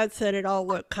my dad said it all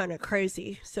looked kind of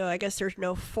crazy. So I guess there's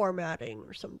no formatting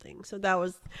or something. So that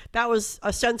was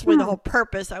ostensibly the whole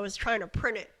purpose. I was trying to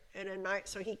print it in a night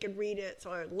so he could read it,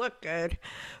 so it would look good,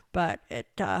 but it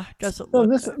doesn't look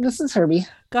good. This is Herbie.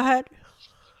 Go ahead.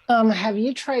 Have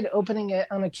you tried opening it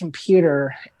on a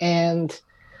computer? And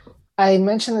I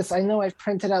mentioned this. I know I've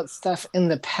printed out stuff in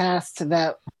the past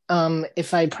that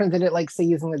if I printed it, like say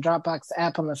using the Dropbox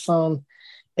app on the phone,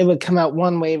 it would come out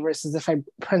one way versus if I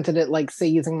printed it, like say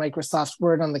using Microsoft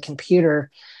Word on the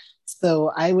computer. So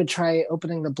I would try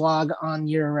opening the blog on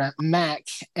your Mac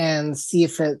and see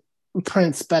if it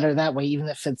prints better that way, even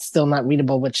if it's still not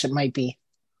readable, which it might be.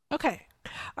 Okay.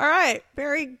 All right.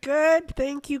 Very good.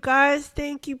 Thank you, guys.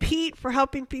 Thank you, Pete, for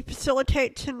helping me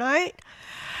facilitate tonight.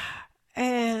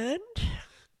 And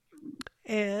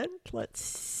let's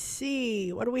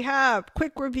see. What do we have?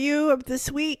 Quick review of this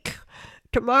week.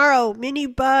 Tomorrow, Mini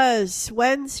Buzz.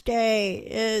 Wednesday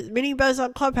is Mini Buzz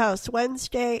on Clubhouse.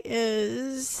 Wednesday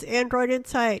is Android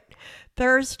Insight.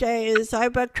 Thursday is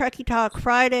iBug Trekkie Talk.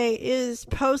 Friday is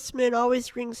Postman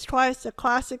Always Rings Twice, a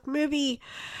classic movie.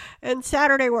 And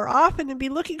Saturday we're off, and then be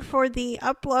looking for the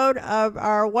upload of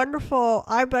our wonderful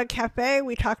iBug Cafe.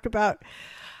 We talked about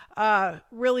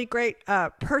really great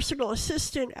personal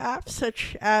assistant apps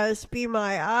such as Be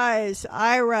My Eyes,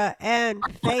 Ira, and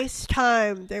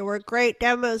FaceTime. They were great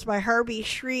demos by Herbie,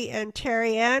 Shri, and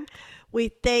Terry Ann. We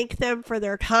thank them for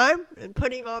their time and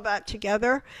putting all that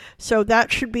together. So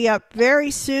that should be up very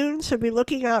soon. So be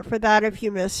looking out for that if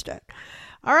you missed it.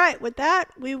 All right, with that,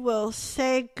 we will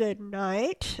say good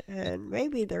night. And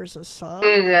maybe there's a song.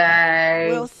 Good night.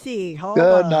 We'll see. Hold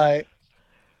Good on. night.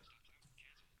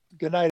 Good night.